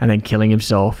and then killing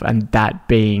himself, and that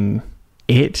being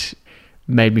it,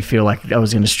 made me feel like I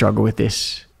was going to struggle with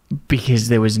this because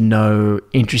there was no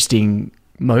interesting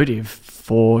motive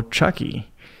for Chucky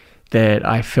that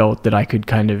I felt that I could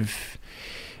kind of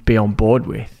be on board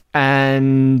with.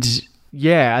 And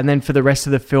then for the rest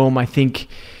of the film, I think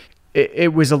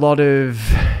it was a lot of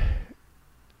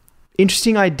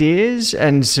interesting ideas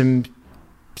and some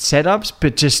setups,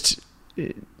 but just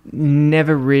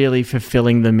never really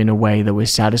fulfilling them in a way that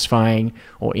was satisfying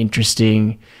or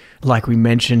interesting. Like we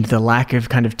mentioned, the lack of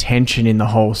kind of tension in the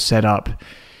whole setup,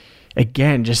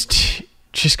 again, just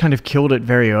kind of killed it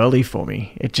very early for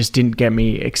me. It just didn't get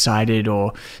me excited,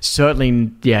 or certainly,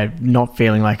 not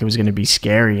feeling like it was going to be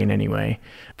scary in any way.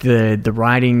 The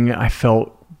writing, I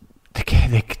felt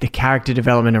the character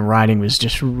development and writing was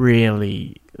just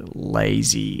really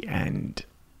lazy and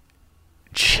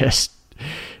just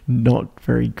not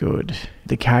very good.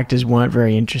 The characters weren't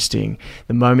very interesting.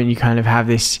 The moment you kind of have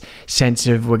this sense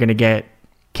of we're going to get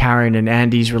Karen and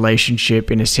Andy's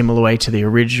relationship in a similar way to the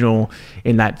original,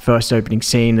 in that first opening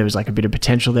scene, there was like a bit of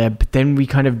potential there, but then we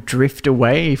kind of drift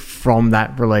away from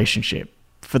that relationship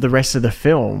for the rest of the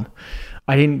film.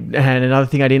 And another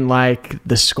thing, I didn't like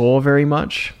the score very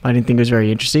much. I didn't think it was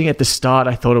very interesting. At the start,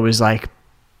 I thought it was like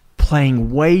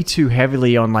playing way too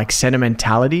heavily on like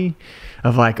sentimentality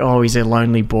of like, oh, he's a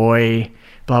lonely boy,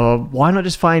 blah, blah. Why not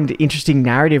just find interesting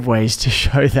narrative ways to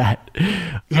show that?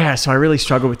 Yeah, so I really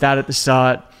struggled with that at the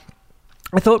start.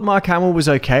 I thought Mark Hamill was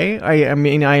okay. I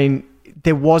mean,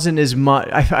 there wasn't as much.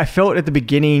 I felt at the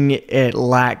beginning it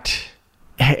lacked.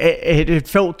 It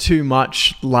felt too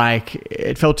much like,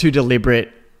 it felt too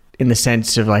deliberate in the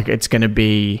sense of like it's going to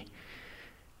be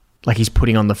like he's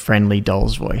putting on the friendly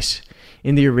doll's voice.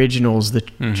 In the originals,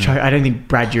 I don't think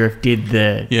Brad Dourif did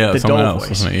the doll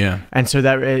voice. And so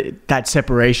that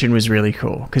separation was really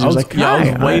cool because it was like,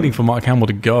 I was waiting for Mark Hamill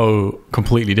to go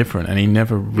completely different, and he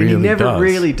never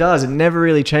really does. It never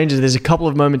really changes. There's a couple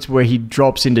of moments where he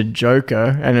drops into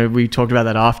Joker, and we talked about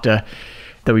that after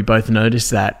that. We both noticed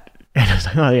that. And I was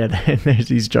like, oh yeah, there's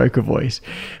his Joker voice.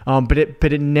 But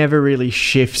it never really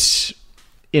shifts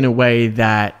in a way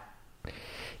that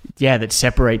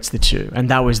separates the two. And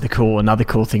that was another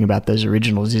cool thing about those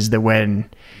originals is that when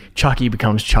Chucky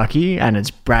becomes Chucky and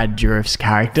it's Brad Dourif's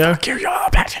character,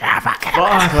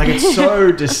 like it's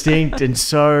so distinct and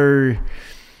so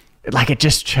like it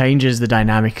just changes the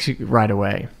dynamic right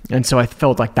away. And so I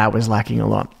felt like that was lacking a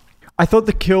lot. I thought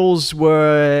the kills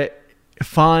were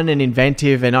fun and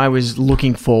inventive, and I was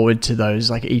looking forward to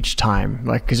those like each time,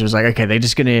 like because it was like, okay,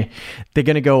 they're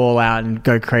gonna go all out and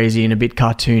go crazy and a bit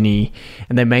cartoony,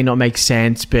 and they may not make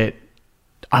sense, but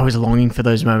I was longing for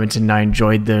those moments and I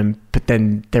enjoyed them. But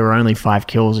then there were only 5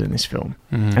 kills in this film,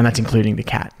 and that's including the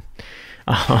cat.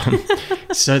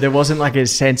 So there wasn't like a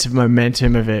sense of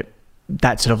momentum of it,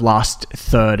 that sort of last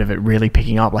third of it really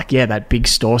picking up. Like, yeah, that big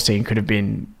store scene could have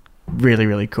been really,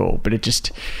 really cool, but it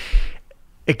just,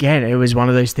 again, it was one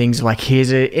of those things like,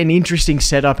 here's an interesting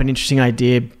setup, an interesting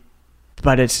idea,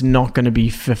 but it's not going to be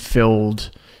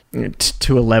fulfilled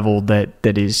to a level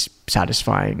that is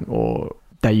satisfying, or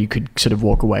that you could sort of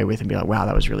walk away with and be like, wow,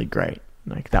 that was really great.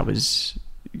 Like that was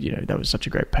such a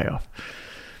great payoff.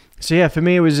 So yeah, for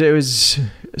me, it was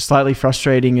slightly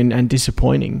frustrating and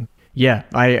disappointing. Yeah,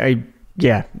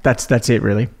 that's it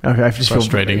really. I just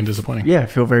frustrating and disappointing. Yeah, I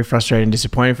feel very frustrated and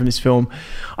disappointed from this film.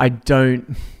 I don't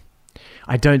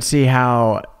see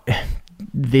how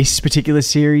this particular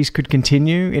series could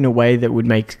continue in a way that would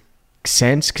make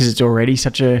sense, because it's already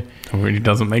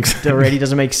doesn't make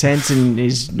sense and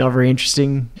is not very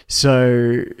interesting.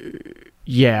 So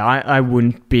yeah, I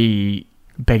wouldn't be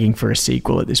begging for a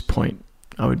sequel at this point.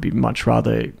 I would be much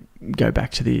rather go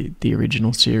back to the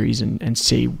original series and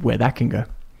see where that can go.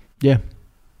 Yeah,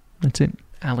 that's it.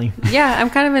 Ali. Yeah, I'm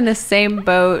kind of in the same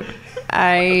boat.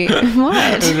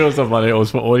 What? You know, so funny. It was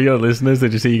for audio listeners. They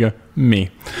just see you go, me.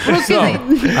 Well, so,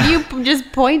 you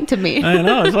just point to me. I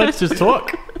know. Let's just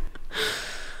talk.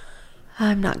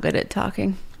 I'm not good at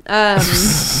talking.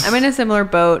 I'm in a similar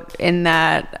boat in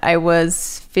that I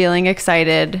was feeling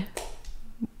excited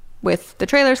with the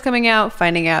trailers coming out,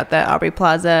 finding out that Aubrey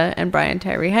Plaza and Brian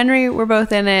Tyree Henry were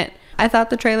both in it. I thought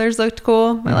the trailers looked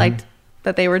cool. I liked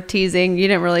that they were teasing. You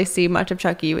didn't really see much of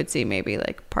Chucky. You would see maybe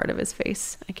like part of his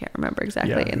face. I can't remember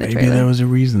exactly in the trailer. Maybe there was a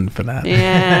reason for that.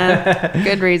 Yeah,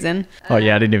 good reason. Oh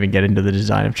yeah, I didn't even get into the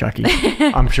design of Chucky.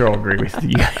 I'm sure I'll agree with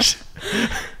you guys.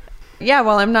 Yeah,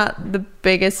 while I'm not the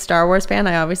biggest Star Wars fan,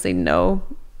 I obviously know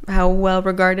how well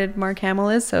regarded Mark Hamill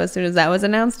is. So as soon as that was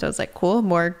announced, I was like, cool,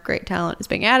 more great talent is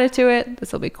being added to it.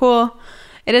 This will be cool.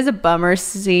 It is a bummer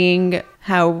seeing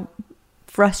how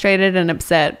frustrated and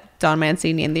upset Don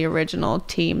Mancini and the original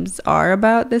teams are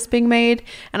about this being made.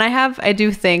 And I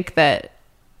do think that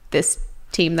this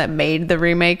team that made the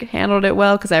remake handled it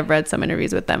well, because I've read some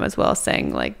interviews with them as well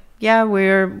saying like, yeah,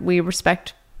 we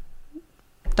respect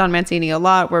Don Mancini a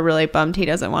lot. We're really bummed he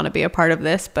doesn't want to be a part of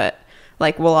this, but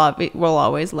like we'll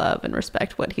always love and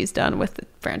respect what he's done with the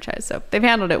franchise. So they've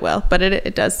handled it well, but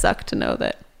it does suck to know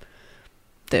that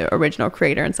the original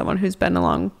creator and someone who's been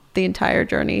along the entire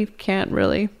journey can't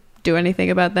really do anything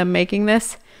about them making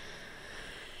this.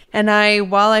 And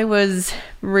while I was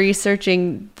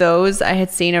researching those, I had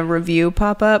seen a review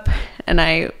pop up, and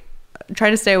I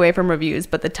tried to stay away from reviews,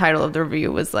 but the title of the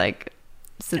review was like,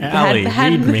 Allie,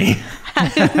 read me.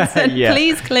 It said,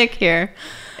 please click here.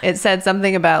 It said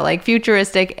something about like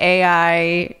futuristic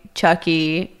AI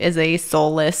Chucky is a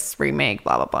soulless remake,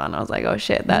 blah, blah, blah. And I was like, oh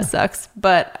shit, that sucks.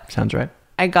 But sounds right.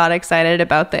 I got excited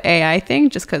about the AI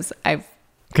thing just because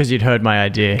you'd heard my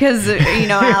idea. Because,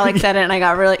 Alex said it and I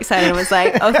got really excited and was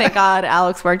like, oh, thank God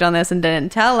Alex worked on this and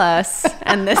didn't tell us.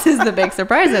 And this is the big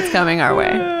surprise that's coming our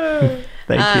way.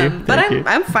 Thank you. But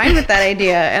I'm fine with that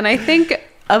idea. And I think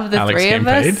of the Alex three of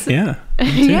us. Yeah.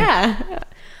 Yeah.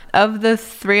 Of the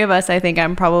three of us, I think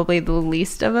I'm probably the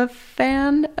least of a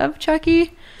fan of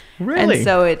Chucky. Really? And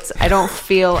so I don't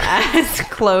feel as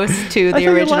close to the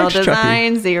original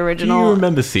designs, Chucky. the original. Do you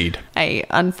remember Seed? I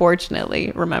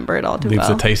unfortunately remember it all too well. Leaves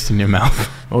a taste in your mouth.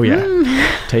 Oh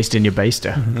yeah. Taste in your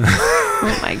baster.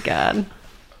 Oh my God.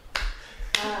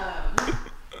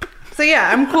 So yeah,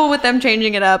 I'm cool with them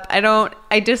changing it up.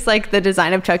 I dislike the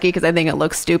design of Chucky because I think it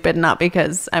looks stupid, not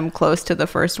because I'm close to the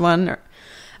first one.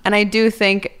 And I do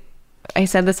think, I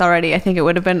said this already, I think it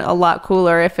would have been a lot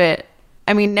cooler if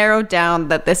narrowed down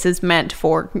that this is meant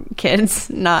for kids,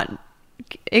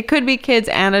 it could be kids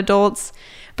and adults,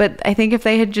 but I think if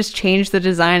they had just changed the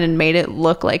design and made it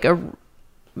look like a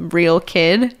real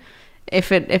kid,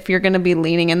 if you're going to be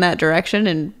leaning in that direction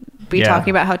and be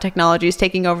talking about how technology is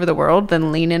taking over the world,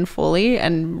 then lean in fully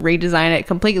and redesign it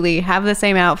completely. Have the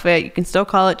same outfit. You can still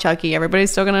call it Chucky.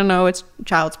 Everybody's still going to know it's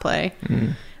Child's Play,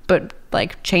 but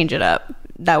like change it up.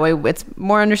 That way it's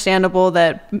more understandable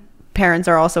that parents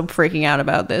are also freaking out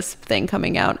about this thing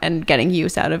coming out and getting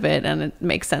use out of it, and it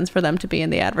makes sense for them to be in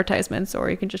the advertisements, or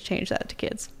you can just change that to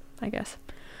kids, I guess.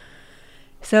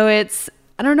 So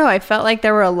I don't know, I felt like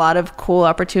there were a lot of cool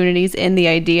opportunities in the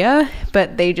idea,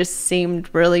 but they just seemed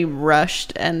really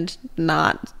rushed and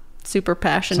not super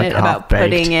passionate about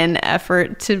putting in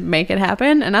effort to make it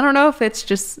happen. And I don't know if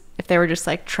they were just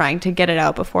like trying to get it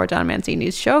out before Don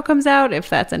Mancini's show comes out, if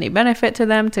that's any benefit to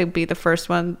them to be the first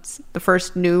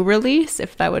new release,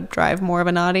 if that would drive more of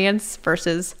an audience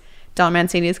versus Don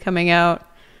Mancini's coming out.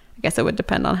 I guess it would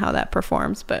depend on how that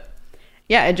performs. But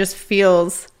yeah, it just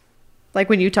feels like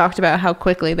when you talked about how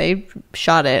quickly they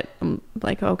shot it, I'm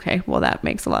like, okay, well, that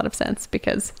makes a lot of sense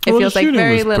because it feels like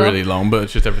very little. It was pretty long, but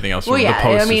it's just everything else. Well, the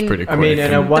post is pretty quick.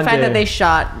 The fact that they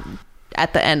shot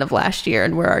at the end of last year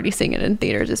and we're already seeing it in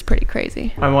theaters is pretty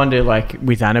crazy. I wonder, like,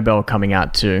 with Annabelle coming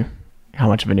out too, how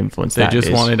much of an influence that is.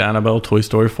 They just wanted Annabelle, Toy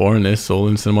Story 4, and this all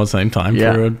in cinema at the same time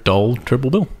for a dull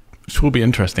triple bill. Which will be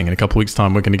interesting. In a couple of weeks'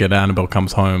 time, we're going to get Annabelle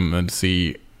Comes Home and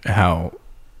see how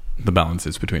the balance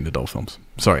is between the doll films.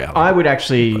 Sorry, Alex. I would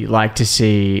actually like to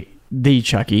see the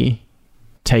Chucky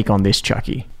take on this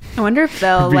Chucky. I wonder if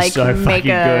they'll make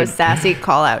a sassy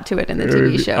call out to it in the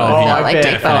TV show. I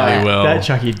definitely will. That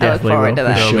Chucky definitely will.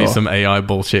 There'll be some AI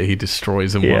bullshit he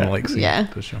destroys in one scene. Yeah.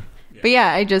 For sure. But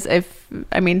yeah,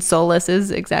 Soulless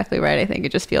is exactly right. I think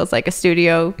it just feels like a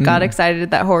studio got excited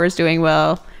that horror's doing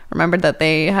well, remembered that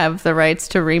they have the rights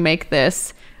to remake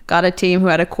this, got a team who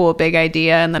had a cool big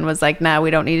idea, and then was like, nah, we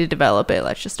don't need to develop it.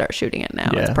 Let's just start shooting it now.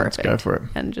 Yeah, it's perfect. Let's go for it.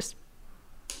 And just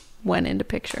went into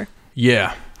picture.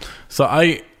 Yeah. So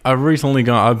I recently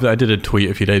I did a tweet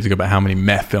a few days ago about how many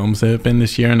meth films there have been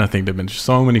this year, and I think there have been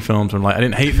so many films. I'm like, I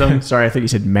didn't hate them. Sorry, I thought you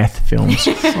said meth films.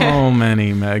 So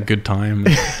many good time.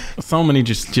 So many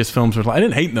just films where I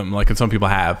didn't hate them, like, and some people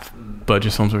have, but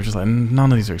just films were just like,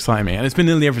 none of these are exciting me. And it's been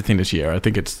nearly everything this year. I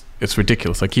think it's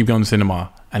ridiculous. I keep going to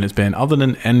cinema, and it's been, other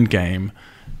than Endgame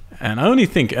And I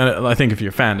think if you're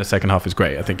a fan, the second half is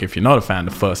great. I think if you're not a fan,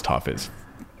 the first half is,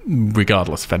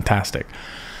 regardless, fantastic.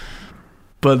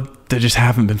 But there just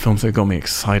haven't been films that got me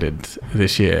excited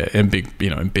this year in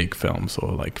big films,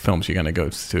 or like films you're going to go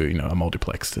to, a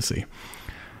multiplex to see.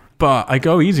 But I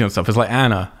go easy on stuff. It's like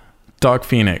Anna, Dark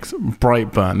Phoenix,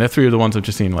 Brightburn. They're three of the ones I've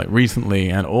just seen like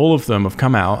recently, and all of them have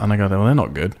come out, and I go, well, they're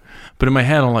not good. But in my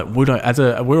head, I'm like,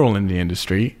 we're all in the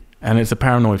industry, and it's a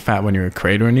paranoid fact when you're a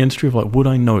creator in the industry of like, would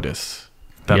I notice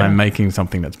that I'm making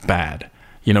something that's bad?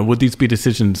 Would these be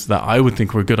decisions that I would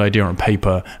think were a good idea on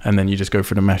paper, and then you just go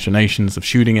through the machinations of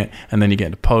shooting it, and then you get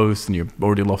into post, and you've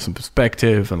already lost some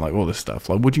perspective, and like all this stuff.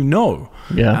 Like, would you know?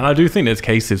 Yeah. And I do think there's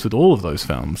cases with all of those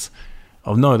films.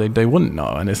 Oh no, they wouldn't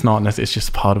know, and it's not. It's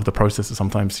just part of the process that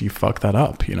sometimes you fuck that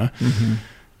up. Mm-hmm.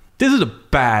 This is a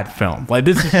bad film. Like,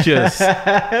 this is just.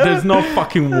 There's no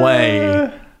fucking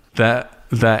way that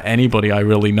anybody I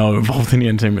really know involved in the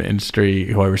entertainment industry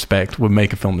who I respect would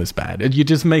make a film this bad. You're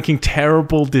just making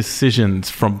terrible decisions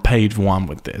from page one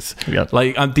with this. Yep.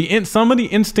 Like, some of the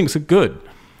instincts are good.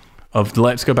 Of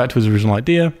let's go back to his original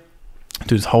idea,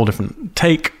 do this whole different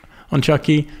take on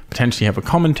Chucky, potentially have a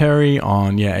commentary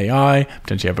on AI,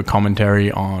 potentially have a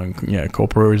commentary on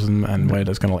corporatism and where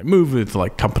that's going to like move with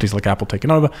like companies like Apple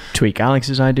taking over. Tweak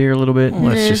Alex's idea a little bit.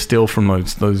 Let's just steal from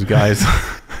those guys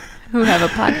who have a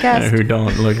podcast, who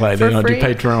don't look like they don't do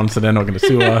Patreon, so they're not going to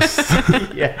sue us.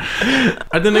 Yeah,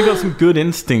 and then they got some good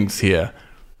instincts here.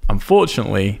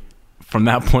 Unfortunately, from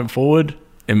that point forward,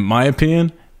 in my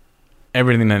opinion,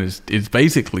 everything then is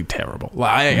basically terrible.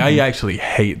 Like I actually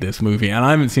hate this movie, and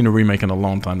I haven't seen a remake in a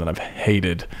long time that I've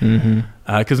hated.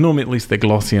 Because normally at least they're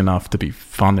glossy enough to be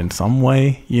fun in some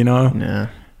way, Yeah.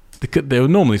 They're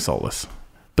normally soulless.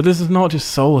 But this is not just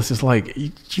soulless. It's like,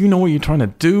 you know what you're trying to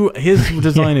do? His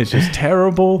design is just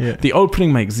terrible. Yeah. The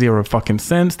opening makes zero fucking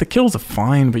sense. The kills are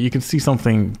fine, but you can see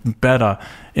something better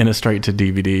in a straight to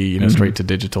DVD, straight to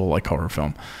digital like horror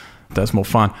film. That's more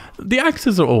fun. The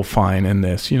actors are all fine in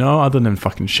this, other than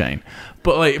fucking Shane.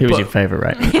 But like, he was your favorite,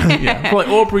 right? Yeah. But like,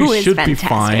 Aubrey should be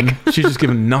fine. She's just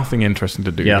given nothing interesting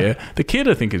to do here. The kid,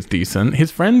 I think, is decent.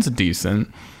 His friends are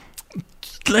decent.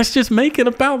 Let's just make it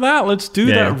about that. Let's do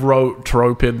that rote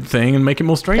tropid thing and make it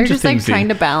more Stranger Things. They're just like trying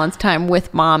to balance time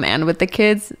with mom and with the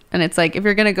kids. And it's like, if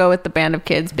you're going to go with the band of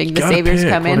kids, being the saviors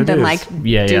come in, then like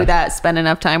do that, spend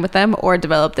enough time with them, or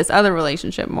develop this other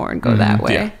relationship more and go that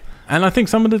way. Yeah. And I think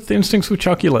some of the instincts with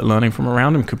Chucky, like learning from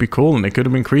around him, could be cool, and they could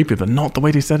have been creepy, but not the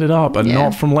way they set it up, and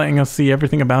not from letting us see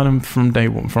everything about him from day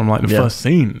one, from like the first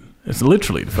scene. It's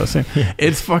literally the first scene.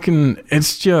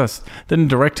 It's just, then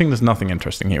directing, there's nothing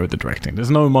interesting here with the directing.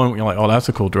 There's no moment you're like, oh, that's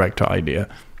a cool director idea.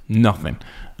 Nothing.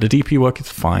 The DP work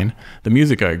is fine. The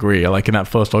music, I agree. Like in that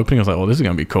first opening, I was like, oh, this is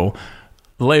going to be cool.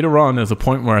 Later on, there's a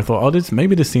point where I thought, oh,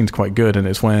 maybe this scene's quite good, and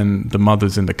it's when the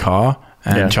mother's in the car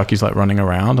and Chucky's like running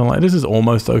around. I'm like, this is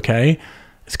almost okay.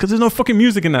 It's because there's no fucking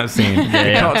music in that scene.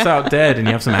 It cuts out dead, and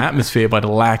you have some atmosphere by the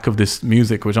lack of this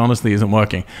music, which honestly isn't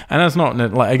working. And that's not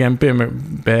like, again, Bear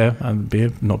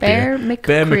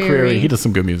McCreary. He does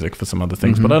some good music for some other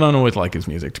things, but I don't always like his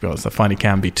music, to be honest. I find he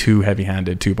can be too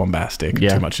heavy-handed, too bombastic,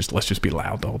 too much. Let's just be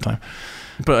loud the whole time.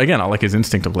 But again, I like his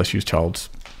instinct of let's use child's,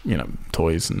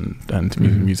 toys and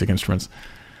music instruments.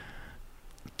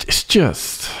 It's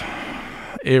just.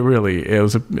 I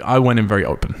went in very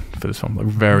open for this film, like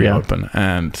very open,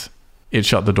 and it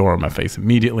shut the door on my face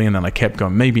immediately. And then I kept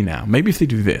going, maybe now, maybe if they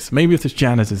do this, maybe if this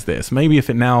Janice is this, maybe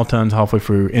if it now turns halfway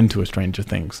through into a Stranger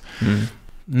Things.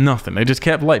 Nothing. They just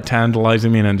kept like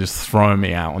tantalizing me and then just throwing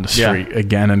me out on the street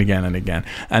again and again and again.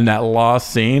 And that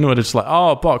last scene where it's like,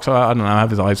 oh, Box, I don't know, I have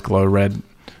his eyes glow red,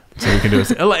 so we can do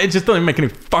this. It just doesn't make any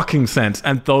fucking sense.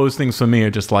 And those things for me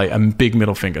are just like a big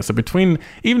middle finger. So even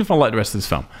if I like the rest of this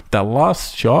film, that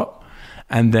last shot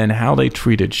and then how they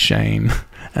treated Shane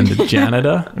and the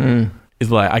janitor is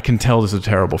like, I can tell this is a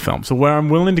terrible film. So where I'm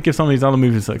willing to give some of these other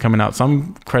movies that are coming out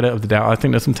some credit of the doubt, I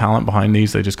think there's some talent behind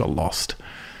these. They just got lost.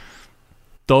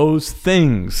 Those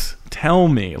things tell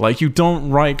me, like, you don't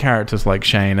write characters like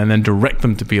Shane and then direct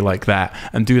them to be like that,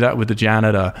 and do that with the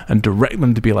janitor and direct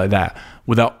them to be like that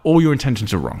without all your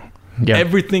intentions are wrong.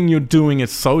 Everything you're doing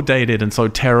is so dated and so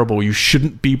terrible. You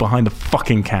shouldn't be behind the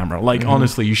fucking camera. Like,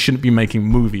 honestly, you shouldn't be making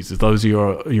movies if those are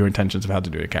your intentions of how to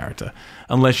do a character,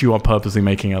 unless you are purposely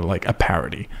making a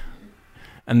parody.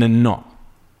 And they're not.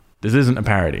 This isn't a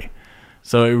parody.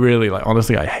 So it really, like,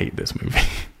 honestly, I hate this movie.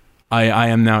 I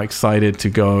am now excited to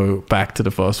go back to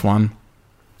the first one.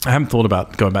 I haven't thought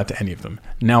about going back to any of them.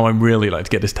 Now I'm really like,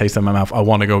 to get this taste in my mouth, I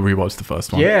want to go rewatch the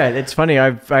first one. Yeah, it's funny.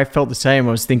 I felt the same.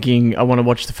 I was thinking I want to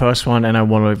watch the first one and I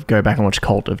want to go back and watch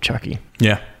Cult of Chucky.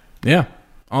 Yeah.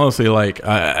 Honestly, like,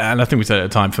 and I think we said at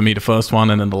the time, for me, the first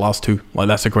one and then the last two, like,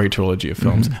 that's a great trilogy of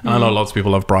films. And I know lots of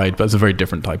people love Bride, but it's a very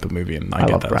different type of movie, and I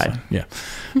get love that. Bride. So, yeah.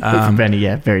 For Benny,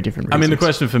 very different reasons. I mean, the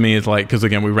question for me is, like, because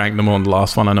again, we ranked them on the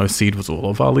last one. I know Seed was all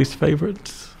of our least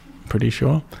favorites. Pretty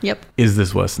sure. Yep. Is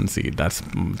this worse than Seed?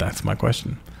 That's my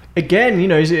question. Again, you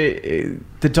know,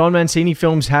 the Don Mancini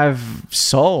films have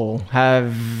soul,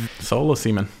 Soul or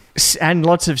semen? and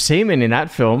lots of semen in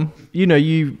that film. You know,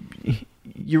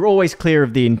 you're always clear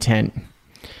of the intent,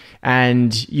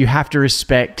 and you have to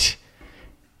respect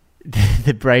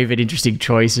the brave and interesting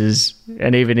choices.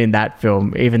 And even in that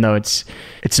film, even though it's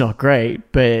not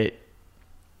great, but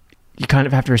you kind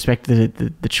of have to respect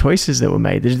the choices that were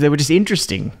made. They were just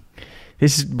interesting.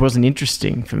 This wasn't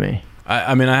interesting for me.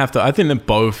 I mean, I think they're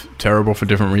both terrible for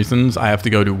different reasons. I have to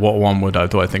go to what one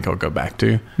do I think I'll go back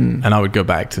to, and I would go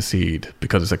back to Seed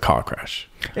because it's a car crash.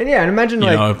 And yeah, and imagine you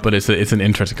know, but it's an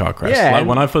interesting car crash. Yeah, like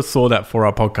when I first saw that for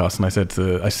our podcast, and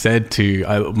I said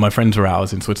to my friends were out. I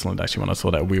was in Switzerland actually when I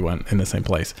saw that. We went in the same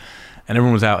place, and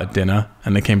everyone was out at dinner,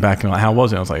 and they came back and like, how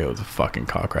was it? I was like, it was a fucking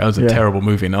car crash. It was a terrible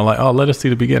movie. And they're like, oh, let us see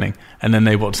the beginning. And then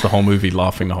they watched the whole movie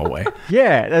laughing the whole way.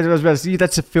 Yeah, that's what I was about to say.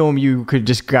 That's a film you could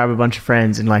just grab a bunch of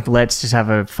friends and like, let's just have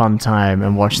a fun time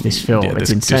and watch this film. Yeah,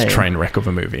 it's insane. This train wreck of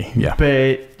a movie. Yeah.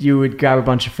 But you would grab a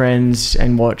bunch of friends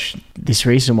and watch this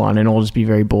recent one and all just be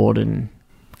very bored and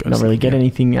not really get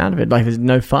anything out of it. Like, there's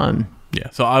no fun. Yeah,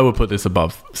 so I would put this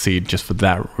above Seed just for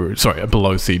that.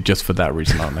 Below Seed just for that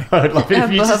reason only. I'd love it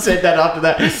if you just said that after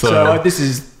that. So this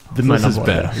is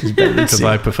better because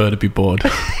I prefer to be bored.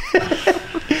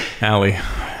 Allie,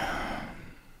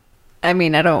 I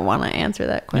mean, I don't want to answer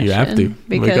that question. you have to.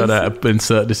 Because We gotta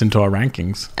insert this into our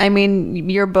rankings. I mean,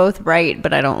 you're both right,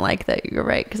 but I don't like that you're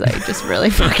right because I just really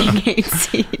fucking hate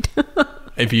Seed.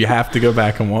 If you have to go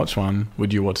back and watch one,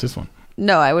 would you watch this one?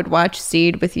 No, I would watch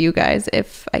Seed with you guys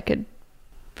if I could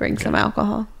bring some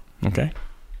alcohol. Okay.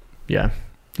 Yeah.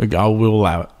 We'll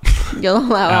allow it. You'll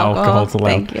allow alcohol. Alcohol's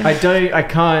allowed. Thank you.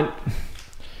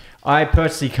 I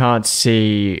personally can't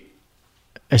see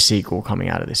a sequel coming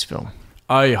out of this film.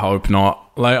 I hope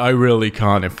not. Like, I really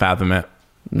can't fathom it.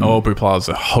 Aubrey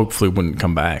Plaza hopefully wouldn't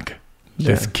come back.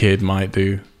 This kid might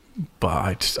do.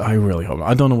 But I really hope not.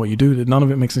 I don't know what you do. None of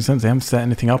it makes any sense. They haven't set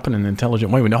anything up in an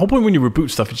intelligent way. The whole point when you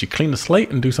reboot stuff is you clean the slate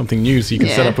and do something new so you can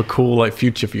set up a cool like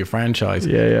future for your franchise.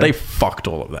 Yeah. They fucked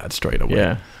all of that straight away.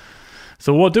 Yeah.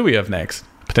 So what do we have next?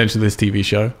 Potentially this TV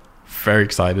show. Very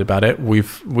excited about it. We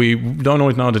don't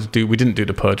always know how to do. We didn't do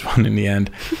the Purge one in the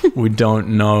end. We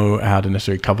don't know how to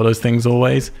necessarily cover those things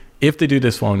always. If they do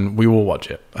this one, we will watch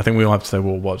it. I think we'll have to say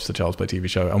we'll watch the Child's Play TV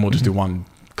show and we'll just do one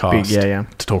cast to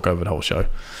talk over the whole show.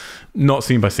 Not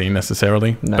scene by scene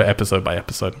necessarily, but episode by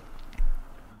episode.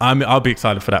 I'll be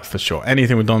excited for that for sure.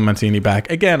 Anything with Don Mancini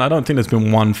back. Again, I don't think there's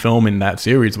been one film in that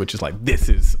series which is like, this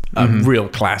is a real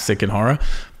classic in horror,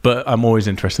 but I'm always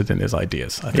interested in his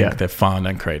ideas. I think they're fun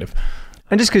and creative.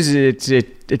 And just because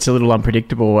it's a little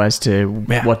unpredictable as to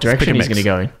what direction he's going to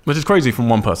go in. Which is crazy from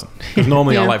one person. Because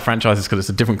normally I like franchises because it's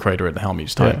a different creator at the helm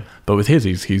each time. Yeah. But with his,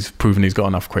 he's proven he's got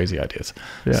enough crazy ideas.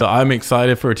 Yeah. So I'm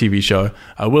excited for a TV show.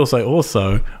 I will say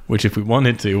also, which if we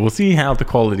wanted to, we'll see how the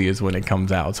quality is when it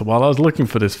comes out. So while I was looking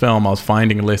for this film, I was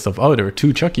finding a list of, there are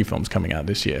 2 Chucky films coming out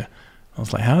this year. I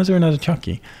was like, how is there another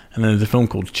Chucky? And then there's a film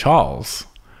called Charles,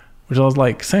 which I was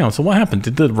like, so what happened?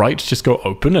 Did the rights just go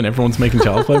open and everyone's making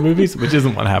Child's Play movies? Which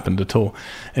isn't what happened at all.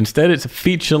 Instead, it's a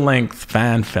feature-length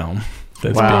fan film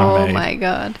that's being made. Oh my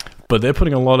God. But they're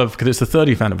putting a lot of, because it's the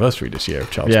 30th anniversary this year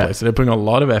of Child's Play, so they're putting a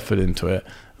lot of effort into it.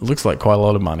 It looks like quite a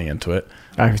lot of money into it.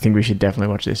 I think we should definitely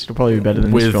watch this. It'll probably be better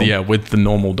than this film. Yeah, with the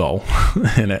normal doll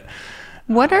in it.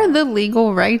 What are the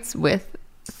legal rights with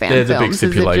fan There's films? a big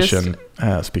stipulation.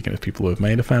 Speaking of people who have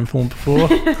made a fan film before,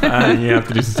 you have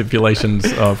to do some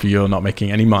stipulations of you're not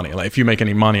making any money. Like if you make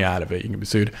any money out of it, you can be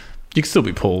sued. You can still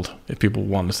be pulled if people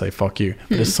want to say fuck you.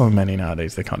 But there's so many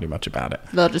nowadays, they can't do much about it.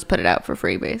 They'll just put it out for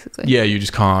free, basically. Yeah, you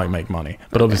just can't make money.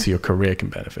 But obviously your career can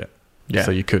benefit. Yeah.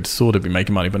 So you could sort of be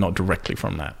making money, but not directly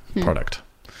from that product.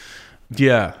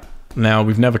 Yeah. Now,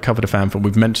 we've never covered a fan film.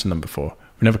 We've mentioned them before.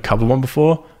 We've never covered one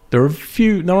before. There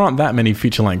aren't that many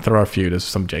feature length. There are a few. There's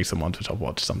some Jason ones, which I'll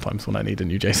watch sometimes when I need a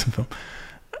new Jason film.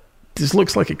 This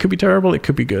looks like it could be terrible. It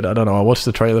could be good. I don't know. I watched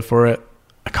the trailer for it.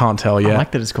 I can't tell yet. I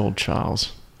like that it's called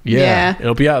Charles. Yeah.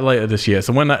 It'll be out later this year.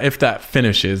 So if that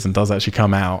finishes and does actually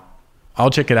come out,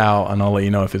 I'll check it out and I'll let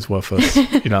you know if it's worth us.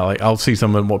 I'll see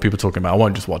some of what people are talking about. I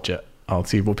won't just watch it. I'll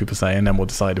see what people say and then we'll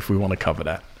decide if we want to cover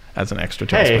that as an extra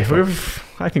chance.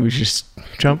 I think we should just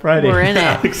jump right in. We're in it.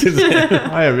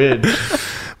 I am in.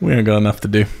 We ain't got enough to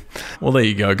do. Well, there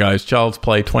you go, guys. Child's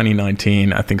Play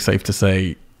 2019. I think safe to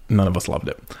say none of us loved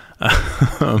it.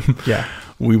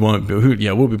 we won't be.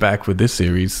 We'll be back with this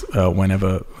series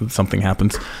whenever something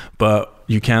happens. But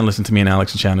you can listen to me and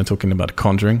Alex and Shannon talking about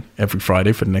Conjuring every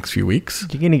Friday for the next few weeks.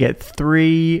 You're going to get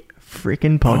 3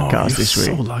 freaking podcasts this week.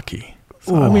 So lucky.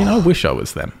 I mean, I wish I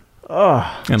was them.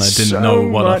 Oh, and I didn't know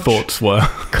what our thoughts were.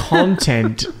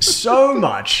 Content, so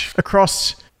much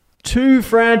across 2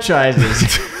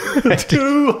 franchises.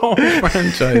 2 whole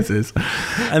franchises.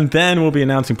 And then we'll be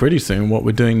announcing pretty soon what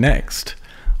we're doing next,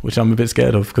 which I'm a bit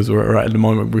scared of because we're at the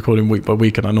moment recording week by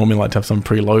week, and I normally like to have some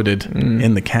preloaded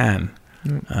in the can,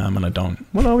 and I don't.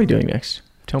 What are we doing next?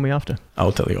 Tell me after.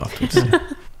 I'll tell you afterwards.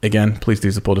 Again, please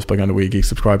do support us by going to Weird Geek,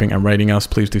 subscribing and rating us.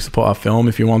 Please do support our film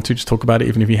if you want to. Just talk about it.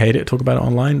 Even if you hate it, talk about it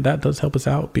online. That does help us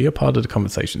out. Be a part of the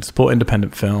conversation. Support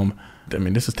independent film. I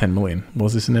mean, this is 10 million.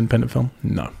 Was this an independent film?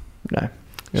 No. It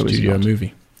was Studio not.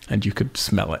 movie. And you could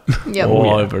smell it Yep. all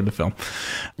over the film.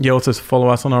 You also follow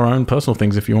us on our own personal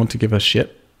things if you want to give us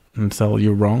shit and tell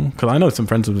you're wrong. Because I know some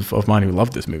friends of mine who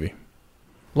love this movie.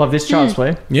 Love this Child's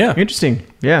Play. Yeah. Interesting.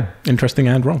 Yeah. Interesting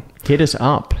and wrong. Hit us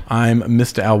up. I'm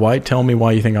Mr. Al White. Tell me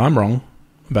why you think I'm wrong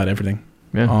about everything.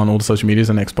 Yeah. On all the social medias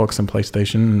and Xbox and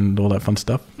PlayStation and all that fun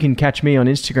stuff. You can catch me on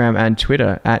Instagram and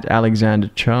Twitter at Alexander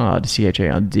Chard,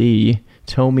 Chard.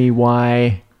 Tell me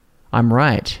why I'm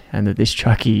right and that this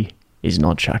Chucky is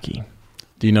not Chucky.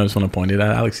 Do you notice when I pointed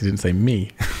at Alex, he didn't say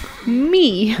me?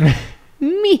 Me.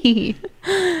 Me.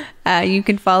 You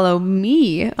can follow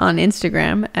me on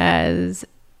Instagram as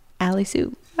Ali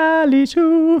Sue. Ali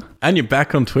Sue. And you're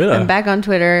back on Twitter. I'm back on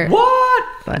Twitter. What?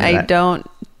 I don't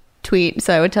tweet,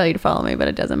 so I would tell you to follow me, but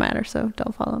it doesn't matter, so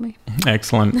don't follow me.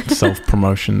 Excellent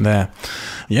self-promotion there.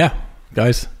 Yeah,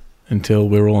 guys, until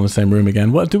we're all in the same room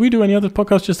again. What, do we do any other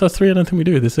podcasts? Just us 3? I don't think we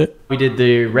do. This it? We did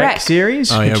the Rec Rec.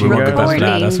 series. Oh, yeah, which we you won't go- go back to that.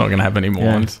 Recording. That's not going to happen anymore.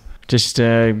 Yeah. Just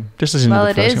listen Well,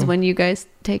 to the it first is one. when you guys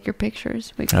take your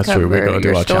pictures. We can That's cover true. We've got to do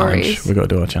your our challenge. stories. We've got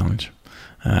to do our challenge.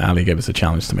 Ali gave us a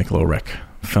challenge to make a little rec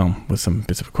film with some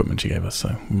bits of equipment she gave us,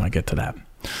 so we might get to that.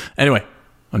 Anyway,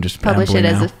 I'm just Publish it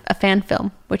rambling as now. a fan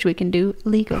film, which we can do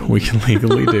legally. We can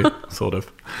legally do, sort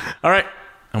of. All right,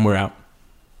 and we're out.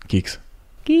 Geeks.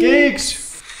 Gigs.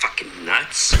 Fucking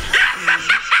nuts.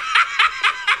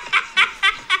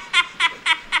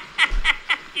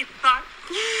 You thought?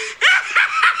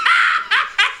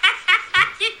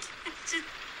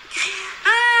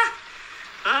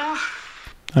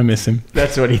 I miss him.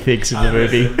 That's what he thinks of the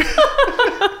movie.